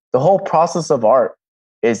 because the whole process of art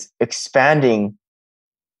is expanding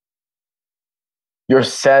your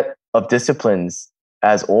set of disciplines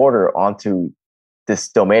as order onto this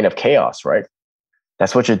domain of chaos, right?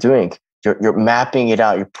 That's what you're doing. You're mapping it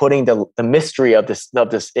out. You're putting the mystery of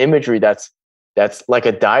this imagery that's like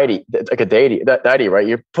a deity, right?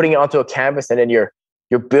 You're putting it onto a canvas, and then you're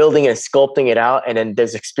building and sculpting it out, and then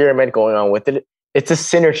there's experiment going on with it. It's a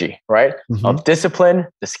synergy, right? Of discipline,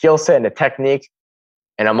 the skill set, and the technique.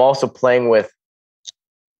 And I'm also playing with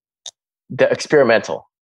the experimental,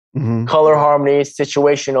 color harmony,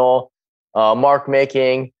 situational, mark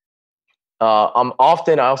making. I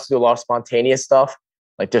also do a lot of spontaneous stuff.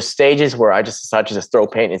 Like there's stages where I just decide to just throw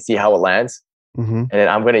paint and see how it lands. And then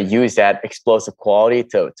I'm going to use that explosive quality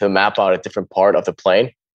to map out a different part of the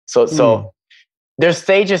plane. So there's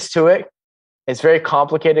stages to it. It's very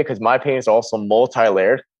complicated because my paintings are also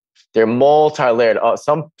multi-layered. They're multi-layered.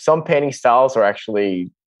 Some painting styles are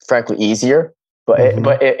actually, frankly, easier.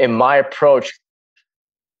 But in my approach,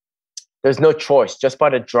 there's no choice just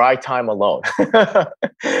by the dry time alone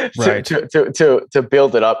right. to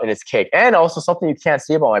build it up in its cake. And also something you can't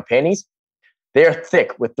see about my paintings, they're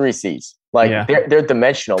thick with 3 C's. Like they're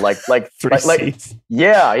dimensional. Like three C's.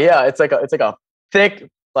 Yeah. It's like a thick.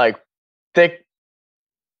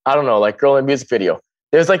 I don't know, like girl in a music video.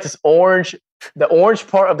 There's like this orange, the orange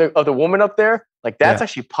part of the woman up there. Like that's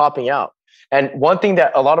actually popping out. And one thing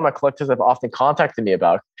that a lot of my collectors have often contacted me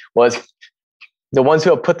about was the ones who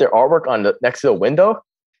have put their artwork on next to the window.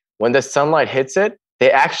 When the sunlight hits it,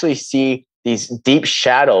 they actually see these deep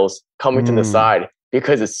shadows coming to the side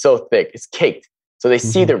because it's so thick. It's caked. So they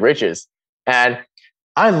see the ridges. And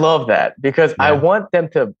I love that because I want them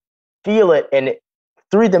to feel it in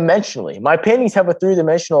 3-dimensionally. My paintings have a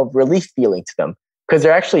 3-dimensional relief feeling to them because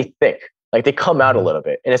they're actually thick. Like they come out a little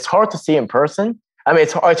bit. And it's hard to see in person. I mean,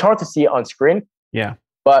 it's hard to see it on screen. Yeah.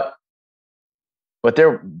 But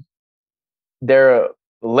they're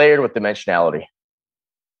layered with dimensionality.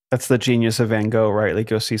 That's the genius of Van Gogh, right? Like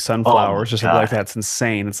go see sunflowers, just like that's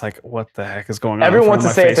insane. It's like, what the heck is going on? Everyone wants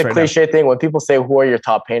to say it's a cliche thing when people say, who are your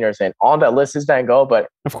top painters? And on that list is Van Gogh, but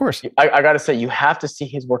of course, I got to say, you have to see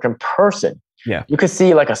his work in person. Yeah. You could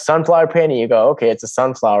see like a sunflower painting, you go, okay, it's a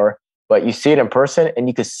sunflower, but you see it in person and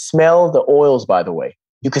you could smell the oils, by the way.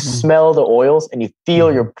 You could smell the oils and you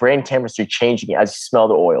feel your brain chemistry changing as you smell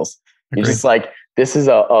the oils. You're just like, this is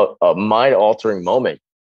a mind-altering moment.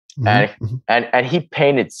 And he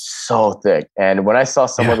painted so thick. And when I saw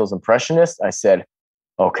some of those impressionists, I said,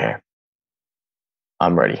 okay,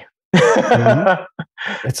 I'm ready.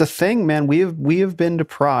 It's a thing, man. We have been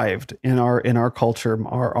deprived in our culture,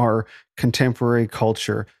 our contemporary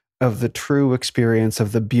culture, of the true experience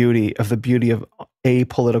of the beauty of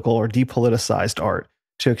apolitical or depoliticized art.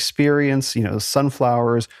 To experience,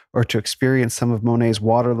 sunflowers, or to experience some of Monet's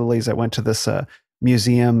water lilies. I went to this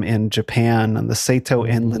museum in Japan on the Seto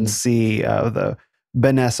Inland Sea, the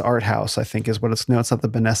Benes Art House, I think is what it's. No, it's not the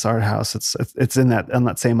Benes Art House. It's on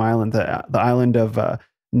that same island, the island of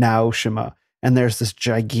Naoshima. And there's this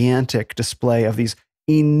gigantic display of these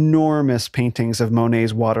enormous paintings of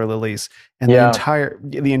Monet's water lilies, and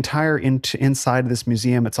the entire inside of this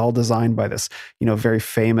museum, it's all designed by this very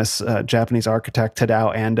famous Japanese architect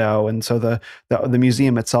Tadao Ando, and so the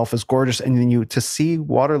museum itself is gorgeous. And then to see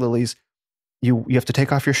water lilies, you have to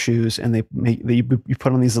take off your shoes, and you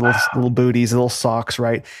put on these little booties, little socks,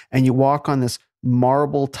 right? And you walk on this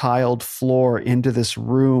marble tiled floor into this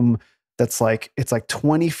room that's like, it's like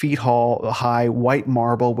 20 feet high, white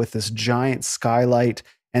marble with this giant skylight,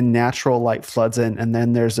 and natural light floods in. And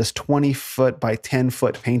then there's this 20-foot by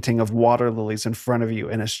 10-foot painting of water lilies in front of you.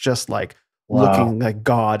 And it's just like looking like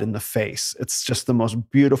God in the face. It's just the most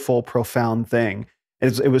beautiful, profound thing.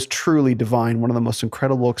 It was truly divine, one of the most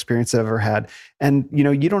incredible experiences I've ever had. And, you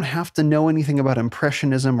know, you don't have to know anything about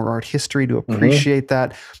Impressionism or art history to appreciate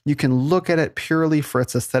that. You can look at it purely for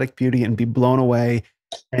its aesthetic beauty and be blown away.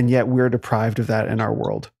 And yet we're deprived of that in our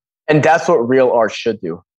world. And that's what real art should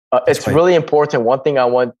do. It's really important. One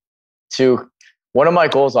of my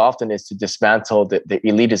goals often is to dismantle the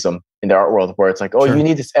elitism in the art world, where it's like, oh, you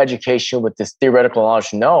need this education with this theoretical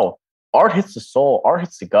knowledge. No, art hits the soul, art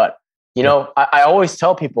hits the gut. You know, I always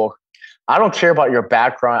tell people, I don't care about your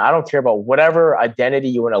background. I don't care about whatever identity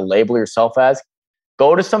you want to label yourself as.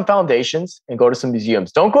 Go to some foundations and go to some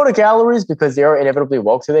museums. Don't go to galleries because they are inevitably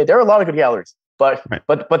woke today. There are a lot of good galleries, but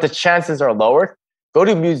the chances are lower. Go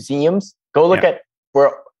to museums. Go look at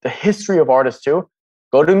where the history of art is too.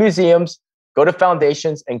 Go to museums, go to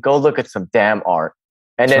foundations, and go look at some damn art.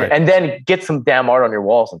 And then get some damn art on your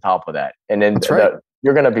walls on top of that. And then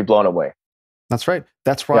you're going to be blown away. That's right.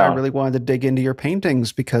 That's why I really wanted to dig into your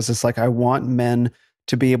paintings, because it's like I want men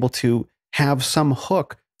to be able to have some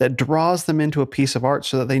hook that draws them into a piece of art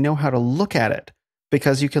so that they know how to look at it.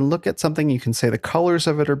 Because you can look at something, you can say the colors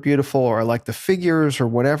of it are beautiful, or I like the figures or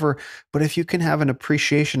whatever. But if you can have an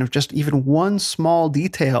appreciation of just even one small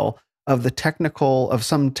detail of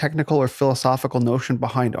some technical or philosophical notion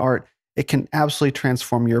behind art, it can absolutely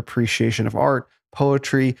transform your appreciation of art,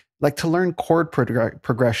 poetry. Like to learn chord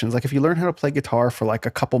progressions. Like if you learn how to play guitar for like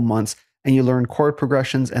a couple months and you learn chord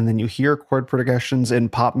progressions, and then you hear chord progressions in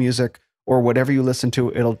pop music or whatever you listen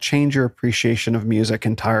to, it'll change your appreciation of music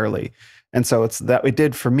entirely. And so it's that it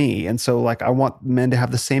did for me. And so like, I want men to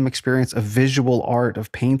have the same experience of visual art,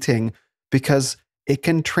 of painting, because it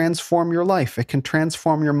can transform your life. It can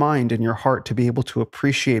transform your mind and your heart to be able to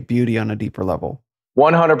appreciate beauty on a deeper level.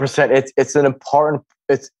 100%. It's an important,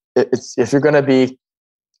 it's if you're going to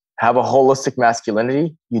have a holistic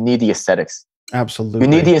masculinity, you need the aesthetics. Absolutely. You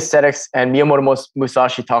need the aesthetics. And Miyamoto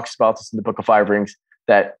Musashi talks about this in the Book of Five Rings,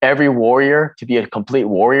 that every warrior, to be a complete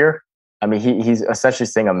warrior, I mean, he's essentially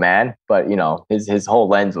saying a man, but you know, his whole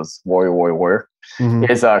lens was warrior,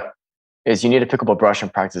 is you need to pick up a brush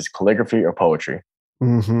and practice calligraphy or poetry.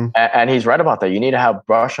 And he's right about that. You need to have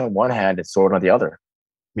brush on one hand and sword on the other.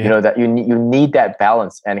 You know, that you need that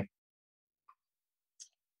balance. And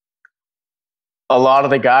a lot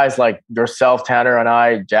of the guys like yourself, Tanner, and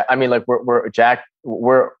I mean, like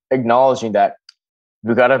we're acknowledging that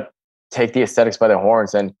we got to take the aesthetics by the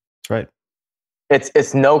horns. And that's right.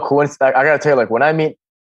 It's no coincidence. I got to tell you, like when I meet,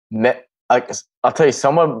 I'll tell you,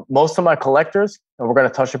 most of my collectors, and we're going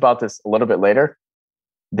to touch about this a little bit later,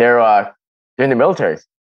 they're in the military.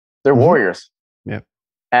 They're warriors. Yeah.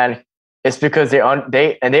 And it's because they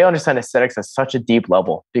understand aesthetics at such a deep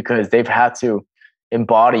level, because they've had to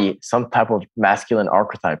embody some type of masculine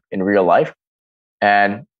archetype in real life.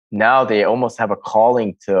 And now they almost have a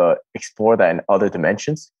calling to explore that in other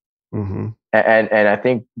dimensions. And I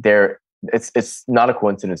think it's not a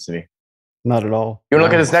coincidence to me. Not at all. You want to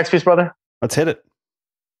look at this next piece, brother? Let's hit it.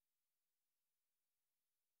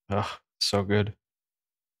 Oh, so good.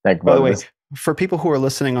 Thank you, by the way, for people who are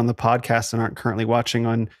listening on the podcast and aren't currently watching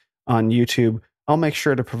on YouTube, I'll make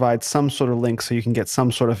sure to provide some sort of link so you can get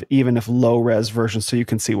some sort of, even if low res version, so you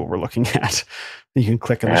can see what we're looking at. You can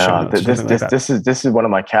click in the show notes. This is one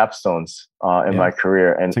of my capstones in my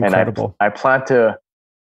career, and I plan to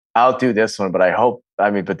outdo this one, but I hope.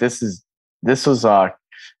 I mean, but this was.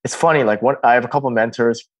 It's funny. Like I have a couple of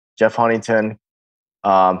mentors, Jeff Huntington,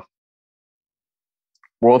 world-class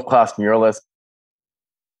muralist.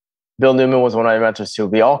 Bill Newman was one of my mentors too.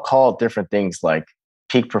 We all call it different things, like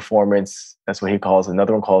peak performance. That's what he calls it.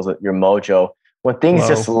 Another one calls it your mojo. When things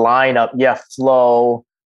just line up, flow.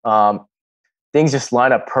 Things just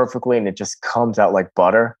line up perfectly, and it just comes out like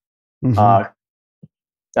butter. Now,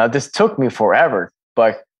 this took me forever,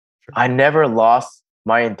 but I never lost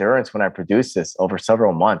my endurance when I produced this over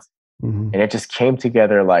several months, and it just came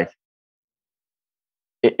together like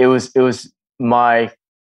it was my.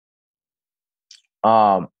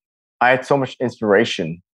 I had so much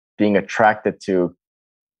inspiration being attracted to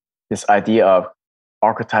this idea of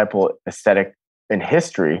archetypal aesthetic in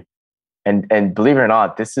history, and believe it or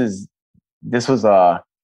not, this was a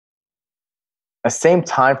same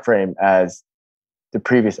time frame as the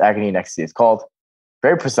previous Agony and Ecstasy. It's called,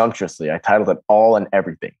 very presumptuously, I titled it All and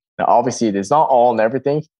Everything. Now, obviously, it is not all and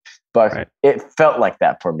everything, but Right. it felt like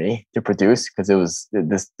that for me to produce because it was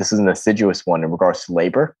this is an assiduous one in regards to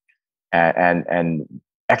labor and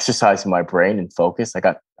exercising my brain and focus.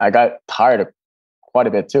 I got tired of quite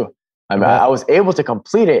a bit too. I mean, I was able to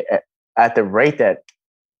complete it at the rate that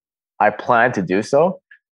I planned to do so,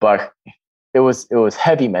 but it was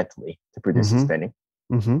heavy mentally to produce this painting.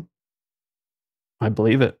 Mm-hmm. I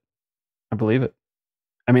believe it. I believe it.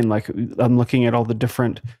 I mean, like, I'm looking at all the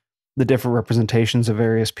different representations of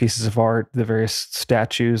various pieces of art, the various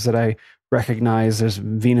statues that I recognize. There's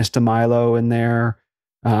Venus de Milo in there.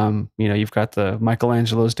 You've got the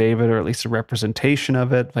Michelangelo's David, or at least a representation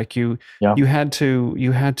of it. Like you had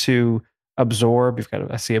to absorb.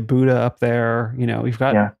 I see a Buddha up there. You've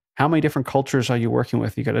got how many different cultures are you working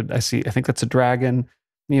with? I think that's a dragon.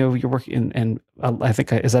 You're working and I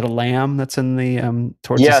think, is that a lamb that's in the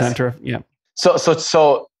towards the center? Yeah.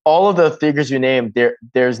 So all of the figures you named,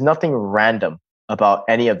 there's nothing random about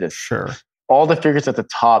any of this. Sure. All the figures at the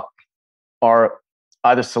top are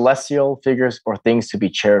either celestial figures or things to be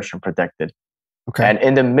cherished and protected. Okay. And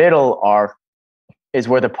in the middle is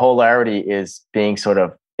where the polarity is being sort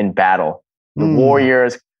of in battle. The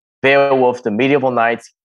warriors, Beowulf, the medieval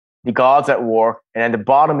knights, the gods at war, and at the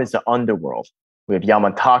bottom is the underworld. We have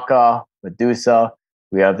Yamataka, Medusa.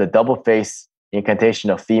 We have the double face, the incantation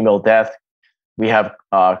of female death. We have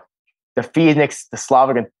the phoenix, the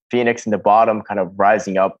Slavic phoenix in the bottom kind of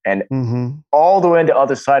rising up. And all the way on the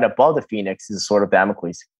other side above the phoenix is a sword of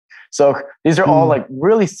Damocles. So these are all like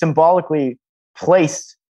really symbolically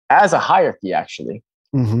placed as a hierarchy, actually.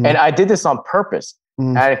 And I did this on purpose.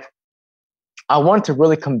 And I wanted to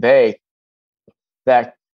really convey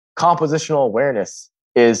that compositional awareness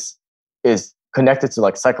is connected to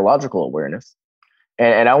like psychological awareness.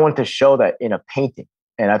 And I want to show that in a painting.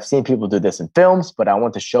 And I've seen people do this in films, but I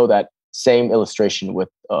want to show that same illustration with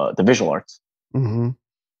the visual arts.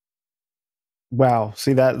 Wow.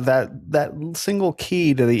 See, that single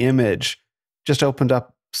key to the image just opened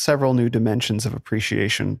up several new dimensions of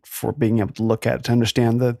appreciation for being able to look at it, to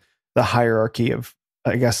understand the hierarchy of,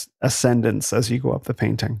 I guess, ascendance as you go up the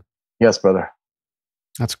painting. Yes, brother.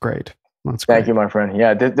 That's great. Thank you, my friend.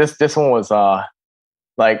 Yeah, this one was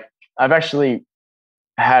like, I've actually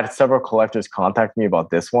had several collectors contact me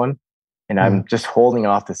about this one, and I'm just holding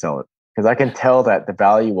off to sell it because I can tell that the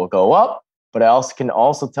value will go up, but I can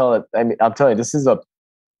also tell that, I mean, I'm telling you, this is a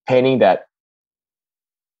painting that,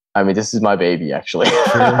 I mean, this is my baby, actually.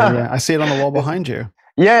 Sure, yeah, I see it on the wall behind you.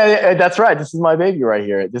 Yeah, that's right. This is my baby right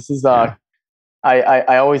here. This is I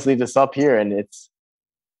always leave this up here, and it's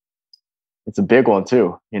a big one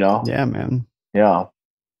too, Yeah, man. Yeah.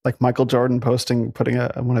 Like Michael Jordan putting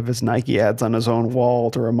one of his Nike ads on his own wall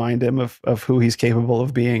to remind him of who he's capable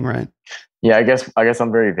of being, right? Yeah, I guess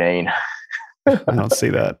I'm very vain. I don't see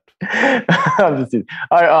that. I'm just teasing.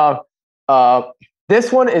 All right.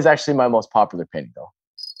 This one is actually my most popular painting, though.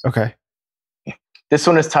 Okay. This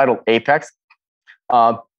one is titled Apex.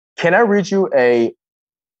 Can I read you a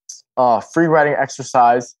free writing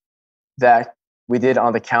exercise that we did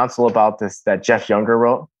on the council about this that Jeff Younger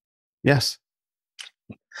wrote? Yes.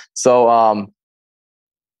 So,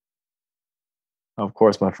 of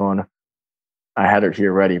course, my phone, I had it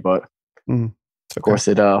here ready, but of course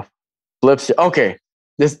it flips. Okay,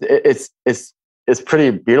 it's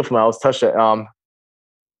pretty beautiful. I was touched it.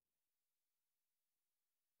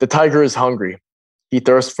 The tiger is hungry. He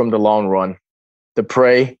thirsts from the long run. The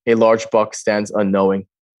prey, a large buck, stands unknowing,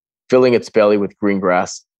 filling its belly with green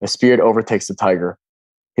grass. A spirit overtakes the tiger.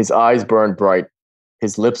 His eyes burn bright.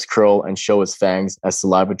 His lips curl and show his fangs as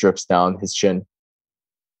saliva drips down his chin.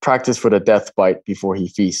 Practice for the death bite before he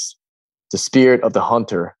feasts. The spirit of the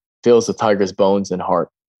hunter fills the tiger's bones and heart.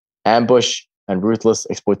 Ambush and ruthless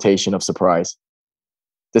exploitation of surprise.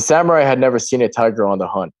 The samurai had never seen a tiger on the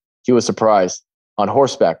hunt. He was surprised, on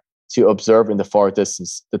horseback, to observe in the far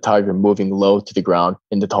distance the tiger moving low to the ground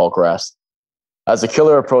in the tall grass. As the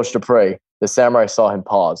killer approached the prey, the samurai saw him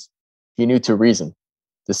pause. He knew to reason.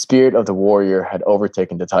 The spirit of the warrior had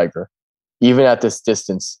overtaken the tiger. Even at this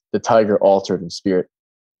distance, the tiger altered in spirit.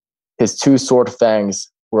 His two sword fangs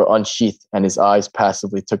were unsheathed, and his eyes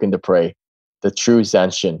passively took in the prey, the true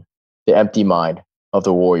Zanshin, the empty mind of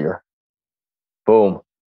the warrior. Boom.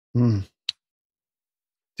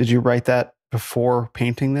 Did you write that before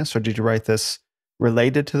painting this, or did you write this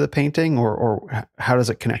related to the painting, or how does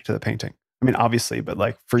it connect to the painting? I mean, obviously, but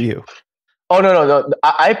like for you. Oh, no.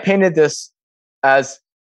 I painted this as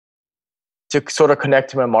to sort of connect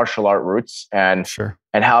to my martial art roots and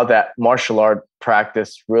how that martial art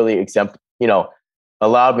practice really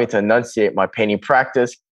allowed me to enunciate my painting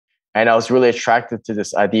practice. And I was really attracted to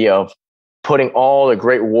this idea of putting all the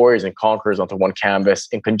great warriors and conquerors onto one canvas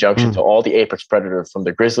in conjunction to all the apex predators, from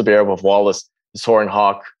the grizzly bear above Wallace, the soaring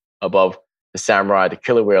hawk above the samurai, the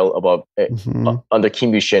killer whale above under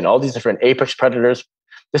Kim Shin, all these different apex predators,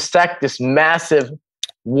 to stack this massive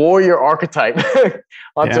warrior archetype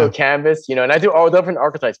onto a canvas, you know. And I do all different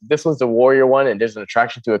archetypes. This one's the warrior one, and there's an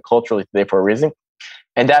attraction to it culturally today for a reason.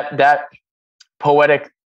 And that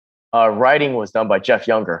poetic writing was done by Jeff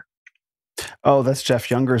Younger. Oh, that's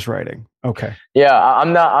Jeff Younger's writing. Okay. Yeah,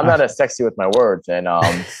 I'm not as sexy with my words, and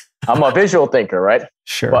I'm a visual thinker, right?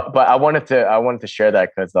 Sure. But I wanted to share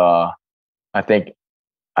that because I think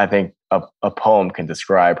a poem can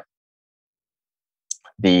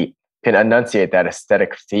enunciate that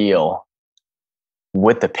aesthetic feel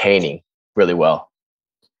with the painting really well.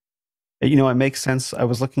 You know, it makes sense. I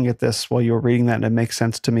was looking at this while you were reading that, and it makes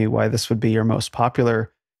sense to me why this would be your most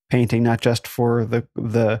popular painting, not just for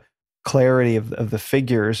the clarity of the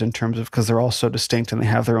figures in terms of, because they're all so distinct and they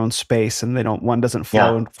have their own space and one doesn't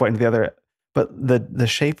flow and flow into the other, but the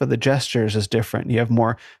shape of the gestures is different. You have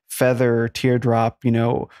more feather, teardrop, you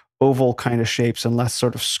know, oval kind of shapes and less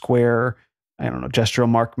sort of square, I don't know, gestural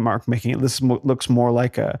mark making it. This looks more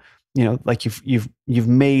like a, you know, like you've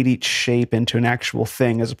made each shape into an actual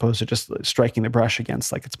thing as opposed to just striking the brush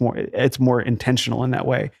against. Like it's more intentional in that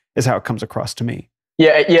way, is how it comes across to me.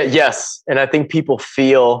 Yes. And I think people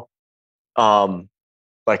feel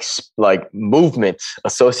like movement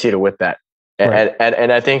associated with that.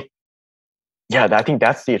 And I think, I think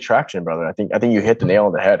that's the attraction, brother. I think you hit the nail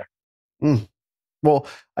on the head. Well,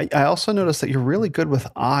 I also noticed that you're really good with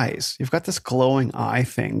eyes. You've got this glowing eye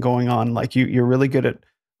thing going on. Like you're really good at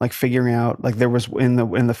like figuring out, like there was in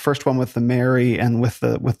the first one with the Mary and with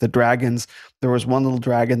the dragons, there was one little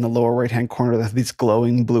dragon in the lower right-hand corner that had these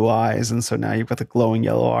glowing blue eyes. And so now you've got the glowing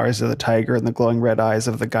yellow eyes of the tiger and the glowing red eyes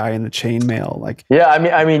of the guy in the chainmail. Like, yeah,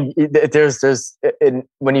 I mean, there's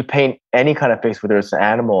when you paint any kind of face, whether it's an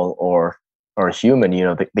animal or a human, you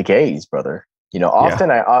know, the gaze, brother, you know, often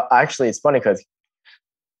I actually, it's funny because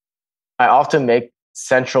I often make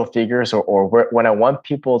central figures or when I want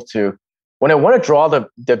to draw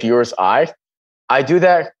the viewer's eye, I do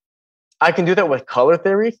that. I can do that with color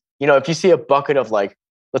theory. You know, if you see a bucket of let's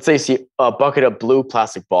say you see a bucket of blue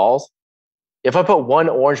plastic balls, if I put one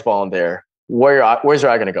orange ball in there, where's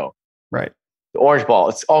your eye going to go? Right. The orange ball.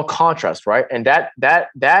 It's all contrast, right? And that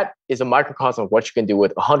is a microcosm of what you can do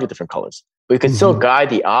with 100 different colors. But you can still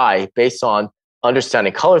guide the eye based on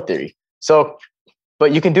understanding color theory. So,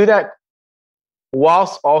 but you can do that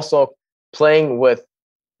whilst also playing with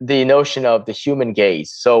the notion of the human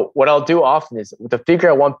gaze. So what I'll do often is the figure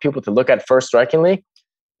I want people to look at first strikingly,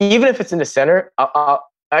 even if it's in the center,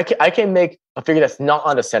 I can make a figure that's not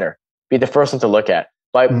on the center be the first one to look at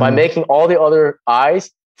by making all the other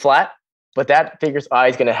eyes flat, but that figure's eye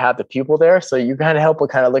is going to have the pupil there. So you kind of help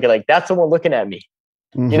with kind of look at like, that's someone looking at me.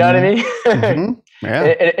 You know what I mean? Yeah.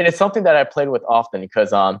 And it's something that I played with often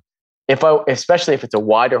because especially if it's a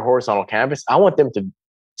wider horizontal canvas, I want them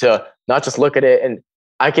to not just look at it, and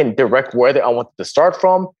I can direct where I want them to start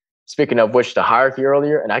from. Speaking of which, the hierarchy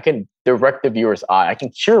earlier, and I can direct the viewer's eye. I can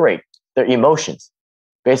curate their emotions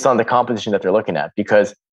based on the composition that they're looking at,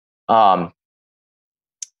 because that's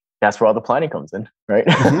where all the planning comes in, right?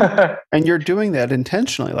 And you're doing that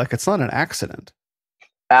intentionally, like it's not an accident.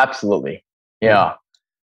 Absolutely. Yeah.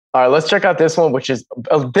 All right, let's check out this one, which is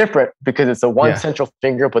different because it's a one central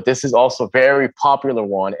finger, but this is also a very popular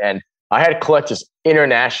one. And I had collectors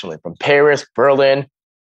internationally from Paris, Berlin,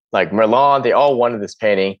 like Milan, they all wanted this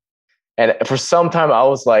painting. And for some time I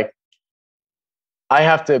was like, I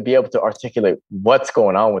have to be able to articulate what's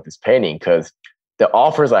going on with this painting, because the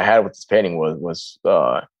offers I had with this painting was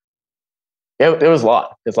it was a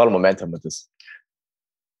lot. There's a lot of momentum with this.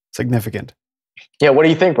 Significant. Yeah, what do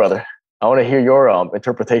you think, brother? I want to hear your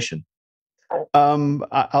interpretation.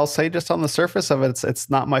 I'll say just on the surface of it,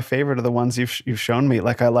 it's not my favorite of the ones you've shown me.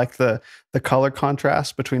 Like I like the color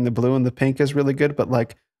contrast between the blue and the pink is really good, but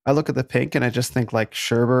like I look at the pink and I just think like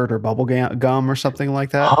sherbet or bubble gum or something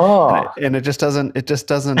like that. And it doesn't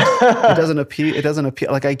appeal. It doesn't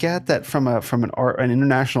appeal. Like I get that from an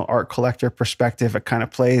international art collector perspective, it kind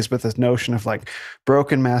of plays with this notion of like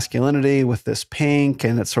broken masculinity with this pink,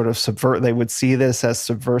 and it's sort of they would see this as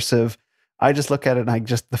subversive. I just look at it and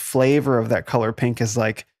the flavor of that color pink is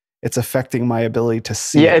like, it's affecting my ability to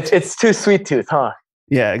see. Yeah, it's too sweet tooth, huh?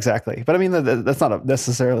 Yeah, exactly. But I mean, that's not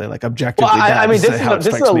necessarily like objectively bad. I mean,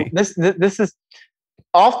 this is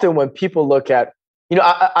often when people look at, you know,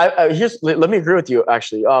 let me agree with you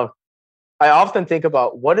actually. I often think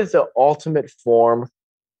about what is the ultimate form.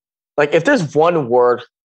 Like if there's one word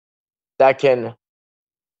that can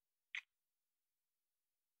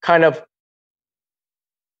kind of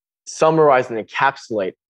summarize and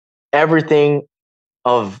encapsulate everything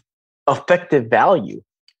of effective value.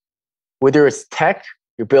 Whether it's tech,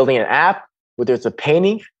 you're building an app, whether it's a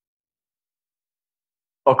painting,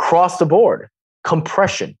 across the board,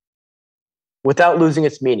 compression without losing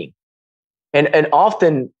its meaning. And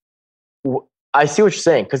often I see what you're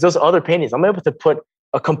saying, because those other paintings, I'm able to put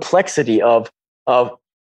a complexity of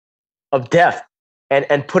depth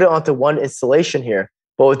and put it onto one installation here.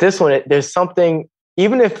 But with this one, there's something,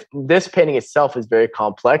 even if this painting itself is very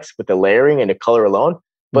complex with the layering and the color alone,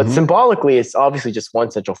 but symbolically, it's obviously just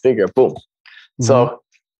one central figure. Boom. So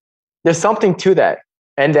there's something to that.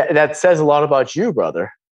 And that says a lot about you,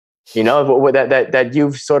 brother. You know, that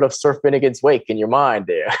you've sort of surfed Finnegan's wake in your mind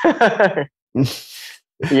there.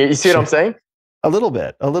 You see what I'm saying? A little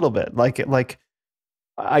bit. Like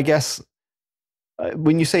I guess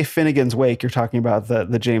when you say Finnegan's Wake, you're talking about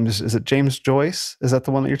the James, is it James Joyce? Is that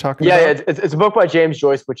the one that you're talking about? Yeah, it's a book by James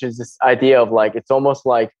Joyce, which is this idea of like, it's almost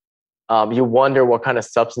like you wonder what kind of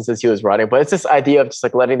substances he was writing, but it's this idea of just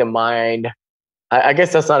like letting the mind, I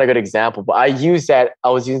guess that's not a good example, but I was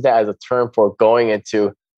using that as a term for going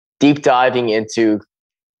into deep diving into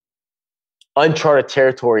uncharted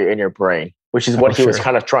territory in your brain, which is what he was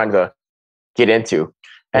kind of trying to get into.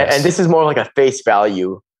 And this is more like a face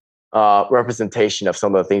value representation of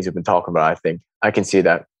some of the things you've been talking about. I think I can see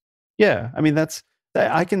that. Yeah. I mean,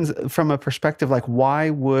 I can, from a perspective, like why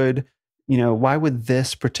would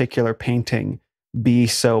this particular painting be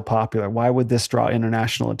so popular? Why would this draw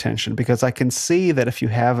international attention? Because I can see that if you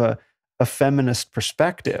have a feminist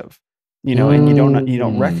perspective, and you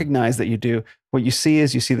don't recognize that you do, what you see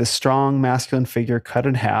is the strong masculine figure cut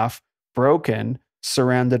in half, broken,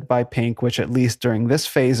 surrounded by pink, which at least during this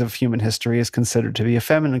phase of human history is considered to be a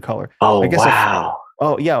feminine color. Oh, wow.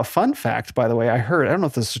 A fun fact, by the way, I don't know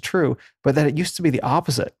if this is true, but that it used to be the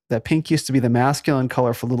opposite. That pink used to be the masculine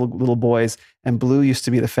color for little boys, and blue used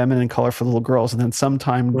to be the feminine color for little girls. And then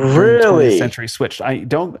sometime during the 20th century switched. I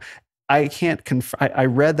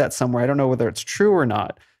read that somewhere. I don't know whether it's true or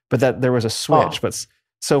not, but that there was a switch. But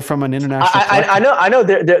so from an international, I know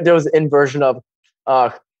there was an inversion of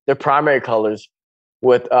the primary colors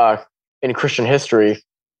with in Christian history,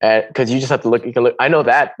 because you just have to look. You can look. I know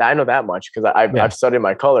that much because I've studied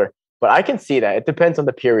my color, but I can see that it depends on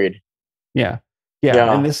the period. Yeah.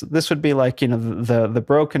 And this would be like the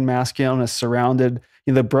broken masculine is surrounded.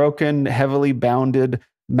 The broken, heavily bounded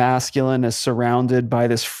masculine is surrounded by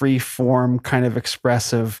this free form, kind of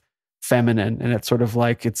expressive feminine, and it's sort of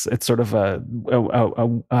like it's sort of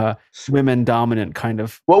a women dominant kind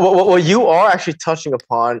of. Well, you are actually touching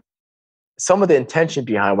upon some of the intention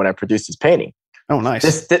behind when I produced this painting. Oh,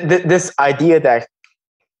 nice. This idea that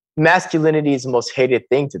masculinity is the most hated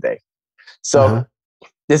thing today. So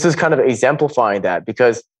this is kind of exemplifying that,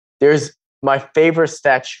 because there's my favorite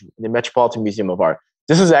statue in the Metropolitan Museum of Art.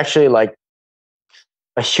 This is actually like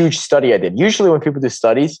a huge study I did. Usually when people do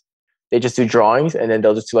studies, they just do drawings and then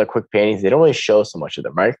they'll just do like quick paintings. They don't really show so much of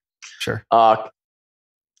them, right? Sure.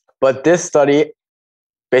 But this study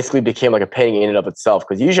basically became like a painting in and of itself,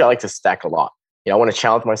 because usually I like to stack a lot. I want to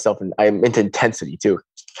challenge myself, and I'm into intensity too.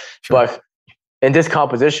 Sure. But in this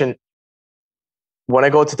composition, when I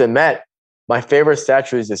go to the Met, my favorite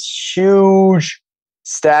statue is this huge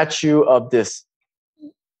statue of this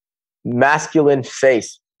masculine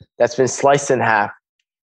face that's been sliced in half.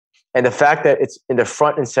 And the fact that it's in the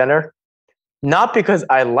front and center, not because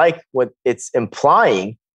I like what it's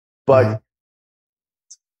implying, but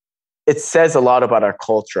it says a lot about our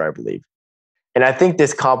culture, I believe. And I think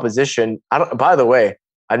this composition, by the way,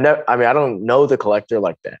 I don't know the collector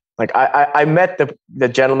like that. Like I met the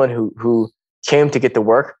gentleman who came to get the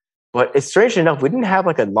work, but it's strange enough, we didn't have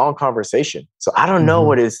like a long conversation. So I don't know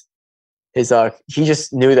what he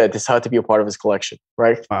just knew that this had to be a part of his collection,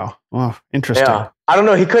 right? Wow. Interesting. Yeah. I don't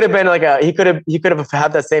know. He could have been like he could have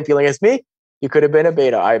had that same feeling as me. He could have been a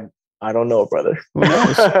beta. I don't know, brother. Who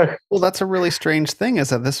knows? Well, that's a really strange thing, is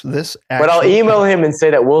that this but I'll email him and say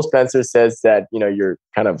that Will Spencer says that, you're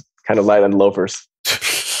kind of light on loafers.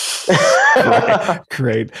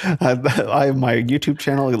 Great. My YouTube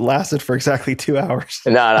channel lasted for exactly 2 hours.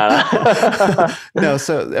 No. No.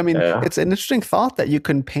 So, I mean, it's an interesting thought that you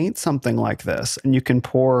can paint something like this and you can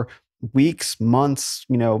pour weeks, months,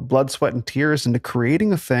 blood, sweat, and tears into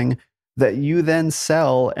creating a thing that you then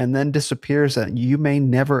sell and then disappears, that you may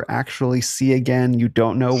never actually see again. You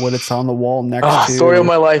don't know what it's on the wall next to. Story of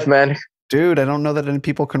my life, man. Dude, I don't know that any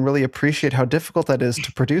people can really appreciate how difficult that is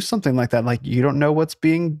to produce something like that. Like, you don't know what's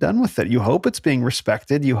being done with it. You hope it's being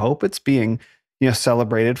respected. You hope it's being,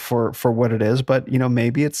 celebrated for what it is. But,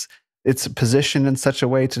 maybe it's positioned in such a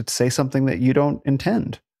way to say something that you don't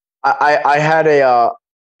intend. I had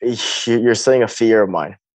you're saying a fear of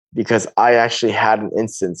mine, because I actually had an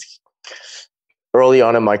instance early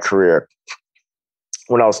on in my career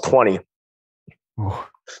when I was 20. Ooh.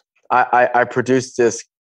 I produced this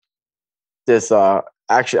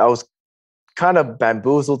actually I was kind of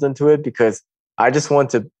bamboozled into it because I just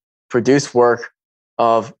wanted to produce work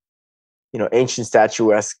of, ancient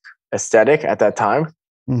statuesque aesthetic at that time,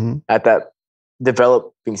 at that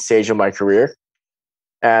developing stage of my career.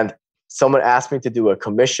 And someone asked me to do a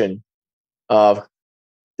commission of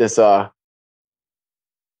this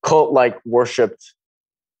cult-like worshipped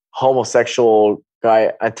homosexual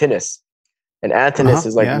guy, Antinous. And Antinous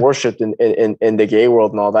is like worshipped in the gay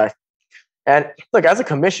world and all that. And look, as a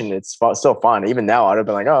commission, it's still fun. Even now, I'd have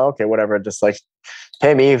been like, oh, okay, whatever. Just like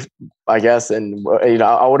pay me, I guess. And,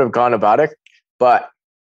 I would have gone about it. But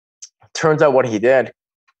turns out what he did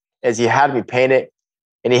is he had me paint it.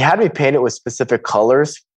 And he had me paint it with specific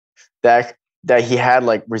colors that he had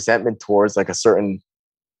like resentment towards, like a certain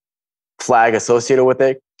flag associated with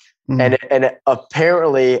it. And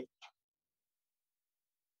apparently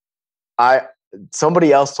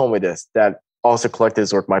somebody else told me this, that also collected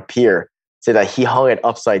his work, my peer, said that he hung it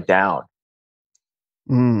upside down.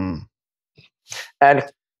 And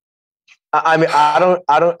I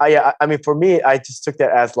mean, for me, I just took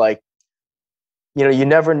that as like, you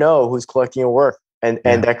never know who's collecting your work. And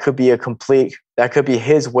that could be that could be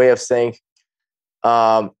his way of saying,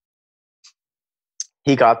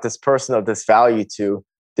 he got this person of this value to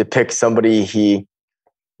depict somebody he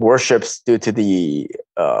worships due to the,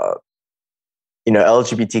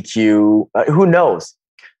 LGBTQ, who knows?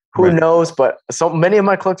 Who knows? But so many of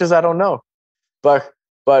my collectors, I don't know. But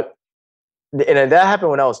and that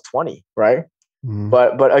happened when I was 20, right?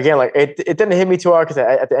 But again, like it didn't hit me too hard because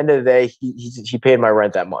at the end of the day, he paid my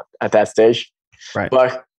rent that month at that stage. Right.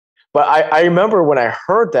 But I remember when I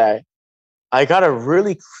heard that, I got a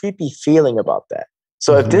really creepy feeling about that.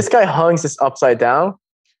 So if this guy hangs this upside down,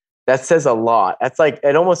 that says a lot. That's like,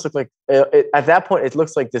 it almost looked like at that point, it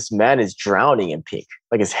looks like this man is drowning in pink.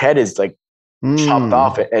 Like his head is like chopped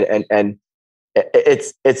off, and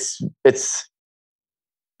it's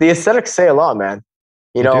the aesthetics say a lot, man.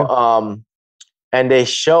 And they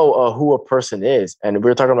show who a person is. And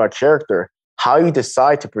we're talking about character. How you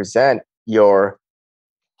decide to present your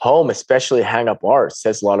home, especially hang-up art,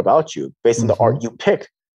 says a lot about you based on the art you pick.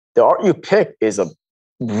 The art you pick is a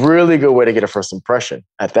really good way to get a first impression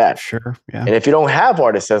at that. Sure. Yeah. And if you don't have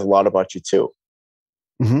art, it says a lot about you too.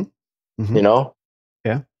 Yeah.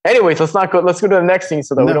 Anyways, let's go to the next thing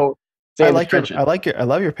so that we don't. I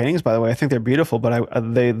love your paintings, by the way. I think they're beautiful, but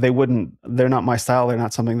they're not my style. They're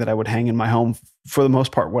not something that I would hang in my home for the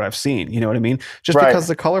most part, what I've seen. You know what I mean? Just because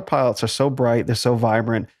the color palettes are so bright, they're so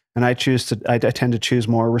vibrant. And I tend to choose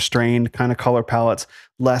more restrained kind of color palettes,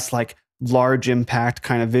 less like large impact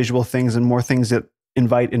kind of visual things, and more things that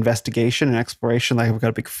invite investigation and exploration. Like I've got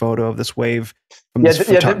a big photo of this wave. This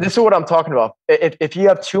is what I'm talking about. If you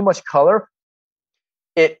have too much color,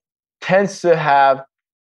 it tends to have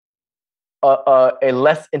a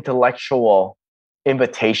less intellectual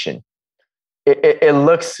invitation. It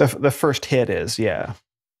looks the first hit is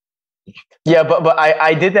but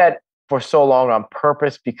I did that for so long on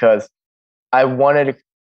purpose because I wanted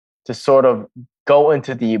to sort of go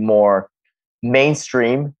into the more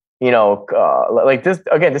mainstream, like this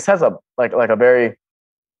again. This has a very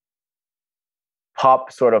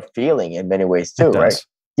pop sort of feeling in many ways too, right?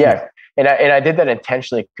 Yeah. And I did that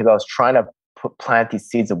intentionally because I was trying to plant these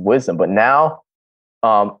seeds of wisdom. But now,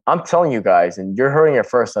 I'm telling you guys, and you're hearing it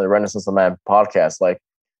first on the Renaissance of Man podcast. Like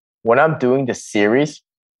when I'm doing this series,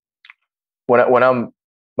 when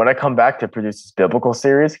I come back to produce this biblical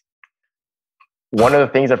series, one of the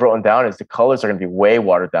things I've written down is the colors are going to be way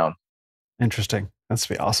watered down. Interesting. That's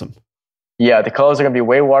be awesome. Yeah, the colors are going to be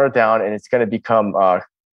way watered down, and it's going to become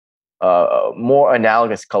more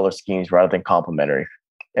analogous color schemes rather than complementary.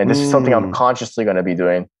 And this is something I'm consciously going to be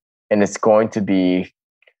doing, and it's going to be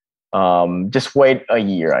just wait a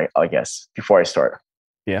year, I guess, before I start.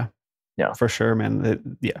 Yeah, for sure,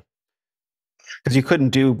 man. Because you couldn't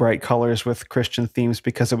do bright colors with Christian themes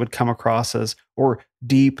because it would come across as, or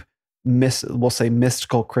deep, we'll say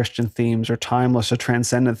mystical Christian themes or timeless or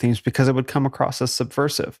transcendent themes, because it would come across as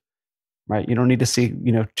subversive, right? You don't need to see,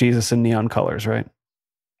 Jesus in neon colors, right?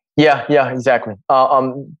 Yeah, exactly.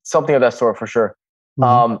 Something of that sort for sure.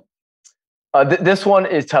 This one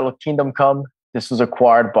is titled Kingdom Come. This was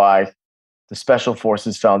acquired by the Special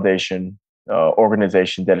Forces Foundation,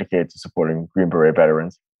 organization dedicated to supporting Green Beret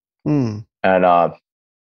veterans. And,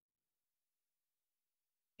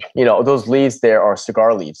 those leaves there are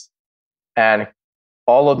cigar leaves. And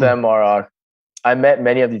all of them are I met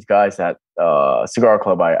many of these guys at cigar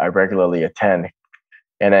club I regularly attend,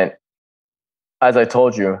 and then, as I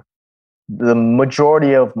told you, the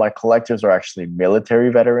majority of my collectors are actually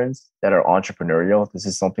military veterans that are entrepreneurial. This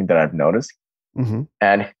is something that I've noticed,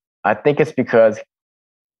 and I think it's because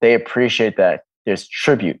they appreciate that there's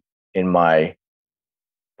tribute in the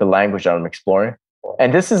language that I'm exploring.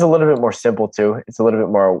 And this is a little bit more simple too. It's a little bit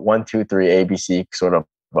more 1, 2, 3 ABC sort of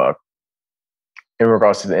in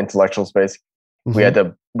regards to the intellectual space. We had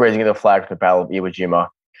the raising of the flag for the Battle of Iwo Jima,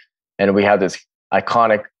 and we have this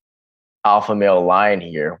iconic alpha male lion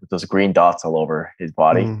here with those green dots all over his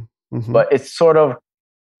body. But it's sort of,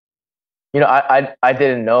 I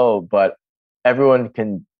didn't know, but everyone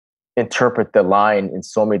can interpret the lion in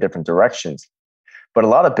so many different directions. But a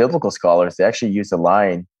lot of biblical scholars, they actually use the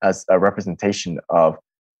lion as a representation of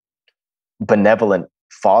benevolent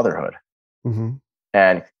fatherhood.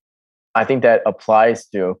 And I think that applies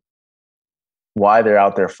to why they're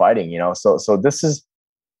out there fighting, So this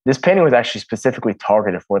painting was actually specifically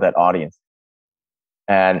targeted for that audience.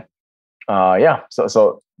 And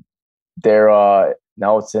so they're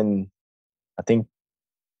now it's in, I think,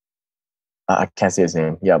 I can't say his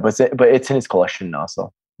name. Yeah, but it's in his collection now.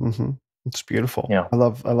 So it's beautiful. Yeah, I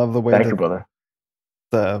love the way. Thank you, brother.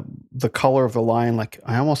 The color of the lion, like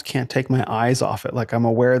I almost can't take my eyes off it. Like I'm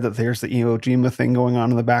aware that there's the Iwo Jima thing going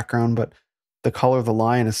on in the background, but the color of the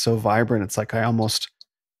lion is so vibrant. It's like I almost,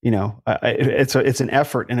 it's an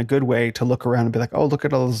effort in a good way to look around and be like, oh, look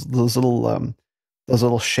at all those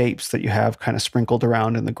little shapes that you have kind of sprinkled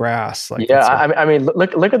around in the grass. Like I mean,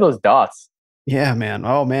 look at those dots. Yeah, man.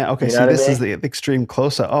 Oh man. Okay, see, this is the extreme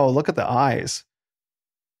close up. Oh, look at the eyes.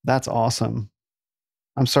 That's awesome.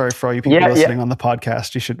 I'm sorry for all you people listening on the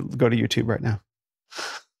podcast. You should go to YouTube right now.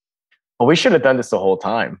 Well, we should have done this the whole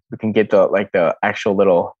time. We can get the actual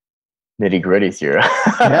little nitty gritties here.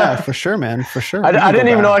 Yeah, for sure, man. For sure. I didn't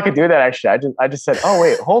even know I could do that. Actually, I just said, oh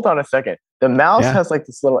wait, hold on a second. The mouse has like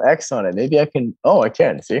this little X on it. Maybe I can. Oh, I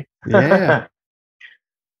can. See? Yeah.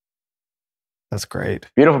 That's great.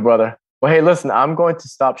 Beautiful, brother. Well, hey, listen. I'm going to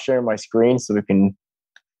stop sharing my screen so we can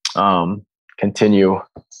continue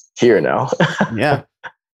here now. Yeah.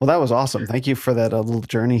 Well, that was awesome. Thank you for that little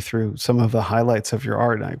journey through some of the highlights of your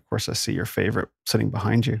art. And of course, I see your favorite sitting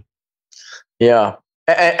behind you. Yeah.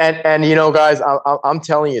 And guys, I'm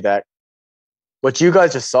telling you that what you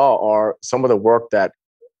guys just saw are some of the work that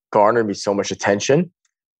garnered me so much attention.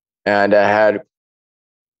 And I had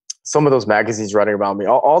some of those magazines writing about me,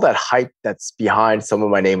 all that hype that's behind some of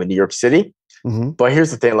my name in New York City. But here's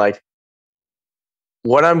the thing, like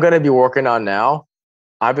what I'm going to be working on now,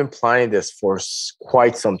 I've been planning this for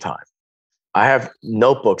quite some time. I have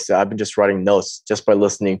notebooks that I've been just writing notes just by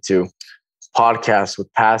listening to podcasts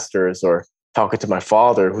with pastors or talking to my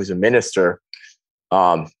father, who's a minister,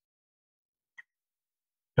 who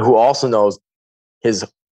also knows his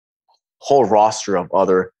whole roster of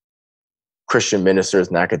other Christian ministers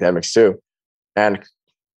and academics too. And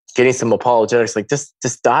getting some apologetics, like just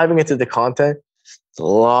diving into the content. There's a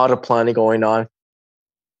lot of planning going on.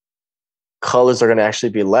 Colors are going to actually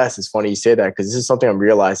be less. It's funny you say that because this is something I'm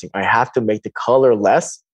realizing. I have to make the color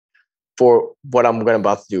less for what I'm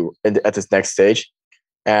about to do at this next stage.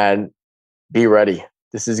 And be ready.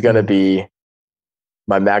 This is going to be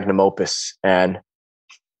my magnum opus. And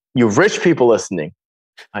you rich people listening,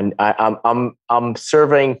 I'm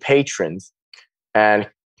surveying patrons, and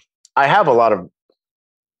I have a lot of.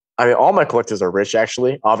 I mean, all my collectors are rich,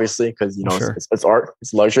 actually, obviously, because it's art,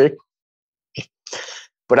 it's luxury.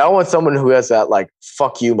 But I want someone who has that like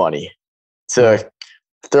fuck you money to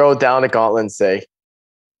throw down the gauntlet and say,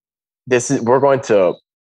 we're going to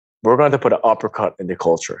put an uppercut in the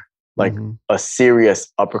culture, like a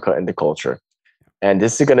serious uppercut in the culture. And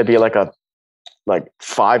this is going to be like a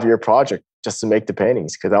 5-year project just to make the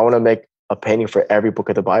paintings, because I want to make a painting for every book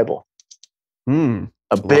of the Bible. A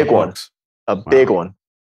big one. A big one.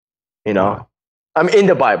 I'm in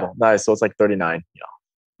the Bible. Nice. So it's like 39.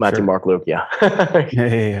 Matthew, Mark, Luke. Yeah.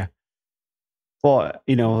 Yeah. Well,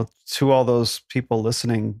 to all those people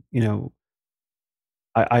listening,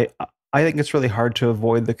 I think it's really hard to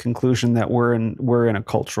avoid the conclusion that we're in a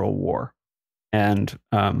cultural war, and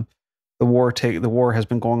the war has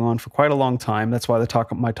been going on for quite a long time. That's why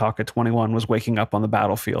my talk at 21 was waking up on the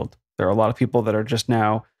battlefield. There are a lot of people that are just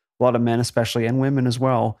now, a lot of men especially, and women as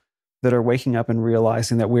well, that are waking up and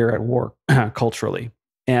realizing that we're at war culturally,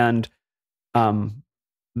 and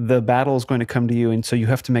the battle is going to come to you, and so you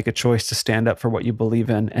have to make a choice to stand up for what you believe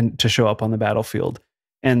in and to show up on the battlefield.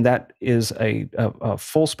 And that is a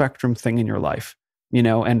full spectrum thing in your life.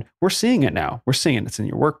 and we're seeing it now. We're seeing it. It's in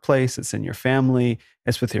your workplace. It's in your family.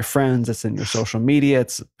 It's with your friends. It's in your social media.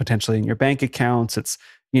 It's potentially in your bank accounts. It's,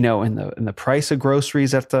 in the price of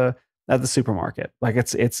groceries at the supermarket. Like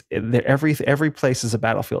every place is a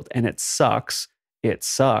battlefield, and it sucks. It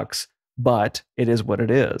sucks, but it is what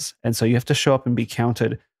it is. And so you have to show up and be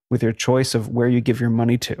counted with your choice of where you give your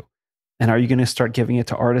money to. And are you going to start giving it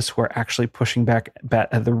to artists who are actually pushing back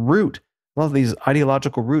at the root? A lot of these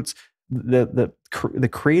ideological roots, the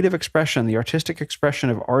creative expression, the artistic expression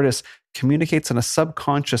of artists communicates on a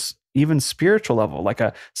subconscious, even spiritual level, like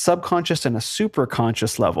a subconscious and a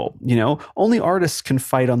superconscious level. Only artists can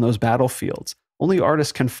fight on those battlefields. Only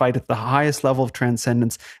artists can fight at the highest level of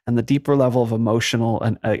transcendence and the deeper level of emotional,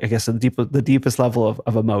 and I guess the deepest level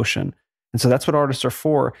of emotion. And so that's what artists are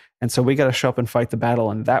for. And so we got to show up and fight the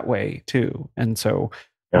battle in that way too. And so,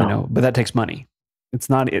 but that takes money. It's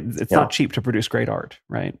not cheap to produce great art,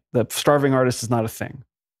 right? The starving artist is not a thing.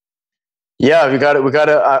 Yeah, we got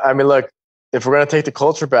to. I mean, look, if we're gonna take the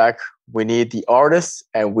culture back, we need the artists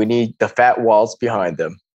and we need the fat walls behind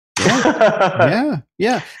them.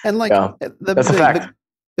 Yeah. And that's a fact.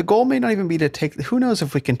 The goal may not even be to take. Who knows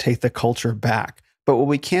if we can take the culture back? But what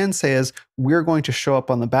we can say is we're going to show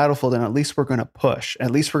up on the battlefield, and at least we're going to push.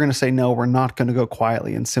 At least we're going to say no. We're not going to go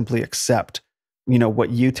quietly and simply accept what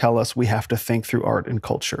you tell us we have to think through art and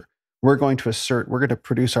culture. We're going to assert, we're going to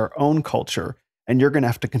produce our own culture, and you're going to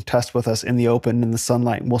have to contest with us in the open, in the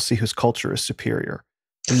sunlight, and we'll see whose culture is superior.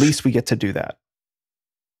 At least we get to do that.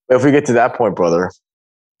 If we get to that point, brother,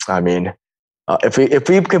 I mean, if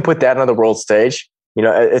we can put that on the world stage,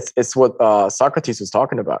 it's what Socrates was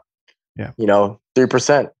talking about. Yeah.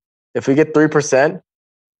 3%. If we get 3%,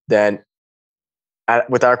 then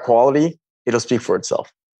with our quality, it'll speak for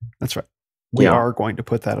itself. That's right. We are going to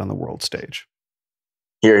put that on the world stage.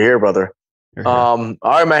 Here, brother. Here. All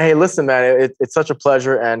right, man. Hey, listen, man. It's such a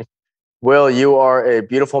pleasure. And Will, you are a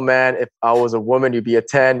beautiful man. If I was a woman, you'd be a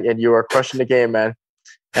 10, and you are crushing the game, man.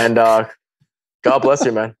 And God bless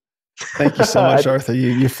you, man. Thank you so much, Arthur.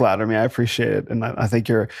 You flatter me. I appreciate it, and I think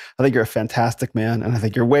you're a fantastic man, and I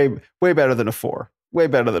think you're way better than a 4. Way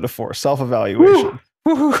better than a 4. Self-evaluation.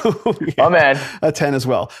 Yeah. Oh man, a 10 as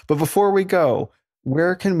well. But before we go,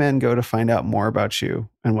 where can men go to find out more about you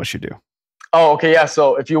and what you do? Oh, okay, yeah.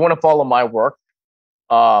 So if you want to follow my work,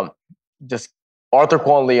 just Arthur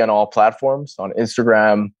Kwon Lee on all platforms, on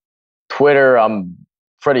Instagram, Twitter. I'm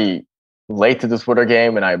pretty late to the Twitter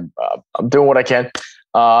game, and I'm doing what I can.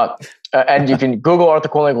 And you can Google Arthur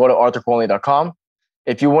Kwon Lee, go to arthurkwonlee.com.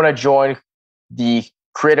 If you want to join the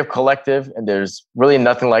creative collective, and there's really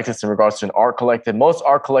nothing like this in regards to an art collective. Most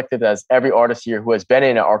art collective, as every artist here who has been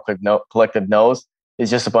in an art collective knows, is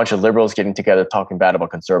just a bunch of liberals getting together talking bad about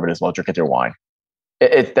conservatives while drinking their wine.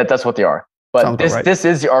 That's what they are. But this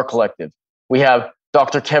is the art collective. We have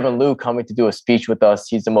Dr. Kevin Liu coming to do a speech with us.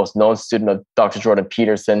 He's the most known student of Dr. Jordan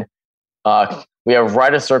Peterson. We have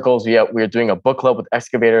writer circles. We are doing a book club with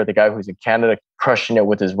Excavator, the guy who's in Canada crushing it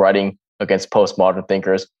with his writing against postmodern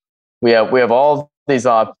thinkers. We have all these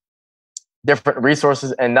different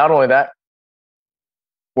resources, and not only that,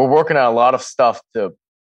 we're working on a lot of stuff to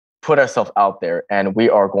put ourselves out there, and we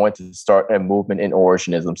are going to start a movement in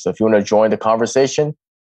Originism. So if you want to join the conversation,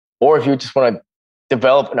 or if you just want to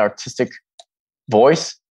develop an artistic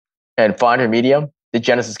voice and find your medium, the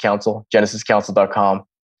Genesis Council, genesiscouncil.com.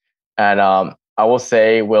 And I will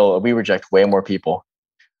say, we reject way more people.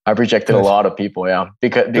 I've rejected a lot of people,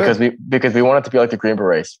 because we want it to be like the Green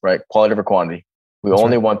Berets, right? Quality over quantity. We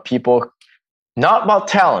only want people, not about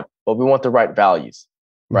talent, but we want the right values,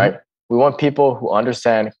 right? We want people who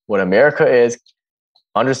understand what America is,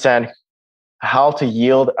 understand how to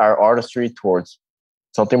yield our artistry towards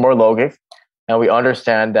something more logic, and we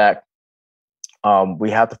understand that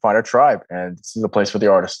we have to find our tribe, and this is a place for the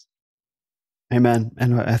artists. Amen.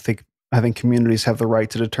 And I think communities have the right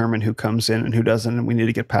to determine who comes in and who doesn't, and we need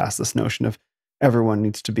to get past this notion of everyone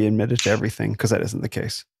needs to be admitted to everything, because that isn't the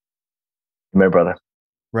case. My brother.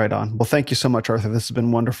 Right on. Well, thank you so much, Arthur. This has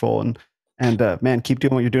been wonderful, and man, keep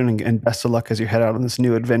doing what you're doing, and best of luck as you head out on this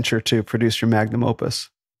new adventure to produce your magnum opus.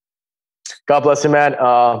 God bless you, man.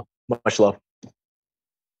 Much love.